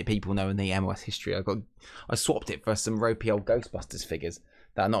 some people know in the MOS history, I swapped it for some ropey old Ghostbusters figures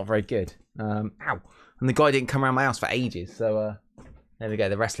that are not very good. Ow! And the guy didn't come around my house for ages. So there we go.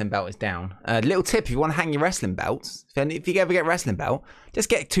 The wrestling belt is down. Little tip: if you want to hang your wrestling belts, if you ever get a wrestling belt, just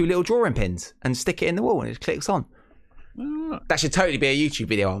get 2 little drawing pins and stick it in the wall, and it just clicks on. That should totally be a YouTube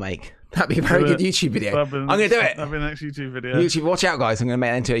video I'll make. That'd be a very good YouTube video. I'm going to do it. That'll be the next YouTube video. YouTube, watch out, guys. I'm going to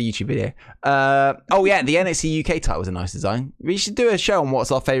make that into a YouTube video. Oh, yeah, the NXT UK title was a nice design. We should do a show on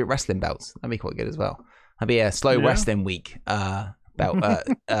what's our favourite wrestling belts. That'd be quite good as well. That'd be a slow wrestling week belt,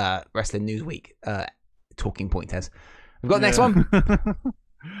 wrestling news week talking point, Tez. We've got the next one.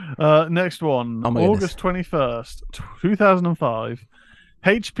 Next one, Oh my August 21st, 2005.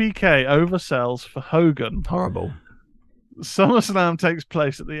 HBK oversells for Hogan. Horrible. SummerSlam takes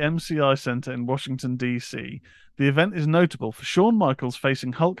place at the MCI Center in Washington, D.C. The event is notable for Shawn Michaels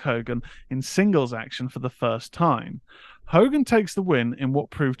facing Hulk Hogan in singles action for the first time. Hogan takes the win in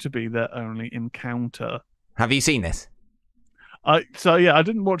what proved to be their only encounter. Have you seen this? I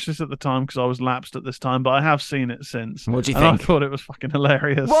didn't watch this at the time because I was lapsed at this time, but I have seen it since. What do you and think? I thought it was fucking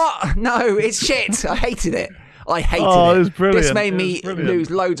hilarious. What? No, it's shit. I hated it. I hated Oh, it. it was brilliant. This made It me was brilliant. lose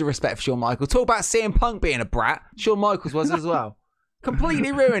loads of respect for Shawn Michaels. Talk about CM Punk being a brat. Shawn Michaels was as well.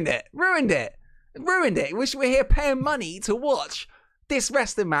 Completely ruined it. Ruined it. Wish we were here paying money to watch this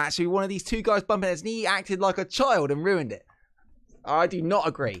wrestling match with one of these two guys bumping heads, and he acted like a child and ruined it. I do not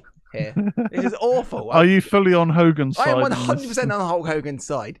agree here. This is awful. Are you fully on Hogan's side? I am in this? 100% on Hulk Hogan's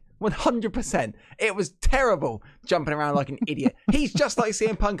side. 100%. It was terrible jumping around like an idiot. He's just like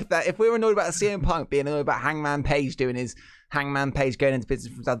CM Punk. If we were annoyed about CM Punk being annoyed about Hangman Page doing his Hangman Page going into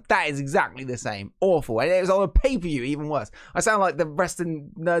business for himself, that is exactly the same. Awful. And it was on a pay-per-view, even worse. I sound like the wrestling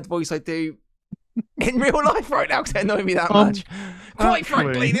nerd voice I do in real life right now because it annoyed me that much. Quite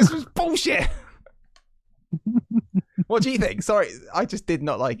frankly, this was bullshit. What do you think? Sorry, I just did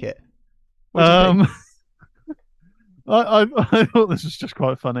not like it. What do you think? I thought this was just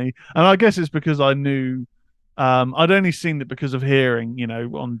quite funny, and I guess it's because I knew I'd only seen it because of hearing,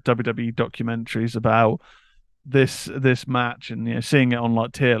 on WWE documentaries about this match, and seeing it on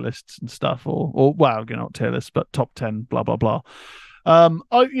like tier lists and stuff, or not tier lists, but top 10, blah blah blah.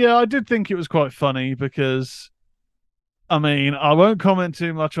 I did think it was quite funny because, I mean, I won't comment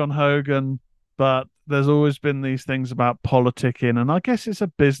too much on Hogan, but there's always been these things about politicking, and I guess it's a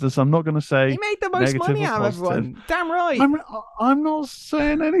business. I'm not going to say He made the most money out of everyone. Damn right. I'm not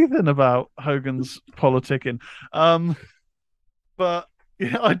saying anything about Hogan's politicking. But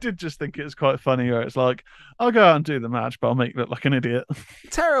yeah, I did just think it was quite funny where it's like, I'll go out and do the match, but I'll make it look like an idiot.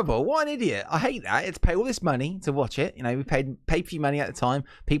 Terrible. What an idiot. I hate that. It's pay all this money to watch it. We paid pay-per-view money at the time.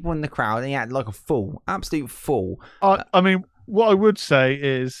 People in the crowd, and he acted like a fool. Absolute fool. I mean, what I would say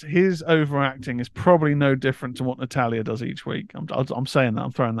is his overacting is probably no different to what Natalia does each week. I'm saying that.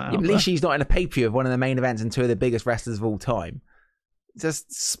 I'm throwing that out. At least she's not in a pay-per-view of one of the main events and two of the biggest wrestlers of all time.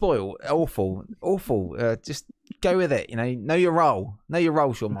 Just spoiled. Awful. Just go with it. Know your role. Know your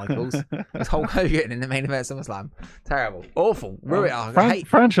role, Shawn Michaels. It's Hulk Hogan in the main event of SummerSlam. Terrible. Awful.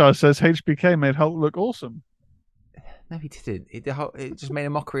 Franchise says HBK made Hulk look awesome. No, he didn't. It just made a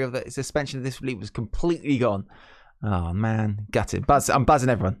mockery of the suspension of this week was completely gone. Oh man, gutted. I'm buzzing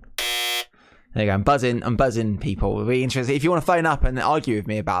everyone. There you go. I'm buzzing people. It'll be interesting. If you want to phone up and argue with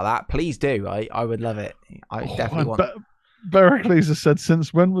me about that, please do. I would love it. I definitely want. Bericles has said,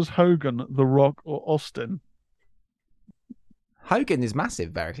 since when was Hogan, The Rock, or Austin? Hogan is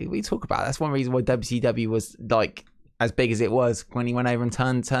massive, Bericles. We talk about that. That's one reason why WCW was like as big as it was when he went over and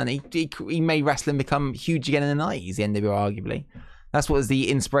turned. He made wrestling become huge again in the 90s. The NWO, arguably. That's what was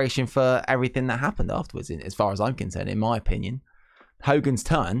the inspiration for everything that happened afterwards, as far as I'm concerned, in my opinion. Hogan's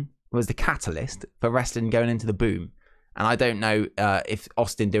turn was the catalyst for wrestling going into the boom. And I don't know if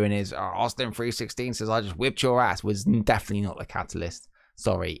Austin doing his Austin 316 says I just whipped your ass was definitely not the catalyst.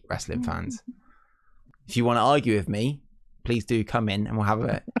 Sorry, wrestling fans. If you want to argue with me, please do come in and we'll have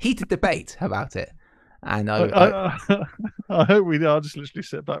a heated debate about it. And I hope we do. I'll just literally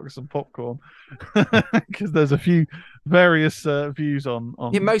sit back with some popcorn because there's a few various views on.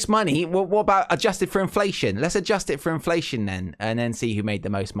 Yeah, most money. What about adjusted for inflation? Let's adjust it for inflation then, and then see who made the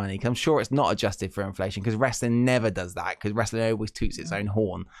most money. Because I'm sure it's not adjusted for inflation because wrestling never does that. Because wrestling always toots its own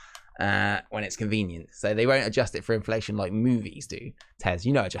horn when it's convenient. So they won't adjust it for inflation like movies do. Tez,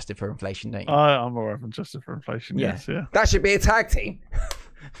 adjusted for inflation, don't you? I'm aware of adjusted for inflation. Yes, yeah. That should be a tag team.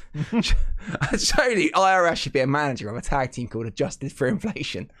 Surely IRS should be a manager of a tag team called Adjusted for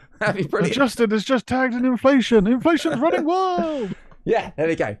Inflation. That'd be brilliant. Adjusted is just tagged in inflation. Inflation's running wild. Yeah, there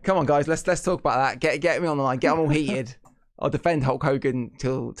we go. Come on, guys. Let's talk about that. Get me on the line. Get them all heated. I'll defend Hulk Hogan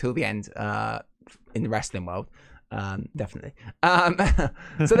till the end in the wrestling world. Definitely.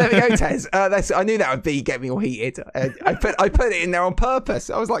 So there we go, Tez. I knew that would be get me all heated. I put it in there on purpose.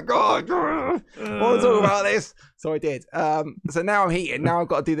 I was like, God, I want to talk about this. So I did. So now I'm heated. Now I've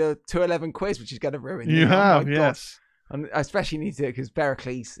got to do the 211 quiz, which is going to ruin me. You have, yes. I especially need to do it because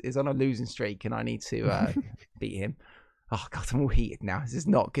Bericles is on a losing streak and I need to beat him. Oh, God, I'm all heated now. This is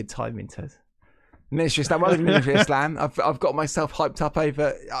not good timing, Tez. Ministry of Slam. Well, Ministry of Slam. I've got myself hyped up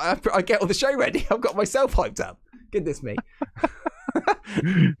over. I get all the show ready. I've got myself hyped up. Goodness me.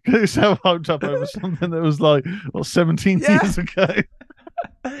 Get yourself hyped up over something that was like 17 years ago.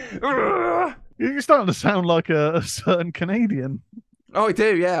 You're starting to sound like a certain Canadian. Oh, I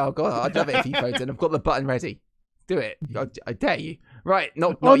do, yeah. Oh, God, I'd love it if you phoned in. I've got the button ready. Do it. I dare you. Right,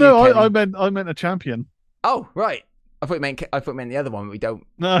 not Oh you, no, Kenny. I meant a champion. Oh, right. I thought you meant the other one, but we don't.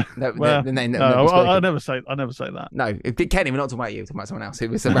 No, well, I never say that. No, Kenny, we're not talking about you. We're talking about someone else who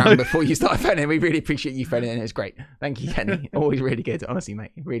was around before you started phoning. We really appreciate you phoning in. It's great. Thank you, Kenny. Always really good. Honestly,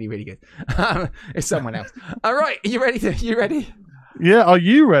 mate. Really, really good. It's someone else. All right. Are you ready? You ready? Yeah, are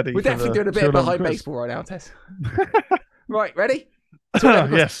you ready? We're definitely doing a bit of behind baseball right now, Tess. Right, ready?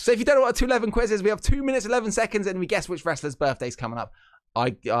 Yes. So if you don't know what a 211 quiz is, we have 2 minutes 11 seconds and we guess which wrestler's birthday's coming up.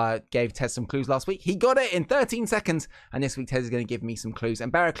 I gave Tez some clues last week. He got it in 13 seconds. And this week, Tez is going to give me some clues.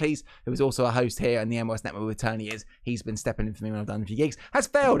 And Barracles, who is also a host here on the MOS Network with Tony, he's been stepping in for me when I've done a few gigs. Has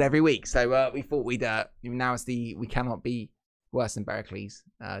failed every week. So we thought we'd, now it's the we cannot be worse than Barracles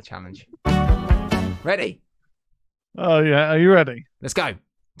challenge. Ready? Oh, yeah. Are you ready? Let's go.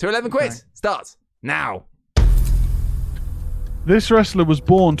 211 quiz starts now. This wrestler was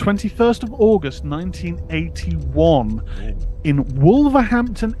born 21st of August 1981 in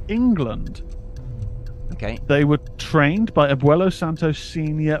Wolverhampton, England. Okay. They were trained by Abuelo Santos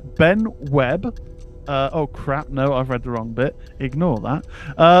Sr. Ben Webb. Oh, crap. No, I've read the wrong bit. Ignore that.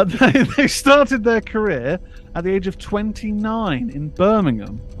 They started their career at the age of 29 in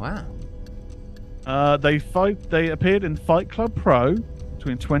Birmingham. Wow. They appeared in Fight Club Pro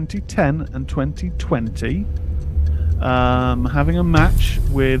between 2010 and 2020. Having a match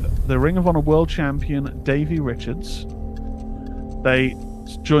with the Ring of Honor World Champion Davey Richards. They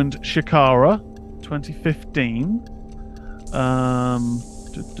joined Shikara 2015.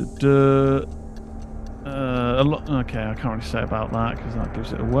 Okay, I can't really say about that because that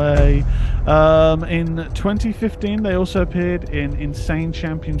gives it away. In 2015, they also appeared in Insane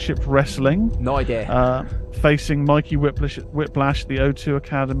Championship Wrestling. No idea. Facing Mikey Whiplash at the O2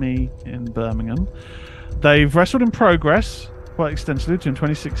 Academy in Birmingham. They've wrestled in Progress quite extensively between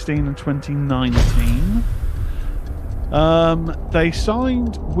 2016 and 2019. They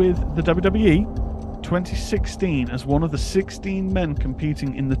signed with the WWE 2016 as one of the 16 men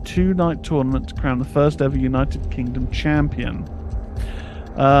competing in the two-night tournament to crown the first ever United Kingdom champion.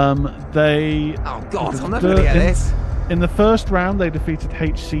 Oh God, I'm never gonna get this. In the first round, they defeated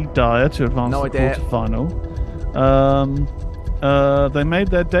HC Dyer to advance to the quarterfinal. They made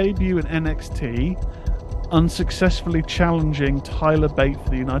their debut in NXT, unsuccessfully challenging Tyler Bate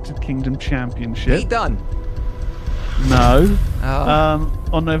for the United Kingdom Championship. He done? No. Oh.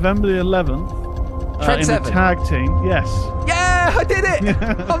 On November the 11th, in a tag team, yes. Yeah, I did it!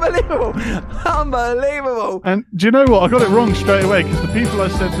 Unbelievable! Unbelievable! And do you know what? I got it wrong straight away because the people I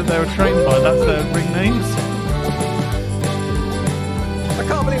said that they were trained by, that's their ring names. I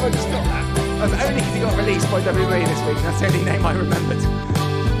can't believe I just got that. That's only because he got released by WWE this week. That's the only name I remembered.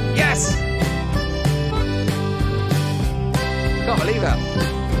 Yes! Can't believe that.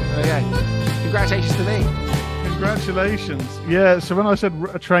 There we go. Congratulations to me. Congratulations. Yeah, so when I said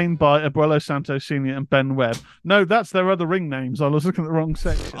trained by Abuelo Santos Sr. and Ben Webb, no, that's their other ring names. I was looking at the wrong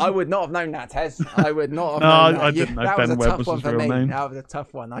section. I would not have known that, Tez. I would not have known that. I didn't know Ben Webb was his real name. That was a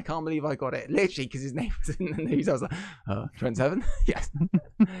tough one. I can't believe I got it. Literally, because his name was in the news. I was like, Trent Seven? Yes.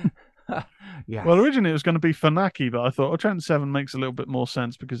 Yes. Well, originally it was going to be Funaki, but I thought, Trent Seven makes a little bit more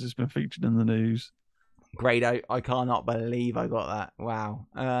sense because it's been featured in the news. Great. I cannot believe I got that. Wow.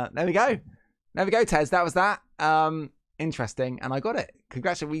 There we go. There we go, Tez. That was that. Interesting. And I got it.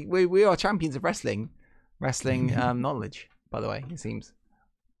 Congratulations. We are champions of wrestling knowledge, by the way, it seems.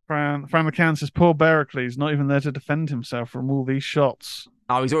 Fran McCann says, poor Barracles, not even there to defend himself from all these shots.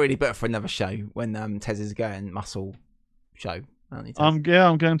 Oh, he's already booked for another show when Tez is going muscle show. I'm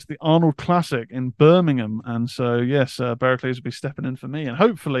going to the Arnold Classic in Birmingham. And so, yes, Barracles will be stepping in for me and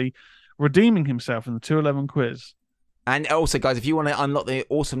hopefully redeeming himself in the 211 quiz. And also, guys, if you want to unlock the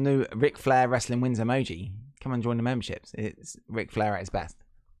awesome new Ric Flair Wrestling Wins emoji, come and join the memberships. It's Ric Flair at his best.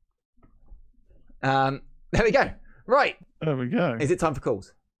 There we go. Right. There we go. Is it time for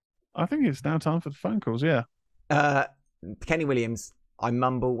calls? I think it's now time for the phone calls, yeah. Kenny Williams, I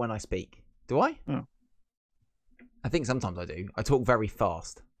mumble when I speak. Do I? Oh. I think sometimes I do. I talk very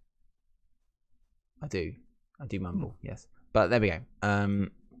fast. I do mumble, yes. But there we go.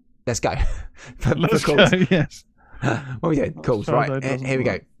 Let's go. Let's go, yes. What are we doing? Calls, right. Here we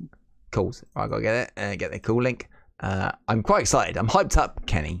go. Calls. Right, I've got to get it. Get the call link. I'm quite excited. I'm hyped up,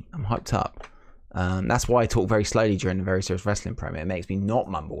 Kenny. I'm hyped up. That's why I talk very slowly during the Very Serious Wrestling promo. It makes me not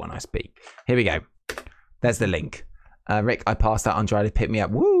mumble when I speak. Here we go. There's the link. Rick, I passed out Andrade, pick me up.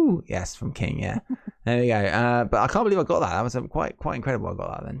 Woo! Yes, from King, yeah. There we go. But I can't believe I got that. That was quite incredible I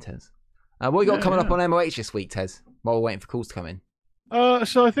got that then, Tez. What we got coming up on MOH this week, Tez? While we're waiting for calls to come in.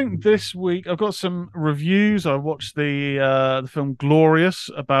 So I think this week I've got some reviews. I watched the film Glorious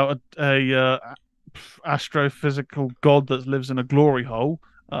about a astrophysical god that lives in a glory hole.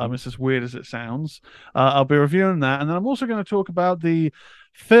 It's as weird as it sounds. I'll be reviewing that, and then I'm also going to talk about the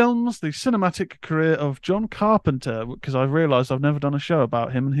cinematic career of John Carpenter, because I've realised I've never done a show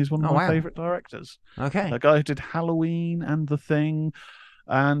about him, and he's one of my favourite directors. Okay. The guy who did Halloween and The Thing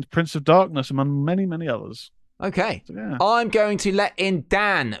and Prince of Darkness, among many, many others. Okay. So, yeah. I'm going to let in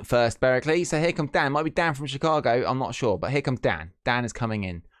Dan first, Berkeley. So here comes Dan. It might be Dan from Chicago. I'm not sure, but here comes Dan. Dan is coming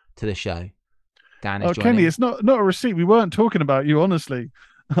in to the show. Dan is joining. Kenny, it's not a receipt. We weren't talking about you, honestly.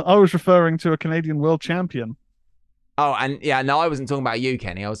 I was referring to a Canadian world champion. Oh, and yeah, no, I wasn't talking about you,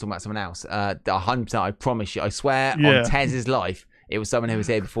 Kenny. I was talking about someone else. 100%, I promise you. I swear on Tez's life, it was someone who was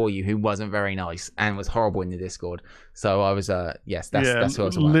here before you who wasn't very nice and was horrible in the Discord. So I was, yes, that's who I was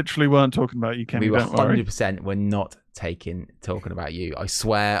talking about. Literally weren't talking about you, Kenny. We were don't worry. 100% we're not talking about you. I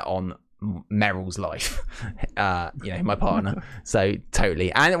swear on Meryl's life, my partner. So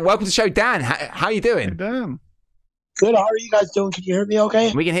totally. And welcome to the show, Dan. How you doing? Hey, Dan. Good. How are you guys doing? Can you hear me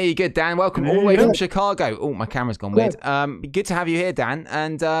okay? We can hear you good, Dan. Welcome all the way from Chicago. Oh, my camera's gone weird. Good to have you here, Dan.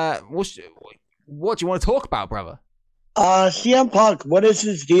 And what do you want to talk about, brother? CM Punk, what is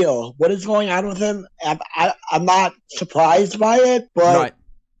his deal? What is going on with him? I'm not surprised by it, but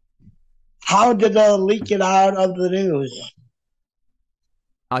how did they leak it out of the news?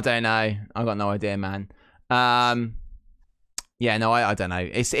 I don't know. I've got no idea, man. Yeah, no, I don't know.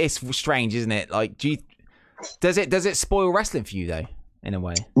 It's strange, isn't it? Like, does it spoil wrestling for you though, in a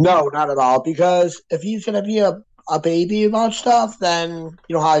way? No, not at all. Because if he's gonna be a baby about stuff, then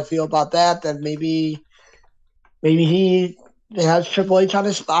you know how I feel about that. Then maybe he has Triple H on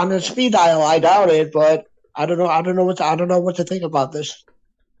his speed dial. I doubt it, but I don't know. I don't know what to think about this.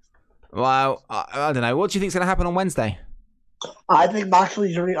 Well, I don't know. What do you think's gonna happen on Wednesday? I think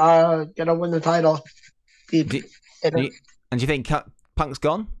Moxley's gonna win the title. And do you think Punk's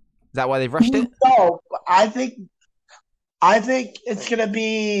gone? Is that why they've rushed it? No, I think it's gonna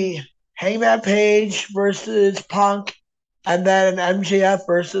be Hangman Page versus Punk, and then MJF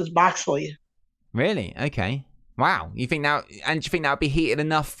versus Moxley. Really? Okay. Wow. You think now? And do you think that would be heated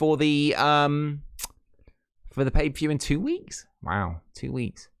enough for the pay-per-view in 2 weeks? Wow, 2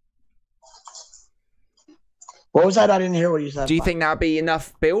 weeks. What was that? I didn't hear what you said. Do you think that would be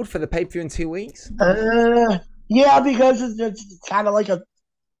enough build for the pay-per-view in 2 weeks? Yeah, because it's kind of like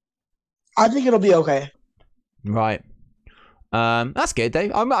I think it'll be okay. Right. That's good,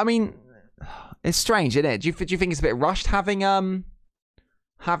 Dave. I mean, it's strange, isn't it? Do you think it's a bit rushed having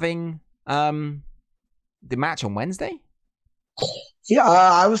the match on Wednesday? Yeah,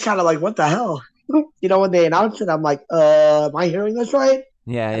 I was kind of like, what the hell? You know, when they announced it, I'm like, am I hearing this right?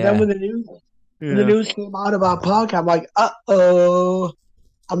 Yeah. And then when the news came out about Punk, I'm like, uh-oh.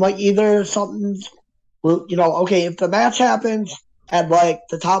 I'm like, either something's, okay, if the match happens at like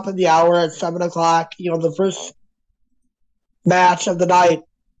the top of the hour at 7 o'clock, the first match of the night,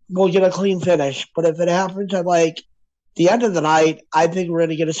 we'll get a clean finish. But if it happens at like the end of the night, I think we're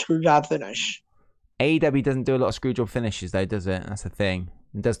going to get a screw job finish. AEW doesn't do a lot of screw job finishes though, does it? That's the thing.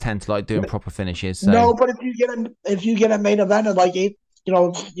 It does tend to like doing proper finishes. So. No, but if you get a main event at like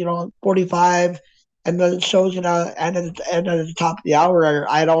 45, and the show's gonna end at the top of the hour,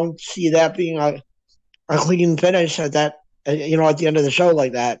 I don't see that being a clean finish at that. At the end of the show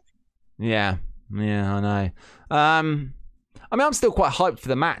like that. Yeah, I know. I mean, I'm still quite hyped for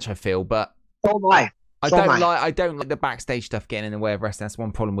the match. I feel, but I don't like the backstage stuff getting in the way of wrestling. That's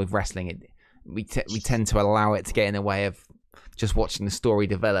one problem with wrestling. We tend to allow it to get in the way of just watching the story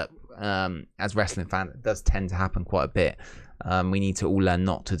develop. As wrestling fans, it does tend to happen quite a bit. We need to all learn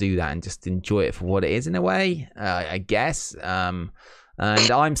not to do that and just enjoy it for what it is in a way, I guess. And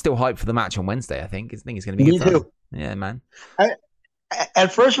I'm still hyped for the match on Wednesday. I think it's going to be good. Me too. Yeah, man.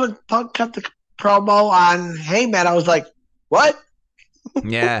 At first, when Punk cut the promo on Heyman, I was like, what?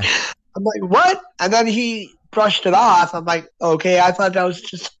 Yeah. I'm like, what? And then he brushed it off. I'm like, okay, I thought that was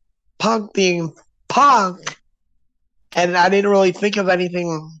just Punk being Punk. And I didn't really think of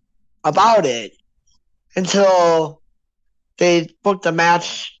anything about it until they booked a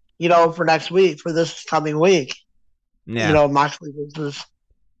match, for next week, for this coming week. Yeah. Moxley versus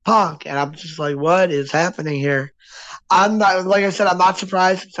Punk. And I'm just like, what is happening here? I'm not, like I said, I'm not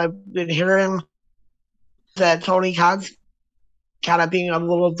surprised since I've been hearing that Tony Khan's kind of being a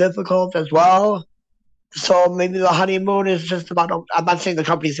little difficult as well. So maybe the honeymoon is just about, I'm not saying the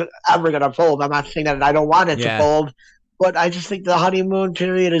company's ever going to fold. I'm not saying that I don't want it to fold. But I just think the honeymoon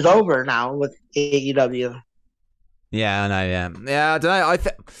period is over now with AEW. Yeah, I know. Yeah, I don't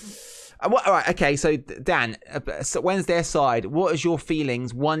know. All right, okay. So Dan, so Wednesday aside, what is your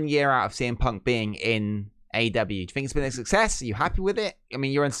feelings 1 year out of CM Punk being in AEW? Do you think it's been a success? Are you happy with it? I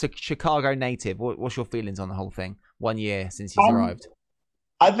mean, you're a Chicago native. What's your feelings on the whole thing? 1 year since he's arrived.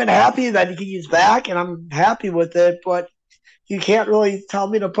 I've been happy that he's back, and I'm happy with it. But you can't really tell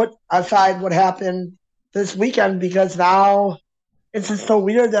me to put aside what happened this weekend, because now it's just so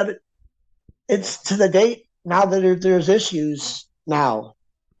weird that it's to the date now that there's issues now.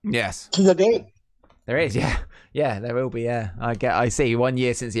 Yes. To the date. There is, yeah. Yeah, there will be, yeah. I see. 1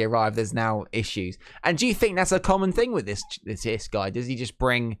 year since he arrived, there's now issues. And do you think that's a common thing with this guy? Does he just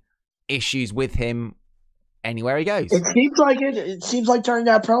bring issues with him anywhere he goes? It seems like it. It seems like during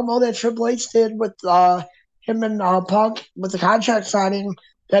that promo that Triple H did with him and Punk with the contract signing,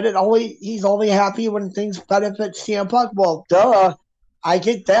 that he's only happy when things benefit CM Punk. Well, duh. I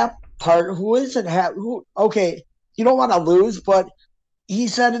get that part. Who isn't happy? Okay, you don't want to lose, but he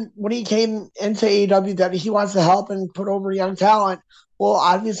said when he came into AEW that he wants to help and put over young talent. Well,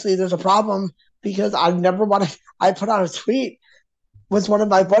 obviously there's a problem, because I put out a tweet with one of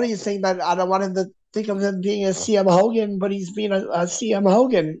my buddies saying that I don't want him to think of him being a CM Hogan, but he's being a CM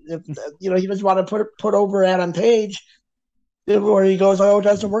Hogan. He doesn't want to put over Adam Page, where he goes, "Oh, it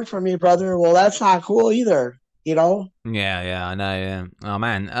doesn't work for me, brother." Well, that's not cool either. Yeah, I know. Yeah. Oh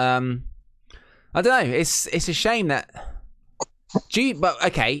man, I don't know. It's a shame that. But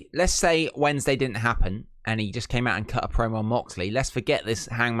okay, let's say Wednesday didn't happen and he just came out and cut a promo on Moxley. Let's forget this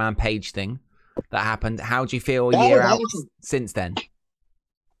Hangman Page thing that happened. How do you feel a year out since then?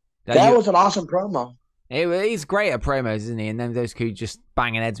 That was an awesome promo. He's great at promos, isn't he? And then those two just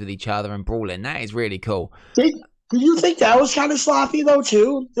banging heads with each other and brawling. That is really cool. Did you think that was kind of sloppy though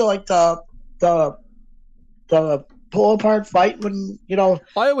too? Like the pull apart fight when I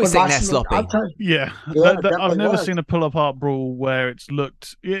always think they're sloppy. Yeah, I've never seen a pull apart brawl where it's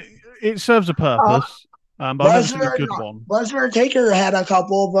looked. It serves a purpose, but I've never seen a good one. Lesnar and Taker had a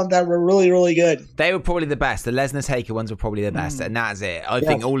couple of them that were really, really good. They were probably the best. The Lesnar Taker ones were probably the best, and that's it. I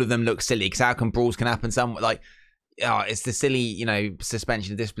think all of them look silly, because how come brawls can happen? It's the silly,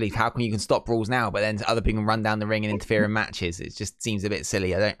 suspension of disbelief. How come you can stop brawls now, but then other people can run down the ring and interfere in matches? It just seems a bit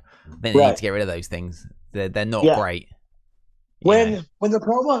silly. I think they need to get rid of those things. They're not great. When the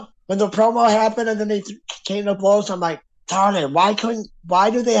promo happened and then they came to blows, I'm like, darn it! Why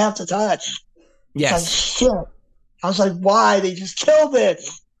do they have to touch? Yes. It's like, shit. I was like, why? They just killed it.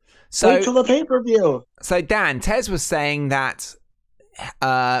 Wait till the pay-per-view. So Dan, Tez was saying that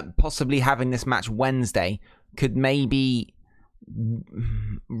possibly having this match Wednesday could maybe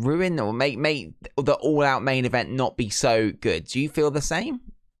ruin or make the all-out main event not be so good. Do you feel the same?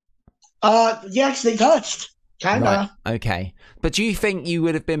 Yes, they touched. Kinda. Right. Okay. But do you think you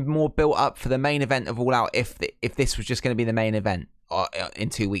would have been more built up for the main event of All Out if this was just going to be the main event in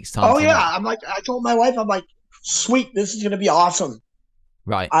 2 weeks' time? Oh yeah, I told my wife, I'm like, sweet, this is going to be awesome.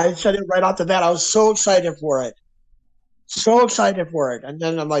 Right. I said it right off the bat. I was so excited for it. And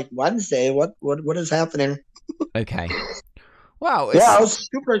then I'm like, Wednesday, what is happening? Okay. Wow. Yeah, I was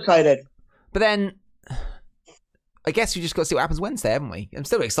super excited. But then, I guess we just got to see what happens Wednesday, haven't we? I'm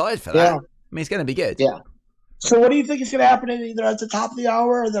still excited for that. Yeah. I mean, it's going to be good. Yeah. So what do you think is going to happen either at the top of the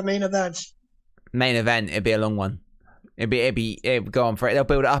hour or the main event? Main event, it'd be a long one. It'd go on for it. They'll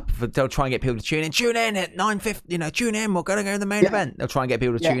build it up. They'll try and get people to tune in. Tune in at 9:50. Tune in. We're going to go to the main event. They'll try and get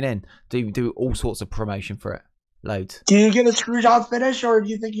people to tune in. Do all sorts of promotion for it. Loads. Do you get a screw job finish, or do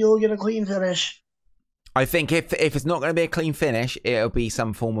you think you'll get a clean finish? I think if it's not going to be a clean finish, it'll be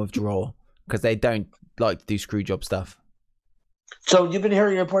some form of draw, because they don't like to do screw job stuff. So you've been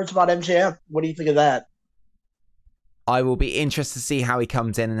hearing reports about MJF. What do you think of that? I will be interested to see how he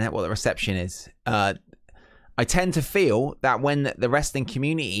comes in and what the reception is. I tend to feel that when the wrestling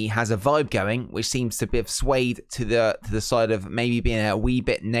community has a vibe going, which seems to be swayed to the side of maybe being a wee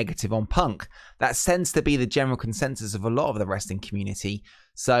bit negative on Punk, that tends to be the general consensus of a lot of the wrestling community.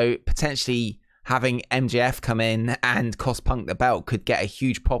 So potentially having MJF come in and cost Punk the belt could get a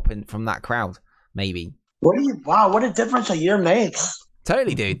huge pop in from that crowd, maybe. Wow, what a difference a year makes.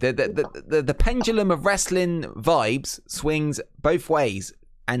 Totally, dude. The pendulum of wrestling vibes swings both ways,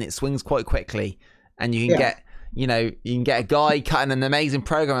 and it swings quite quickly. And you can get, you can get a guy cutting an amazing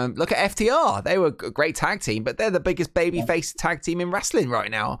program. Look at FTR; they were a great tag team, but they're the biggest babyface tag team in wrestling right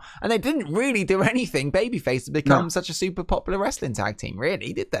now, and they didn't really do anything babyface to become such a super popular wrestling tag team.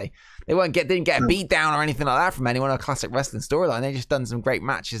 Really, did they? They didn't get a beat down or anything like that from anyone. A classic wrestling storyline. They just done some great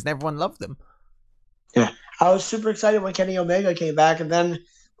matches, and everyone loved them. Yeah, I was super excited when Kenny Omega came back, and then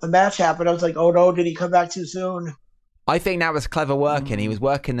the match happened. I was like, "Oh no, did he come back too soon?" I think that was clever working. He was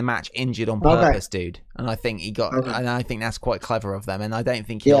working the match injured on purpose, dude. And I think and I think that's quite clever of them. And I don't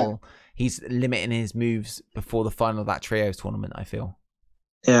think he'll he's limiting his moves before the final of that trios tournament. I feel.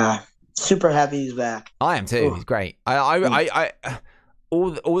 Yeah, super happy he's back. I am too. He's great. I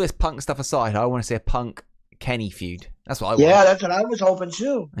all this Punk stuff aside, I want to see a Punk Kenny feud. That's what I want. Yeah, that's what I was hoping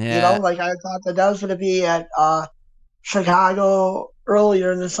too. Yeah. You know, like I thought that was going to be at Chicago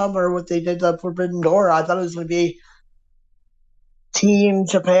earlier in the summer when they did the Forbidden Door. I thought it was going to be Team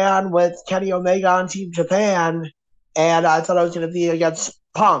Japan with Kenny Omega on Team Japan, and I thought it was going to be against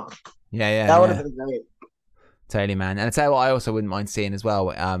Punk. Yeah. That would have been great. Totally, man. And I tell you what, I also wouldn't mind seeing as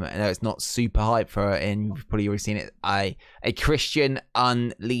well. I know it's not super hype for it, and you've probably already seen it. A Christian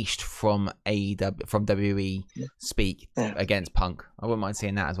unleashed from AEW, from WWE speak against Punk. I wouldn't mind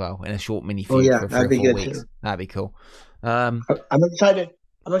seeing that as well in a short mini feud for 3 or 4 weeks. Too. That'd be cool. I'm excited.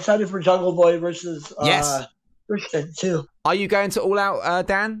 I'm excited for Jungle Boy versus Christian too. Are you going to All Out,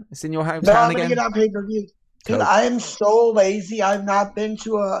 Dan? It's in your hometown no, I'm again. gonna get on pay-per-view. Dude, Cool. I am so lazy. I've not been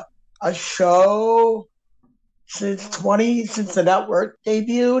to a show since the network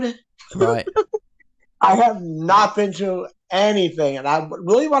debuted. Right. I have not been to anything, and I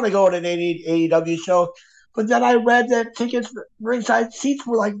really want to go to an AEW show. But then I read that tickets, ringside seats,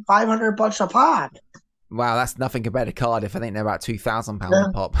 were like $500 a pop. Wow, that's nothing compared to Cardiff. I think they're about £2,000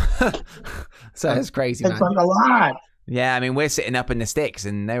 a pop. So it's crazy, man. It's like a lot. Yeah, I mean, we're sitting up in the sticks,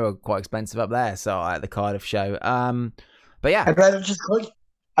 and they were quite expensive up there. So at the Cardiff show, but yeah, I'd rather just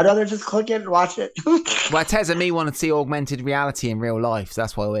click it and watch it. well, Tez and me want to see augmented reality in real life, so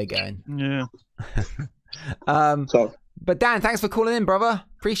that's why we're going. Yeah. But Dan, thanks for calling in, brother.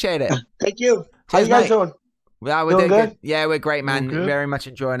 Appreciate it. Thank you. How Cheers, you guys mate. doing? Yeah, we're Doing doing good. good? Yeah, we're great, man. Doing good. Very much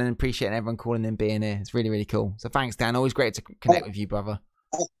enjoying and appreciating everyone calling in, being here. It's really, really cool. So thanks, Dan. Always great to connect with you, brother.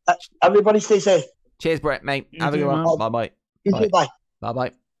 Everybody stay safe. Cheers, Brett, mate. You Have a too, good one. man. Bye-bye. You too, bye.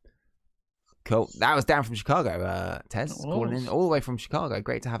 Bye-bye. Cool. That was Dan from Chicago, Tez, It calling was. in all the way from Chicago.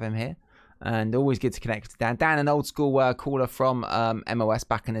 Great to have him here. And always good to connect with Dan. Dan, an old school caller from MOS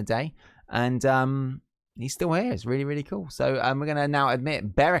back in the day. And he's still here. It's really, really cool. So we're going to now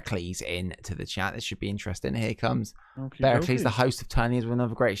admit Bericles into the chat. This should be interesting. Here comes Bericles, the host of Tony's, with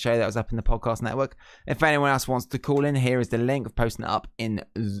another great show that was up in the podcast network. If anyone else wants to call in, here is the link. I've posted it up in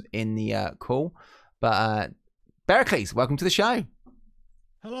the call. But Bericles, welcome to the show.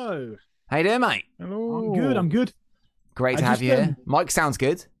 Hello. How you doing, mate? Hello. I'm good. Great to have you here. Mike sounds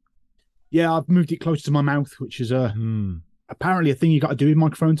good. Yeah, I've moved it close to my mouth, which is apparently a thing you got to do with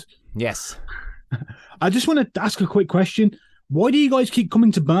microphones. Yes. I just want to ask a quick question. Why do you guys keep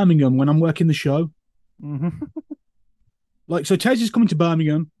coming to Birmingham when I'm working the show? Mm-hmm. Like, so Tez is coming to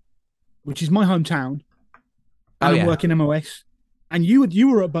Birmingham, which is my hometown, and I'm working MOS. And you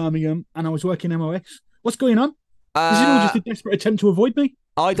were at Birmingham, and I was working MOS. What's going on? This is all just a desperate attempt to avoid me.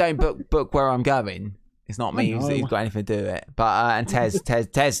 I don't book where I'm going. It's not me who's got anything to do with it. But and Tez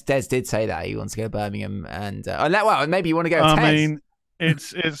did say that he wants to go to Birmingham, and well, maybe you want to go. I Tez. mean,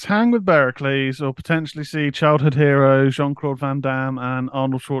 it's hang with Bericles, or potentially see childhood heroes Jean-Claude Van Damme and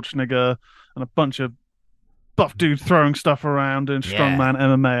Arnold Schwarzenegger and a bunch of buff dudes throwing stuff around in strongman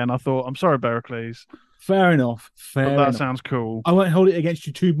MMA. And I thought, I'm sorry, Bericles. Fair enough. That sounds cool. I won't hold it against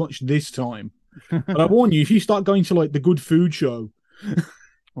you too much this time. But I warn you, if you start going to like the Good Food Show,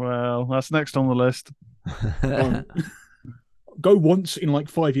 well, that's next on the list. Go once in like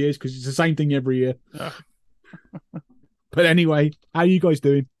 5 years because it's the same thing every year. But anyway, how are you guys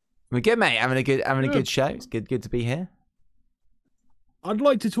doing? We're good, mate. Having a good show. It's good to be here. I'd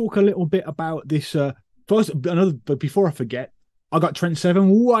like to talk a little bit about this. But before I forget, I got Trent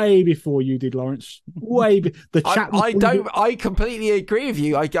Seven way before you did, Lawrence. The chat. I completely agree with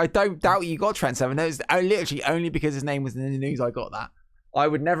you. I don't doubt you got Trent Seven. It was literally only because his name was in the news I got that. I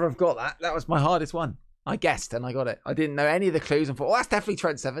would never have got that. That was my hardest one. I guessed and I got it. I didn't know any of the clues and thought, oh, that's definitely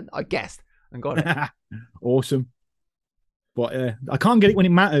Trent Seven. I guessed and got it. Awesome. But I can't get it when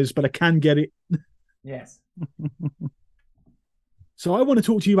it matters, but I can get it. Yes. So I want to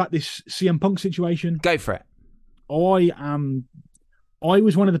talk to you about this CM Punk situation. Go for it. I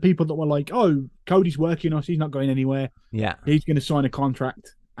was one of the people that were like, oh, Cody's working us. He's not going anywhere. Yeah. He's going to sign a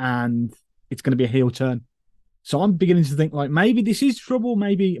contract and it's going to be a heel turn. So I'm beginning to think like maybe this is trouble,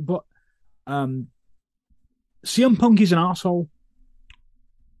 maybe, but CM Punk is an arsehole.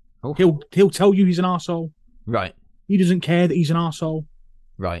 Oh. He'll tell you he's an arsehole. Right. He doesn't care that he's an arsehole.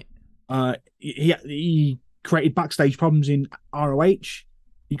 Right. He created backstage problems in ROH.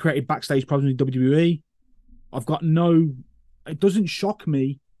 He created backstage problems in WWE. It doesn't shock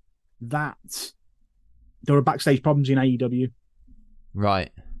me that there are backstage problems in AEW. Right.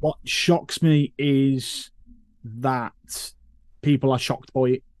 What shocks me is that people are shocked by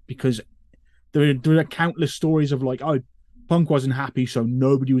it because there are countless stories of like, oh, Punk wasn't happy, so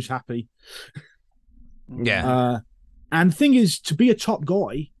nobody was happy. Yeah. And the thing is, to be a top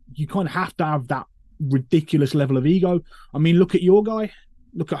guy, you kind of have to have that ridiculous level of ego. I mean, look at your guy.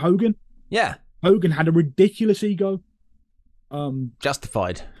 Look at Hogan. Yeah. Hogan had a ridiculous ego.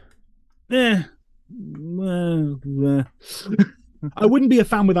 Justified. I wouldn't be a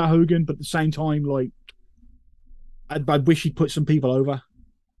fan without Hogan, but at the same time, like, I wish he'd put some people over.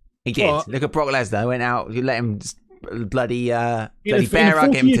 He did. Look at Brock Lesnar. Went out. You let him bloody bear hug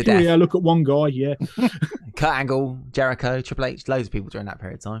hug him to death. Yeah, look at one guy. Yeah. Kurt Angle, Jericho, Triple H, loads of people during that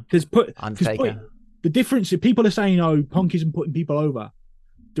period of time. Undertaker. The difference, if people are saying, "Oh, Punk isn't putting people over,"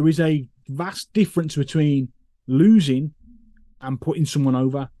 there is a vast difference between losing and putting someone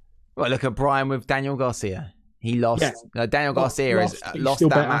over. Well, look at Brian with Daniel Garcia. He lost. Yeah. Daniel Garcia lost still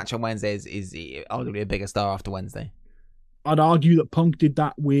that better. match on Wednesday. Is arguably a bigger star after Wednesday. I'd argue that Punk did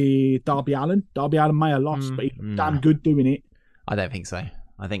that with Darby Allin. Darby Allin may have lost, but he was damn good doing it. I don't think so.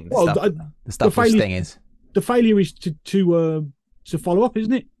 I think the stuff with Sting is. The failure is to follow up,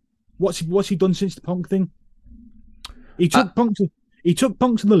 isn't it? What's he done since the Punk thing? He took Punk to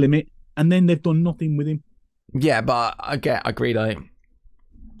the limit, and then they've done nothing with him. Yeah, but I agreed.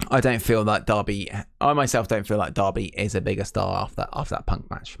 I don't feel like Darby. I myself don't feel like Darby is a bigger star after that Punk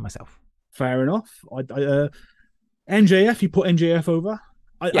match myself. Fair enough. MJF, he put MJF over.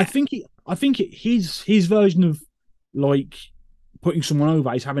 I think his version of like putting someone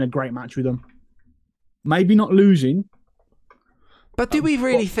over is having a great match with them. Maybe not losing. But do we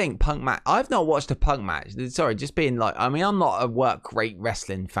really think Punk match? I've not watched a Punk match. Sorry, just being like, I mean, I'm not a work rate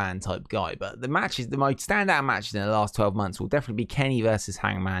wrestling fan type guy, but the most standout matches in the last 12 months will definitely be Kenny versus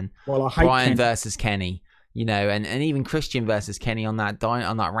Hangman, Brian versus Kenny, you know, and even Christian versus Kenny on that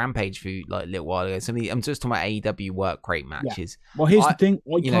Rampage feud like a little while ago. I'm just talking about AEW work rate matches. Yeah. Well, here's the thing,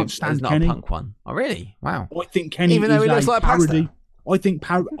 I can't stand Kenny. Not a Punk one. Oh, really? Wow. I think Kenny, even though he looks like parody. I think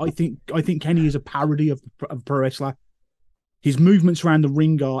Kenny is a parody of a pro wrestler. His movements around the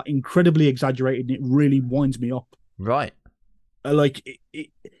ring are incredibly exaggerated, and it really winds me up. Right.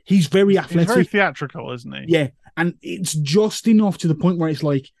 He's very athletic. He's very theatrical, isn't he? Yeah, and it's just enough to the point where it's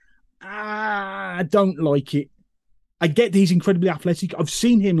like, I don't like it. I get that he's incredibly athletic. I've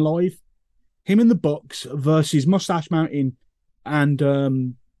seen him live. Him in the Bucks versus Mustache Mountain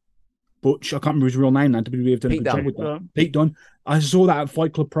and Butch. I can't remember his real name now. WWE have done a good job with that. Pete Dunne. I saw that at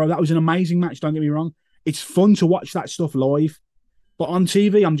Fight Club Pro. That was an amazing match, don't get me wrong. It's fun to watch that stuff live. But on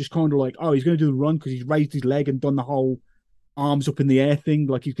TV, I'm just kind of like, oh, he's going to do the run because he's raised his leg and done the whole arms up in the air thing,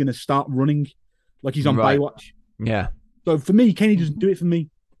 like he's going to start running, like he's on Baywatch. Yeah. So for me, Kenny doesn't do it for me.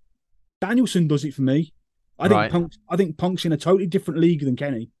 Danielson does it for me. I think Punk's in a totally different league than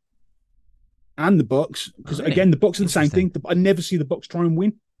Kenny. And the Bucks, because again, the Bucks are the same thing. I never see the Bucks try and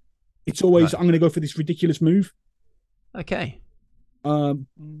win. It's always, I'm going to go for this ridiculous move. Okay.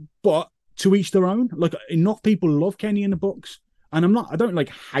 But to each their own. Like, enough people love Kenny in the Bucks, and I don't like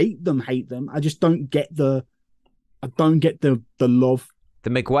hate them. I just don't get the love. The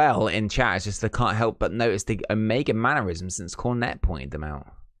Miguel in chat is just, they can't help but notice the Omega mannerisms since Cornette pointed them out.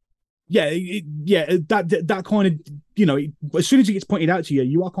 Yeah, that kind of, you know, as soon as it gets pointed out to you,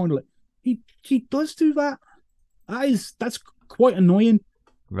 you are kind of like, he does do that. That's quite annoying.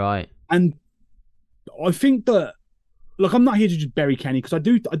 Right. And I think that, look, I'm not here to just bury Kenny, because I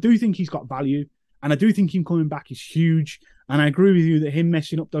do think he's got value, and I do think him coming back is huge. And I agree with you that him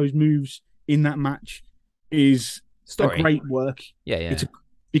messing up those moves in that match is a great work. Yeah.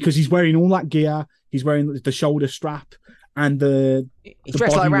 Because he's wearing all that gear, he's wearing the shoulder strap, and he's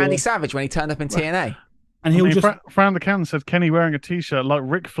dressed like Randy Savage when he turned up in TNA. And he'll just Fran the Can said Kenny wearing a t-shirt like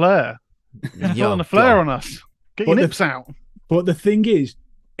Ric Flair. Pulling a flare on us. Get your nips out. But the thing is,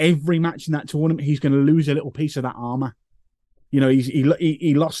 every match in that tournament, he's going to lose a little piece of that armor. You know,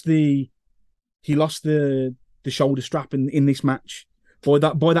 he lost the shoulder strap in this match. By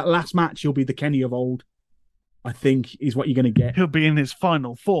that last match, he'll be the Kenny of old, I think, is what you're going to get. He'll be in his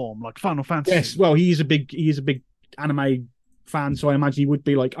final form, like Final Fantasy. Yes, well, he is a big anime fan, so I imagine he would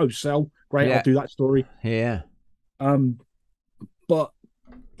be like, oh, Cell, great, yeah. I'll do that story. Yeah. But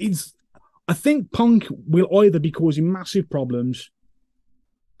I think Punk will either be causing massive problems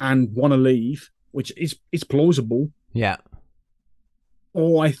and want to leave, which is plausible. Yeah.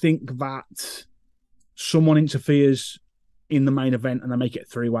 Or I think that someone interferes in the main event and they make it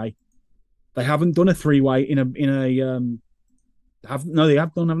a 3-way. They haven't done a 3-way they have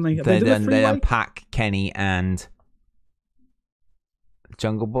done, haven't they? They done Pac, Kenny, and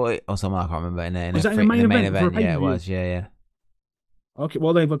Jungle Boy or something. I can't remember. In the main event? Yeah, it was. Yeah. Okay,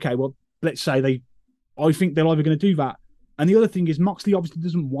 well, let's say I think they're either going to do that. And the other thing is, Moxley obviously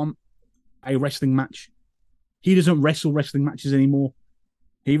doesn't want a wrestling match. he doesn't wrestle wrestling matches anymore.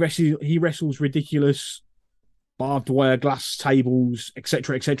 He wrestles ridiculous barbed wire, glass tables,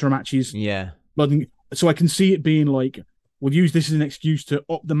 etc., matches. Yeah. But so I can see it being like, we'll use this as an excuse to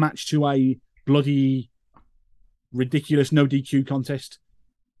up the match to a bloody ridiculous no DQ contest.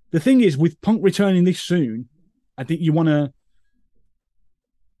 The thing is, with Punk returning this soon, I think you want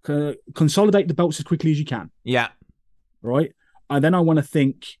to consolidate the belts as quickly as you can. Yeah. Right? And then I want to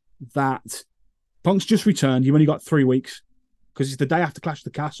think that Punk's just returned. You've only got 3 weeks because it's the day after Clash of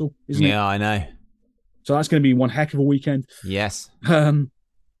the Castle, isn't it? Yeah, I know. So that's going to be one heck of a weekend. Yes.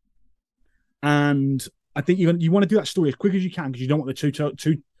 And I think you want to do that story as quick as you can because you don't want the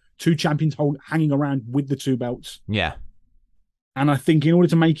two champions hanging around with the 2 belts. Yeah. And I think in order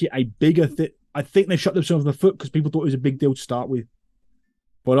to make it a bigger thing, I think they shot themselves in the foot because people thought it was a big deal to start with.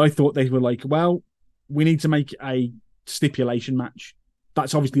 But I thought they were like, well, we need to make a stipulation match.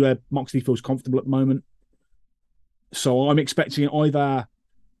 That's obviously where Moxley feels comfortable at the moment. So I'm expecting either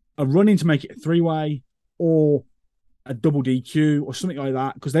a run-in to make it a 3-way or a double DQ or something like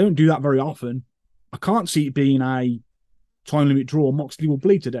that because they don't do that very often. I can't see it being a time limit draw. Moxley will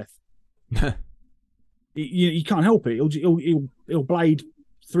bleed to death. You can't help it. He'll blade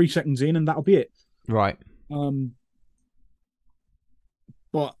 3 seconds in and that'll be it. Right.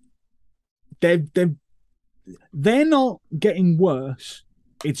 But they're not getting worse.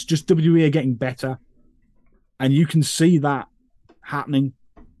 It's just WWE are getting better, and you can see that happening.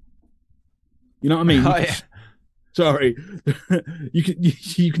 You know what I mean? Oh, yeah. Sorry,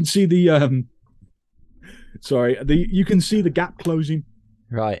 you can see the you can see the gap closing.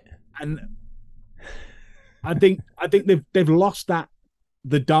 Right. And I think they've lost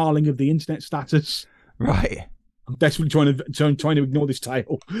the darling of the internet status. Right. I'm desperately trying to ignore this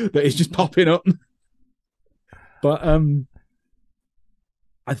title that is just popping up. But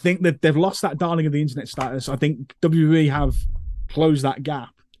I think that they've lost that darling of the internet status. I think WWE have closed that gap.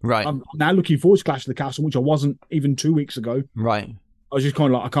 Right. I'm now looking forward to Clash of the Castle, which I wasn't even 2 weeks ago. Right. I was just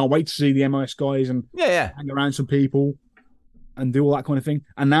kind of like, I can't wait to see the MOS guys and hang around some people and do all that kind of thing.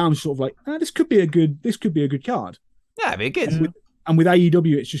 And now I'm sort of like, this could be a good card. Yeah, it'd be good. And with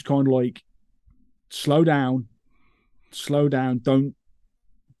AEW, it's just kind of like, slow down. Don't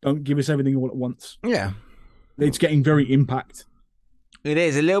give us everything all at once. Yeah. It's getting very Impact. It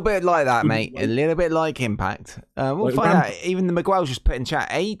is a little bit like that, mate. A little bit like Impact. We'll find out. Even the McGuire's just put in chat.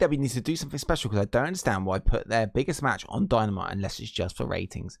 AEW needs to do something special because I don't understand why put their biggest match on Dynamite unless it's just for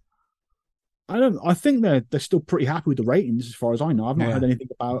ratings. I think they're still pretty happy with the ratings as far as I know. I've not heard anything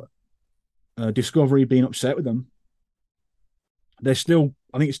about Discovery being upset with them. They're still,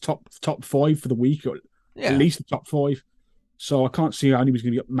 I think it's top 5 for the week, or at least the top 5. So I can't see how anybody's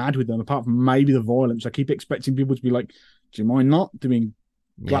going to get mad with them, apart from maybe the violence. I keep expecting people to be like, do you mind not doing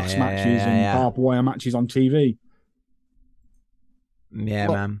glass matches and barbed wire matches on TV? Yeah,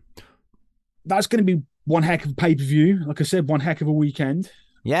 but man. That's going to be one heck of a pay-per-view. Like I said, one heck of a weekend.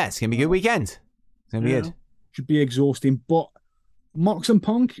 Yeah, it's going to be a good weekend. It's going to be good. Should be exhausting. But Mox and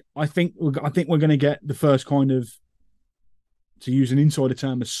Punk, I think we're going to get the first kind of, to use an insider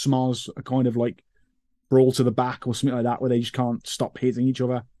term, a smoz, a kind of like brawl to the back or something like that, where they just can't stop hitting each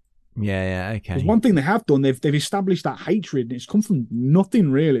other. Yeah, okay. There's one thing they have done, they've established that hatred, and it's come from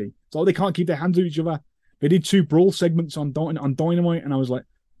nothing really. So they can't keep their hands on each other. They did 2 brawl segments on Dynamite, and I was like,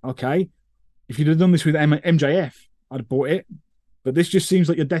 okay, if you'd have done this with MJF, I'd have bought it. But this just seems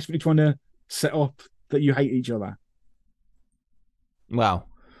like you're desperately trying to set up that you hate each other. Well,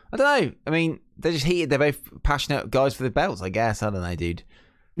 I don't know. I mean, they're just heated. They're both passionate guys for the belts, I guess. I don't know, dude.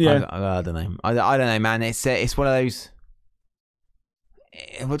 Yeah. I don't know. I don't know, man. It's one of those.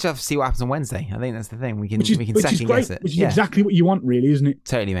 We'll just have to see what happens on Wednesday. I think that's the thing. We can second guess it. Which is exactly what you want, really, isn't it?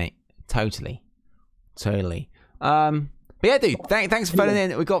 Totally, mate. Totally. But yeah, dude. Thanks for phoning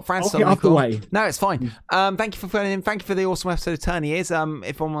in. We got Francis on the call. No, it's fine. Thank you for phoning in. Thank you for the awesome episode of Turn Years. If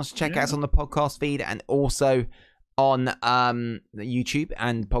anyone wants to check out us on the podcast feed and also on YouTube,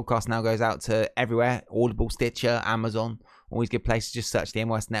 and the podcast now goes out to everywhere: Audible, Stitcher, Amazon. Always good places. Just search the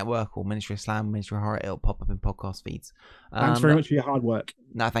MOS Network or Ministry of Slam, Ministry of Horror. It'll pop up in podcast feeds. Thanks very much for your hard work.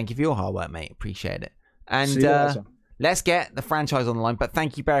 No, thank you for your hard work, mate. Appreciate it. And let's get the franchise on the line. But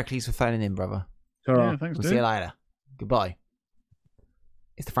thank you, Bericles, for phoning in, brother. Yeah, thanks, we'll see you later. Goodbye.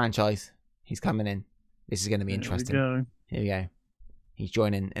 It's the franchise. He's coming in. This is going to be interesting. Here we go. He's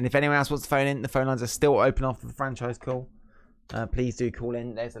joining. And if anyone else wants to phone in, the phone lines are still open after the franchise call. Please do call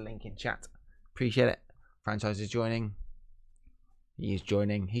in. There's a link in chat. Appreciate it. Franchise is joining. He's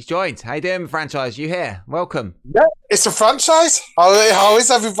joining. He's joined. How you doing, franchise? You here? Welcome. Yeah, it's a franchise. How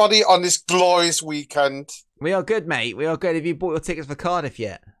is everybody on this glorious weekend? We are good, mate. We are good. Have you bought your tickets for Cardiff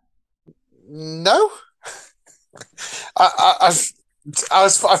yet? No. I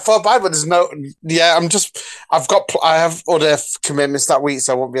thought about it, but there's no. Yeah, I have other commitments that week,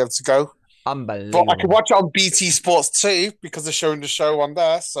 so I won't be able to go. Unbelievable. But I can watch it on BT Sports too because they're showing the show on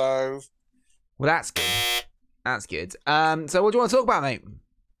there. So, well, that's good. That's good. So what do you want to talk about, mate?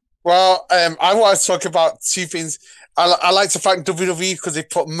 Well, I want to talk about two things. I like to thank WWE because they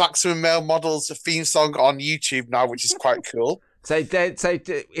put Maximum Male Models theme song on YouTube now, which is quite cool. So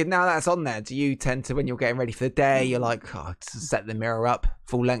now that's on there, do you tend to, when you're getting ready for the day, you're like, oh, set the mirror up,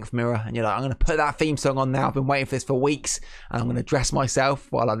 full length mirror, and you're like, I'm going to put that theme song on now. I've been waiting for this for weeks, and I'm going to dress myself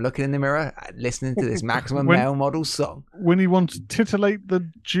while I'm looking in the mirror, listening to this Maximum Male Models song. When you want to titillate the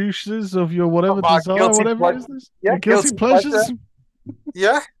juices of your whatever desire, whatever it is. Yeah, guilty pleasures.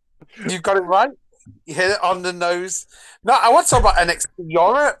 Yeah, you got it right. You hit it on the nose. No, I want to talk about NXT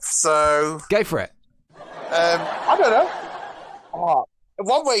Europe, so... Go for it. I don't know. Oh,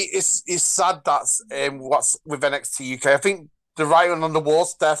 one way is sad that's what's with NXT UK. I think the writing on the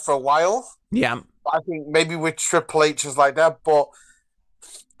wall's there for a while. Yeah. I think maybe with Triple H is like that, but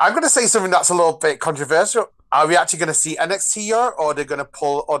I'm going to say something that's a little bit controversial. Are we actually going to see NXT Europe, or they're going to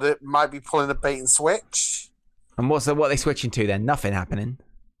pull, or they might be pulling a bait and switch? And what are they switching to then? Nothing happening.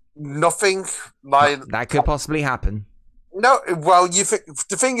 Nothing. Like that could possibly happen. No, well,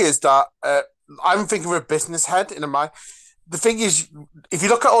 the thing is that I'm thinking with a business head in mind. The thing is, if you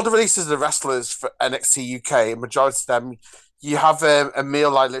look at all the releases of the wrestlers for NXT UK, majority of them, you have a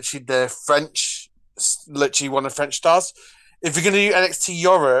meal like literally one of the French stars. If you're going to do NXT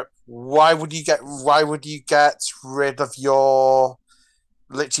Europe, why would you get rid of your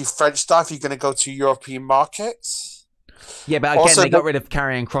literally French star if you're going to go to European markets? Yeah, but again, they got rid of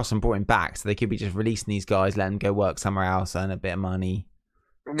Karrion Kross and brought him back, so they could be just releasing these guys, letting them go work somewhere else, earn a bit of money.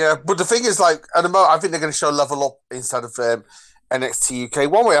 Yeah, but the thing is, like, at the moment, I think they're going to show Level Up instead of NXT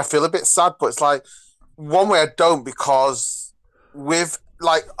UK. One way I feel a bit sad, but it's like, one way I don't, because with,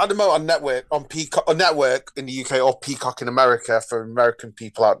 like, at the moment on Peacock, on Network in the UK or Peacock in America for American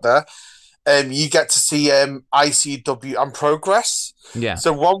people out there, you get to see ICW and Progress. Yeah.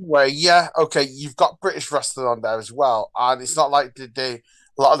 So one way, yeah, okay, you've got British wrestling on there as well, and it's not like a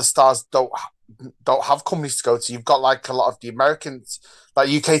lot of the stars don't have companies to go to. You've got like a lot of the Americans, like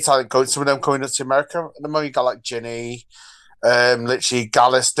UK talent going. Some of them going up to America at the moment. You got like Ginny, literally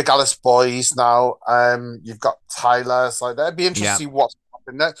the Gallus boys now. You've got Tyler. It's like that'd be interesting to see what's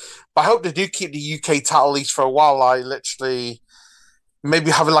happening there. But I hope they do keep the UK title leash for a while. Like literally,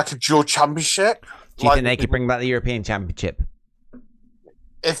 maybe having like a dual championship. Do you think they could bring back the European Championship?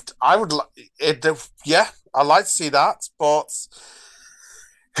 If I would, yeah, I'd like to see that, but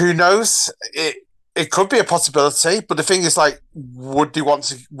who knows? It could be a possibility, but the thing is, like, would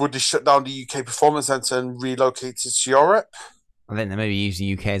they shut down the UK Performance Centre and relocate it to Europe? I think they maybe use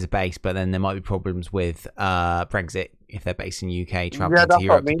the UK as a base, but then there might be problems with Brexit if they're based in the UK, traveling to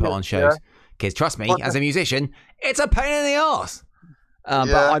Europe to put on shows. Because trust me, as a musician, it's a pain in the arse.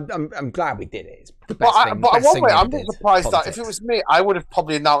 But I'm glad we did it. It's the best thing. But one way, I'm not surprised that if it was me, I would have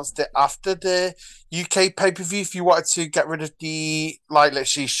probably announced it after the UK pay-per-view. If you wanted to get rid of the, like,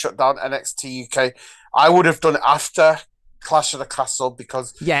 literally shut down NXT UK, I would have done it after Clash of the Castle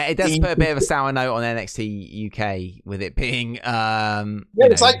because it does put a bit of a sour note on NXT UK with it being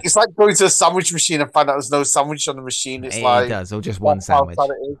it's like going to a sandwich machine and find out there's no sandwich on the machine. It does, or just one sandwich.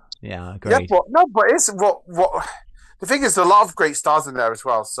 Yeah, agreed. Yeah, but it's what. The thing is, there are a lot of great stars in there as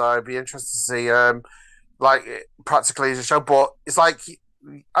well, so it'd be interesting to see, like, practically as a show. But it's like,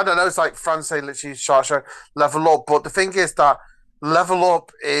 I don't know, it's like France saying literally short show, Level Up. But the thing is that Level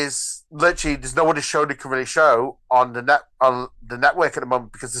Up is literally, there's no other show they can really show on the network at the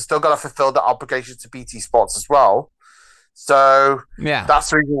moment because they're still got to fulfill the obligation to BT Sports as well. So that's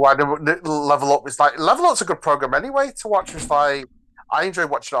the reason why the Level Up is like, Level Up's a good program anyway to watch. It's like, I enjoy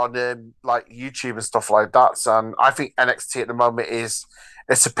watching it on like YouTube and stuff like that. And I think NXT at the moment is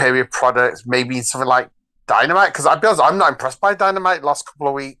a superior product, maybe something like Dynamite. Because I'll be honest, I'm not impressed by Dynamite the last couple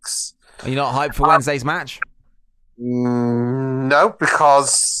of weeks. Are you not hyped for Wednesday's match? No,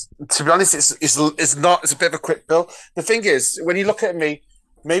 because to be honest, it's a bit of a quick bill. The thing is, when you look at me,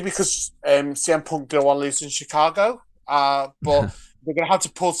 maybe because CM Punk didn't want to lose in Chicago, but they're going to have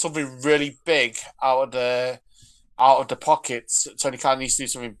to pull something really big out of the pockets. Tony Khan needs to do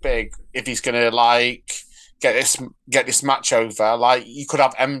something big if he's going to like get this match over. Like you could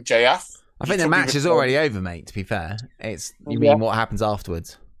have MJF. I think the match is already over, mate. To be fair, you mean what happens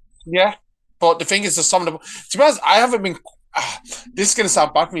afterwards? Yeah, but the thing is, there's some of the. To be honest, I haven't been. This is going to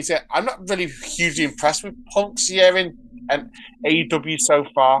sound bad for me to say. I'm not really hugely impressed with Punk's year in AEW so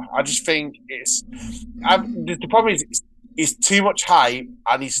far. I just think the problem is it's too much hype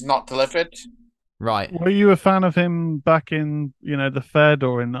and he's not delivered. Right. Were you a fan of him back in, the Fed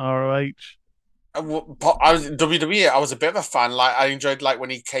or in ROH? I was in WWE. I was a bit of a fan. Like I enjoyed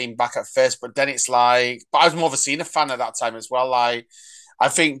when he came back at first, but then it's like. But I was more of a Cena fan at that time as well. Like I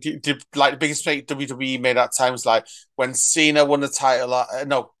think the biggest mistake WWE made at times, like when Cena won the title.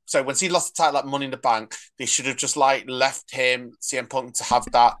 When Cena lost the title at Money in the Bank, they should have just left him CM Punk to have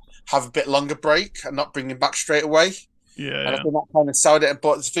a bit longer break and not bring him back straight away. Yeah, and I think that kind of sold it.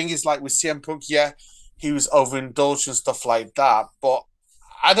 But the thing is, with CM Punk, he was overindulged and stuff like that. But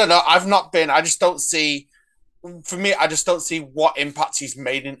I don't know. I just don't see. For me, I just don't see what impact he's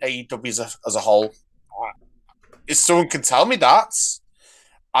made in AEW as a whole. If someone can tell me that,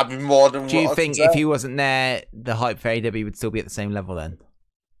 I'd be more than. Do you think if he wasn't there, the hype for AEW would still be at the same level then?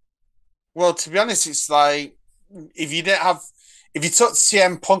 Well, to be honest, it's like if you took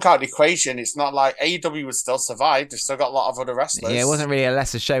CM Punk out of the equation, it's not like AEW would still survive. They've still got a lot of other wrestlers. Yeah, it wasn't really a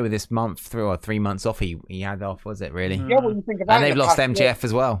lesser show with this month through or 3 months off he had off, was it really? Yeah, well, you think about and they've lost MJF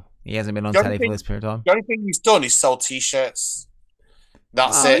as well. He hasn't been on telly for this period of time. The only thing he's done is sold T-shirts.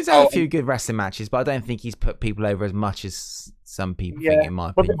 That's it. He's had a few good wrestling matches, but I don't think he's put people over as much as some people think, in my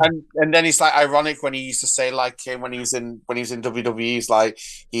opinion. And then it's ironic when he used to say when he was in WWE,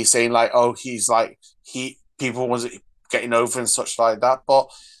 he's saying people wasn't getting over and such like that.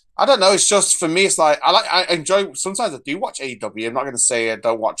 But I don't know. It's just for me. It's I enjoy. Sometimes I do watch AEW. I'm not going to say I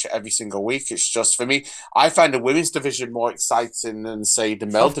don't watch it every single week. It's just for me. I find the women's division more exciting than say the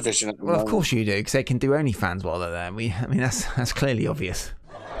male division. At the moment. Of course you do, because they can do OnlyFans while they're there. That's clearly obvious.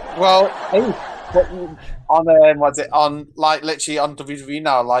 Well, on literally on WWE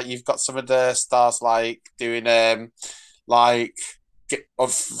now, you've got some of the stars doing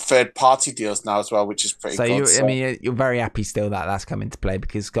of third party deals now as well, which is pretty good. You're very happy still that that's come into play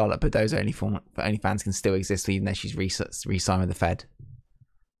because Scarlett Bordeaux's OnlyFans can still exist even though she's re-signed with the Fed.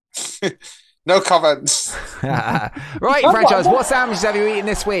 No comments. Right, franchise, what sandwiches have you eaten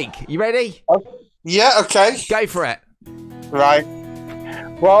this week? You ready? Yeah, okay. Go for it. Right.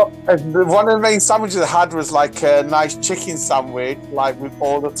 Well, one of the main sandwiches I had was a nice chicken sandwich, with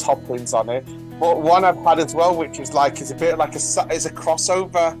all the toppings on it. But one I've had as well, which is it's a bit it's a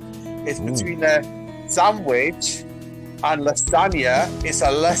crossover. It's between a sandwich and lasagna. It's a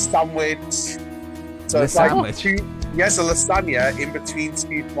less sandwich. So it's sandwich? A lasagna in between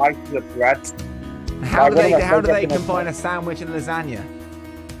two slices of bread. How do they combine a sandwich and lasagna?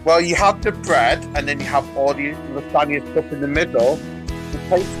 Well, you have the bread, and then you have all the lasagna stuff in the middle.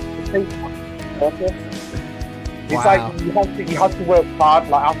 It's wow. You have to work hard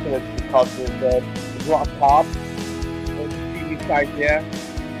afterwards because there's a lot of carbs.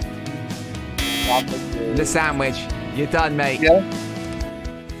 The sandwich, you're done, mate. Yeah.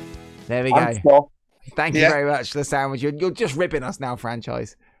 There we go. Thank you very much. The sandwich. You're just ripping us now,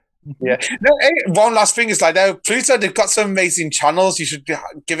 franchise. Yeah. No. One last thing is Pluto. They've got some amazing channels. You should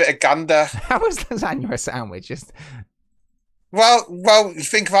give it a gander. How is lasagna a sandwich? Just. Well, you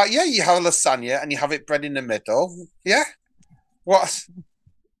think about you have a lasagna and you have it bread in the middle. Yeah. What?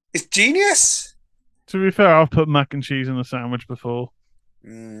 It's genius. To be fair, I've put mac and cheese in a sandwich before.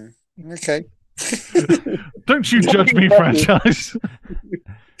 Okay. Don't you judge me, franchise.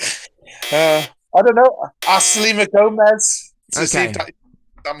 I don't know. Ask Selena Gomez to see if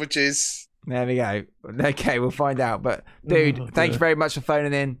sandwiches. There we go. Okay, we'll find out. But dude, thank you very much for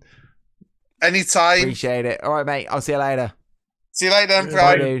phoning in. Anytime. Appreciate it. All right, mate. I'll see you later. See you later,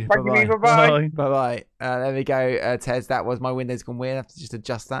 Brian. Bye-bye. Bye-bye. There we go, Tez. That was my Windows gone weird. I have to just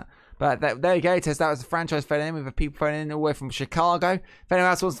adjust that. But there you go, Tez. That was the franchise phoning in. We've had people phoning in all the way from Chicago. If anyone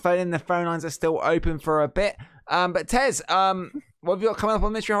else wants to phone in, the phone lines are still open for a bit. But Tez, what have you got coming up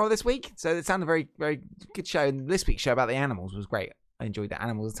on Mystery Horror this week? So it sounded a very, very good show. And this week's show about the animals was great. I enjoyed the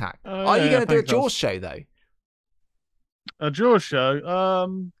animals attack. Are you going to do a Jaws show, though? A Jaws show?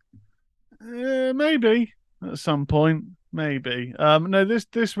 Maybe at some point. Maybe. No,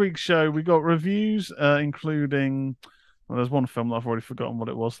 this week's show we got reviews, including. Well, there's one film that I've already forgotten what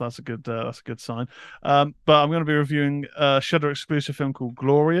it was. That's a good sign. But I'm going to be reviewing a Shudder exclusive film called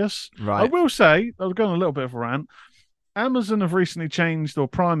Glorious. Right. I will say I was going a little bit of a rant. Amazon have recently changed, or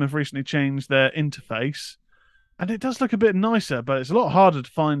Prime have recently changed their interface, and it does look a bit nicer. But it's a lot harder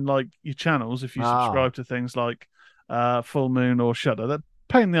to find your channels if you subscribe to things like Full Moon or Shudder. They're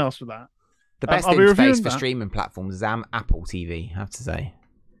pain in the ass for that. The best interface for streaming platforms is Apple TV, I have to say.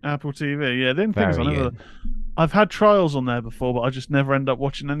 Apple TV, yeah. The only thing is I've had trials on there before, but I just never end up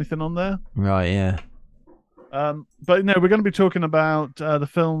watching anything on there. Right, yeah. But no, we're going to be talking about the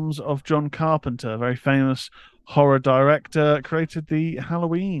films of John Carpenter, a very famous horror director, created the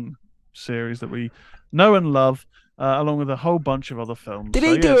Halloween series that we know and love. along with a whole bunch of other films. Did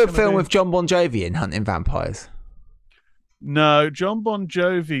he do a film with John Bon Jovi in Hunting Vampires? No, John Bon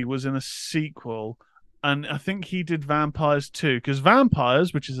Jovi was in a sequel, and I think he did Vampires too. Because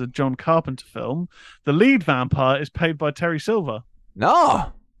Vampires, which is a John Carpenter film, the lead vampire is played by Terry Silver.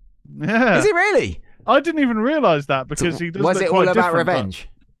 No, yeah, is it really? I didn't even realize that because he does. Was look it quite all about different, revenge?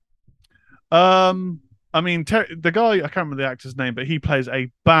 I mean, the guy, I can't remember the actor's name, but he plays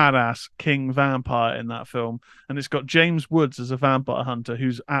a badass king vampire in that film. And it's got James Woods as a vampire hunter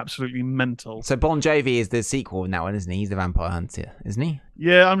who's absolutely mental. So Bon Jovi is the sequel in that one, isn't he? He's the vampire hunter, isn't he?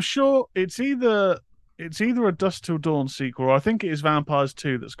 Yeah, I'm sure it's either a Dusk Till Dawn sequel, or I think it is Vampires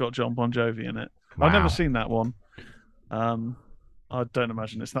 2 that's got John Bon Jovi in it. Wow. I've never seen that one. I don't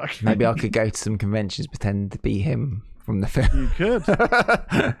imagine it's that good. Maybe I could go to some conventions, pretend to be him from the film. You could.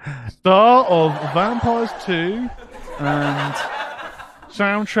 Star of Vampires 2 and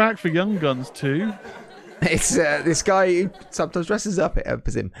soundtrack for Young Guns 2. It's this guy who sometimes dresses up, I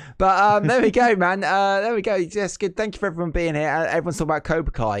presume. But there we go, man. There we go. Yes, good. Thank you for everyone being here. Everyone's talking about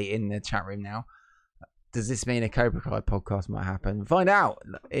Cobra Kai in the chat room now. Does this mean a Cobra Kai podcast might happen? Find out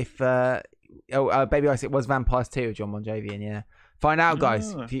if Baby Ice, it was Vampires 2 with John Bon Jovi in, yeah. Find out,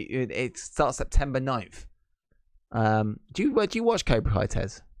 guys. Oh. It starts September 9th. Do you watch Cobra Kai,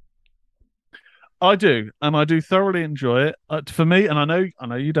 Tez? I do, and I do thoroughly enjoy it. For me, and I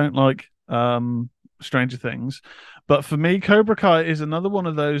know you don't like Stranger Things, but for me, Cobra Kai is another one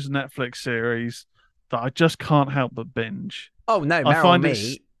of those Netflix series that I just can't help but binge. Oh no, Meryl and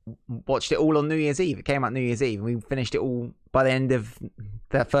me watched it all on New Year's Eve. It came out New Year's Eve, and we finished it all by the end of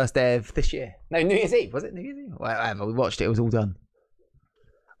the first day of this year. No, New Year's Eve, was it? New Year's Eve? Whatever. We watched it. It was all done.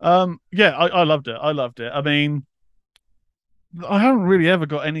 Yeah, I loved it. I mean, I haven't really ever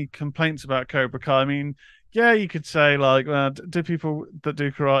got any complaints about Cobra Kai. I mean, yeah, you could say like, do people that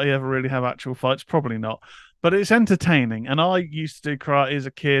do karate ever really have actual fights? Probably not. But it's entertaining, and I used to do karate as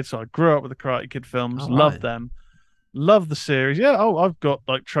a kid, so I grew up with the Karate Kid films. Loved them. Love the series. Yeah. Oh, I've got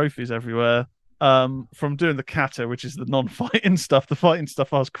like trophies everywhere. From doing the kata, which is the non-fighting stuff. The fighting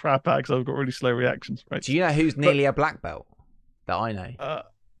stuff I was crap at because I've got really slow reactions. Right? Do you know who's nearly a black belt that I know?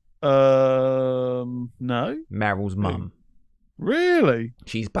 No. Meryl's mum. Really?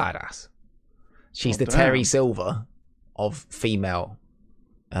 She's badass. She's the Terry Silver of female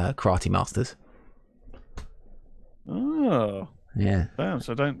karate masters. Oh. Yeah. Damn,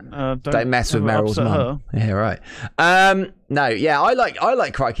 so don't mess with Meryl's mum. Yeah, right. No, yeah, I like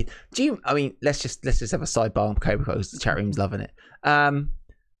Karate Kid. I mean, let's just have a sidebar on Cobra Kai because the chat room's loving it.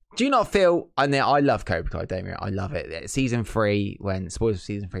 Do you not feel? I love Cobra Kai, Damien. I love it. Season 3, spoilers for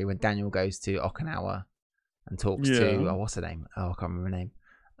season 3, when Daniel goes to Okinawa and talks to what's her name? Oh, I can't remember her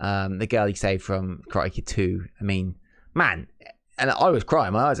name. The girl he saved from Karate Kid 2. I mean, man, and I was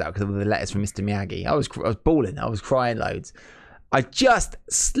crying my eyes out because of the letters from Mr. Miyagi. I was bawling. I was crying loads. I just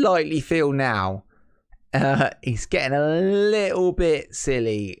slightly feel now he's getting a little bit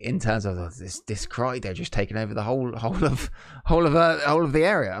silly in terms of this karate. They're just taking over the whole of the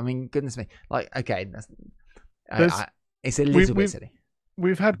area. I mean, goodness me! Like, okay, it's a little bit silly.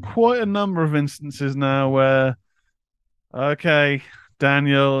 We've had quite a number of instances now where, okay,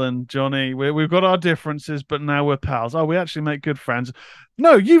 Daniel and Johnny, we've got our differences, but now we're pals. Oh, we actually make good friends.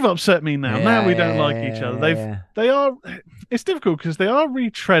 No, you've upset me now. Now we don't like each other. They are. It's difficult because they are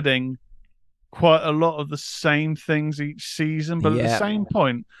retreading quite a lot of the same things each season, but at the same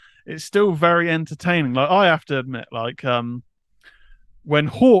point, it's still very entertaining. Like, I have to admit, like when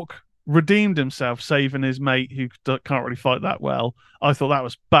Hawk redeemed himself, saving his mate who can't really fight that well, I thought that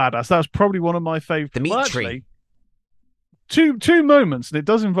was badass. That was probably one of my favorite. Dimitri. Well, actually, two moments, and it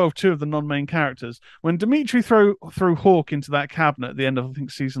does involve two of the non-main characters. When Dimitri threw Hawk into that cabinet at the end of, I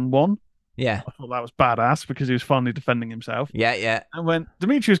think, season 1. Yeah. I thought that was badass because he was finally defending himself. Yeah, yeah. And when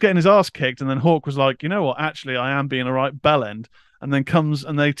Dimitri was getting his ass kicked, and then Hawk was like, you know what, actually, I am being a right bellend, and then comes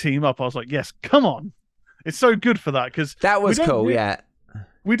and they team up, I was like, yes, come on. It's so good for that, because that was cool, yeah.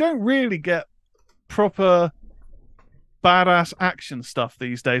 We don't really get proper badass action stuff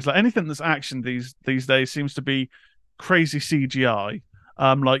these days. Like, anything that's action these days seems to be crazy CGI.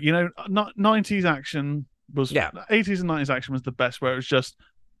 Like, you know, 90s action was 80s and 90s action was the best, where it was just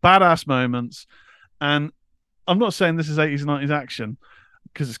badass moments. And I'm not saying this is 80s and 90s action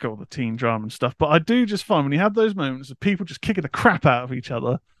because it's got all the teen drama and stuff, but I do just find when you have those moments of people just kicking the crap out of each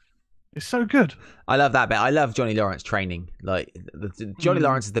other, it's so good. I love that bit. I love Johnny Lawrence training. Like, Johnny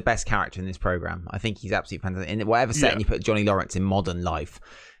Lawrence is the best character in this program. I think he's absolutely fantastic. In whatever setting you put Johnny Lawrence in modern life,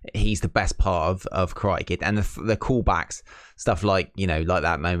 he's the best part of Karate Kid. And the callbacks, stuff like, you know, like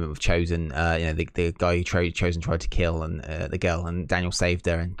that moment with Chosen, you know, the guy who Chosen tried to kill, and the girl, and Daniel saved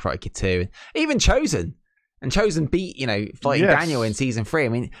her in Karate Kid 2. And even Chosen And Chosen beat, fighting Daniel in season 3. I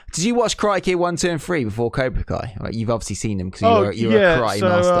mean, did you watch Karate Kid 1, 2, and 3 before Cobra Kai? Like, you've obviously seen them because you were a karate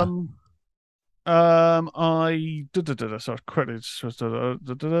master. Sorry, credits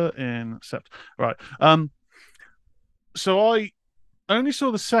in Sept. Right. So I only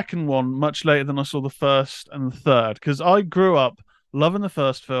saw the second one much later than I saw the first and the third, because I grew up loving the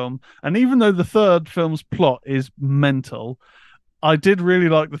first film, and even though the third film's plot is mental, I did really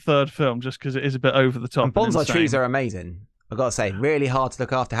like the third film just because it is a bit over the top. And bonsai trees are amazing. I've got to say, really hard to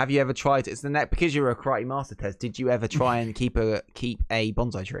look after. Have you ever tried? It's the neck because you're a karate master, Tez. Did you ever try and keep a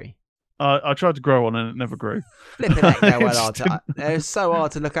bonsai tree? I tried to grow one and it never grew. Flipping heck, they're so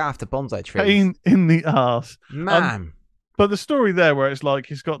hard to look after bonsai trees. Pain in the arse, man. But the story there, where it's like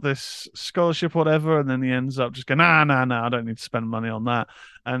he's got this scholarship, or whatever, and then he ends up just going, nah, I don't need to spend money on that.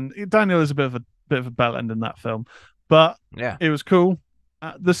 And Daniel is a bit of a bell end in that film. But yeah, it was cool.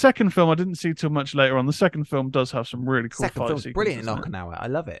 The second film I didn't see too much later on. The second film does have some really cool fight sequences. Brilliant in Okinawa. I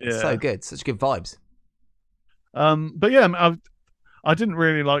love it. It's so good. Such good vibes. But yeah, I didn't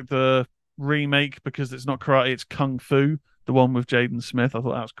really like the remake because it's not karate, it's kung fu. The one with Jaden Smith, I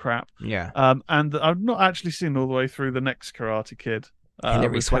thought that was crap. Yeah. And I've not actually seen all the way through the next Karate Kid.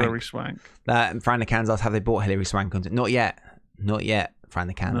 Hilary Swank. And Fran Khan's asked, have they brought Hilary Swank on? Not yet.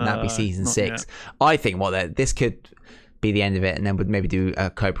 Fran Khan. That'd be season 6. Yet. I think this could be the end of it, and then would maybe do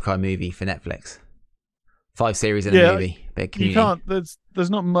a Cobra Kai movie for Netflix. 5 series in a movie. You can't. There's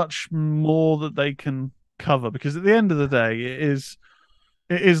not much more that they can cover, because at the end of the day, it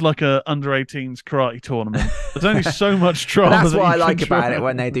is like a under-18s karate tournament. There's only so much drama. That's what I like about it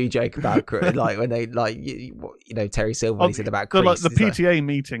when they do joke about like when they Terry Silver when he said about Crease, like the PTA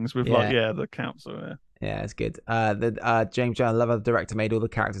meetings with the council. Yeah, it's good. James John, I love how the director made all the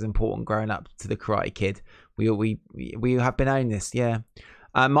characters important growing up to the Karate Kid. We have been owning this, yeah.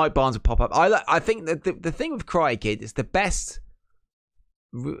 Mike Barnes will pop up. I think that the thing with Karate Kid is the best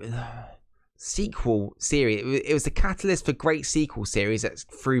sequel series. It was the catalyst for great sequel series that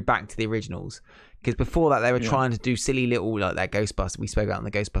threw back to the originals. Because before that, they were trying to do silly little, like that Ghostbusters. We spoke about on the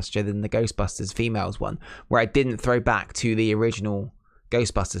Ghostbusters show, then the Ghostbusters females one, where it didn't throw back to the original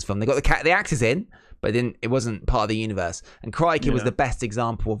Ghostbusters film. They got the actors in, but it wasn't part of the universe. And Karate Kid was the best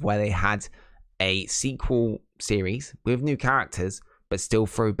example of where they had a sequel series with new characters, but still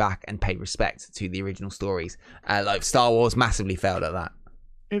threw back and paid respect to the original stories. Like Star Wars massively failed at that.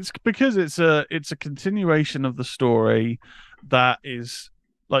 It's because it's a continuation of the story that is,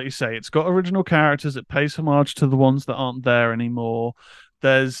 like you say, it's got original characters. It pays homage to the ones that aren't there anymore.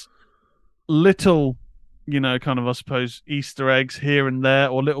 There's little, kind of, I suppose, Easter eggs here and there,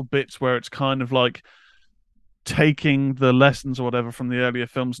 or little bits where it's kind of like taking the lessons or whatever from the earlier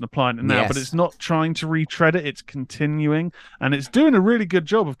films and applying it now, but it's not trying to retread it. It's continuing, and it's doing a really good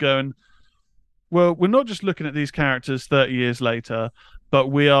job of going, well, we're not just looking at these characters 30 years later, but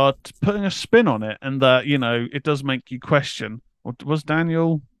we are putting a spin on it, and that, it does make you question, was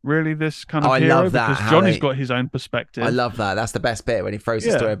Daniel really this kind of hero? I love that. Because Johnny's got his own perspective. I love that. That's the best bit when he throws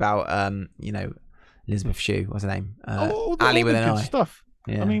the story about, Elizabeth Shue, what's her name? Ali with an eye. Stuff.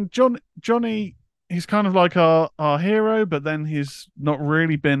 Yeah. I mean, Johnny, he's kind of like our hero, but then he's not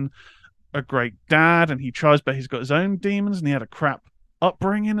really been a great dad, and he tries, but he's got his own demons, and he had a crap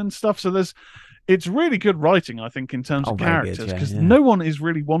upbringing and stuff. So it's really good writing, I think, in terms of characters, because no one is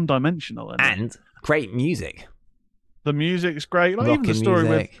really one-dimensional. And great music. The music's great. Like, even the story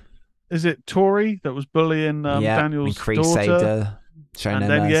with, is it Tori that was bullying Daniel's daughter? Saved her, and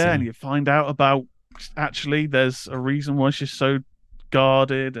then mercy. And you find out about, actually, there's a reason why she's so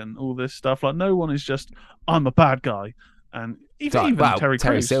guarded and all this stuff. Like, no one is just, I'm a bad guy. And even Terry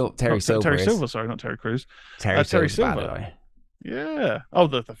Crews. Terry Silver, sorry, not Terry Crews. Terry Silver. Yeah. Oh,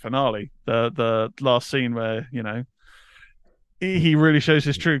 the finale, the last scene where he really shows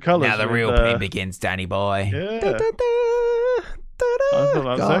his true colors. Now the real pain begins, Danny boy. Yeah. I thought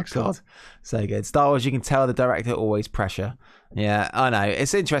that was excellent. God. So good. Star Wars, you can tell the director always pressure. Yeah, I know.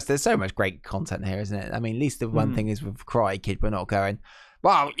 It's interesting. There's so much great content here, isn't it? I mean, at least the one thing is with Karate Kid, we're not going,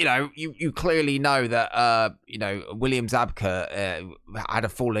 well, you clearly know that, William Zabka had a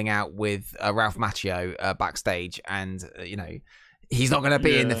falling out with Ralph Macchio backstage, and, he's not going to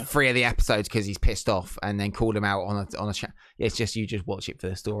be in the 3 of the episodes because he's pissed off, and then called him out on a chat. It's just, you just watch it for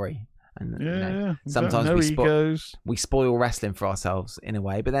the story. And sometimes we spoil wrestling for ourselves in a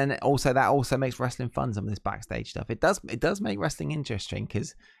way, but then also that also makes wrestling fun. Some of this backstage stuff, it does make wrestling interesting,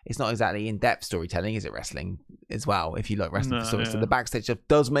 because it's not exactly in-depth storytelling, is it? Wrestling as well, if you like wrestling stories, so the backstage stuff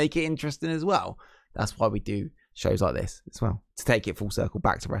does make it interesting as well. That's why we do shows like this as well, to take it full circle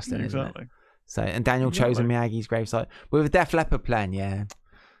back to wrestling. Exactly. So, and Daniel chose Miyagi's gravesite with a Def Leppard playing. Yeah,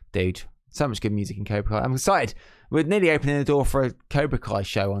 dude, So much good music in Cobra Kai. I'm excited. We're nearly opening the door for a Cobra Kai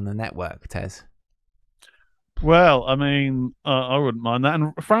show on the network, Tez. Well, I mean, I wouldn't mind that.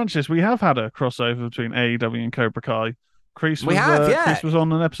 And Francis, we have had a crossover between AEW and Cobra Kai. Chris was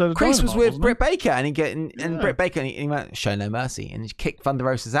on an episode of Chris Dynamite, was with wasn't Britt Baker, and Britt Baker, he went, show no mercy, and he kicked Thunder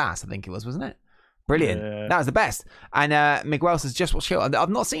Rosa's ass, I think it was, wasn't it? Brilliant. Yeah. That was the best. And Miguel says, just watch Heels. I've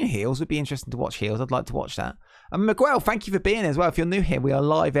not seen Heels. It would be interesting to watch Heels. I'd like to watch that. And Miguel, thank you for being here as well. If you're new here, we are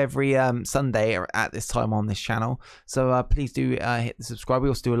live every Sunday at this time on this channel. So please do hit the subscribe. We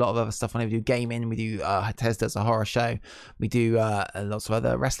also do a lot of other stuff on it. We do gaming. We do Tez does a horror show. We do lots of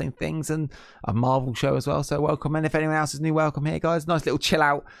other wrestling things and a Marvel show as well. So welcome. And if anyone else is new, welcome here, guys. Nice little chill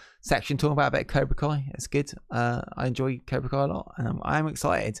out section talking about a bit of Cobra Kai. It's good. I enjoy Cobra Kai a lot, and I'm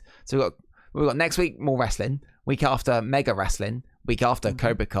excited. So we've got next week more wrestling. Week after Mega Wrestling. Week after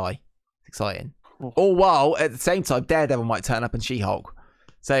Cobra Kai. It's exciting. All while at the same time, Daredevil might turn up in She-Hulk.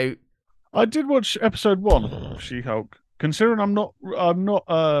 So I did watch episode 1 of She-Hulk. Considering I'm not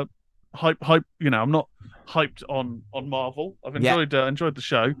hype. You know, I'm not hyped on Marvel. I've enjoyed the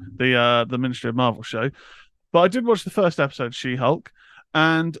show, the Ministry of Marvel show, but I did watch the first episode of She-Hulk,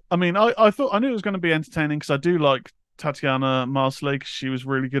 and I mean, I knew it was going to be entertaining because I do like Tatiana Maslany. She was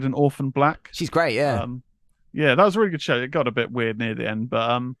really good in Orphan Black. She's great, yeah. Yeah, that was a really good show. It got a bit weird near the end,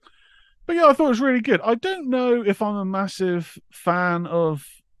 but yeah, I thought it was really good. I don't know if I'm a massive fan of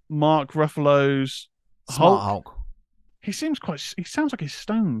Mark Ruffalo's Hulk. He sounds like he's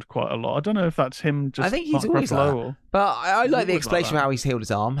stoned quite a lot. I don't know if that's him. Just I think he's always like that. But I like the explanation of how he's healed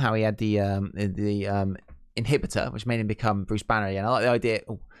his arm, how he had the inhibitor, which made him become Bruce Banner again. I like the idea.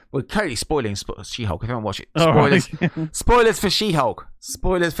 We're totally spoiling She-Hulk. If you haven't watched it, spoilers. Spoilers for She-Hulk.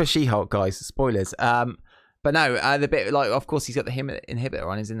 Spoilers for She-Hulk, guys. Spoilers. But no, the bit like, of course, he's got the inhibitor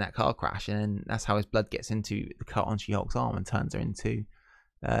on. He's in that car crash, and then that's how his blood gets into the cut on She-Hulk's arm and turns her into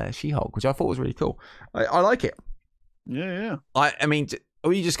She-Hulk, which I thought was really cool. I like it. Yeah. I mean,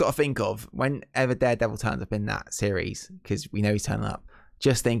 all you just got to think of whenever Daredevil turns up in that series, because we know he's turning up.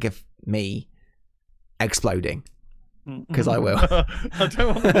 Just think of me exploding. Because I will. I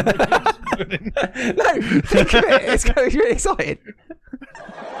don't want to exploding. No, think of it. It's going to be really exciting.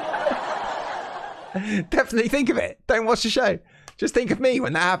 Definitely think of it. Don't watch the show. Just think of me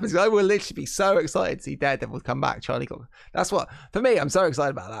when that happens. I will literally be so excited to see Daredevil come back. Charlie Cox. That's what, for me, I'm so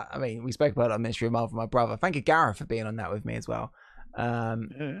excited about that. I mean, we spoke about it on Ministry of Marvel with my brother. Thank you, Gareth, for being on that with me as well.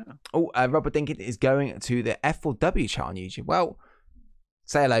 Robert Dinkin is going to the F4W chat on YouTube. Well,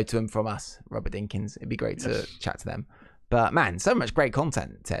 say hello to him from us, Robert Dinkins. It'd be great to chat to them. But man, so much great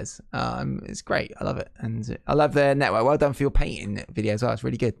content, Tez. It's great. I love it. And I love the network. Well done for your painting video as well. It's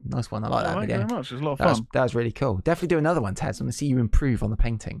really good. Nice one. I like that video. Thank you very much. It was a lot of fun. That was really cool. Definitely do another one, Tez. I want to see you improve on the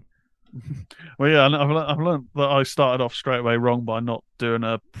painting. Well, yeah, I've learned that I started off straight away wrong by not doing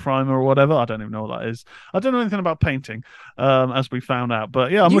a primer or whatever. I don't even know what that is. I don't know anything about painting, as we found out.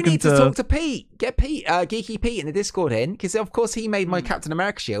 But yeah, I'm looking to talk to Pete. Get Pete, Geeky Pete, in the Discord in, because of course he made my Captain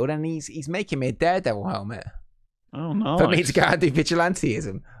America shield, and he's making me a Daredevil helmet. Oh, nice. For me to go out and do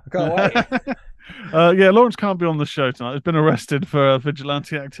vigilanteism. I can't wait. Yeah, Lawrence can't be on the show tonight. He's been arrested for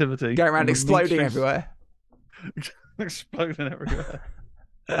vigilante activity. Going around exploding everywhere. Exploding everywhere.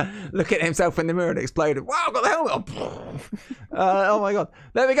 Look at himself in the mirror and exploded. Wow, I've got the helmet on. Oh my god.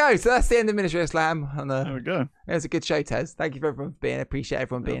 There we go. So that's the end of Ministry of Slam. There we go. It was a good show, Tez. Thank you for everyone for being here. Appreciate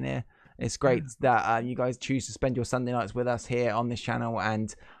everyone being here. It's great that you guys choose to spend your Sunday nights with us here on this channel,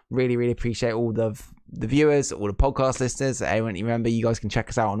 and really, really appreciate all the viewers, all the podcast listeners. Everyone, remember, you guys can check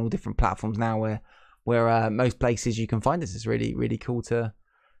us out on all different platforms now. Where most places you can find us. It's really, really cool to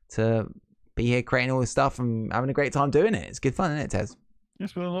be here creating all this stuff and having a great time doing it. It's good fun, isn't it, Tez?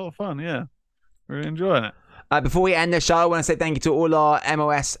 It's been a lot of fun, yeah. Really enjoying it. Before we end the show, I want to say thank you to all our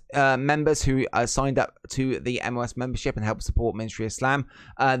MOS members who signed up to the MOS membership and helped support Ministry of Slam.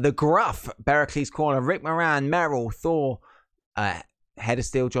 The Gruff, Berkeley's Corner, Rick Moran, Merrill, Thor, Head of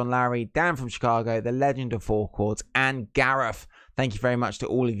Steel, John Lowry, Dan from Chicago, the Legend of Four Chords, and Gareth. Thank you very much to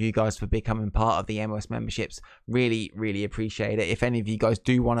all of you guys for becoming part of the MOS memberships. Really, really appreciate it. If any of you guys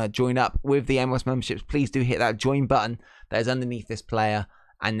do want to join up with the MOS memberships, please do hit that join button that is underneath this player.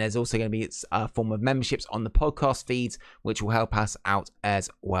 And there's also going to be a form of memberships on the podcast feeds, which will help us out as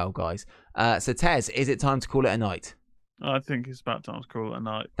well, guys. So, Tez, is it time to call it a night? I think it's about time to call it a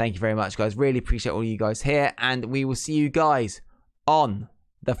night. Thank you very much, guys. Really appreciate all you guys here. And we will see you guys on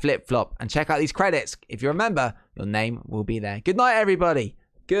the flip-flop. And check out these credits. If you're a member, your name will be there. Good night, everybody.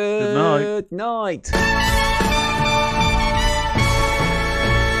 Good night.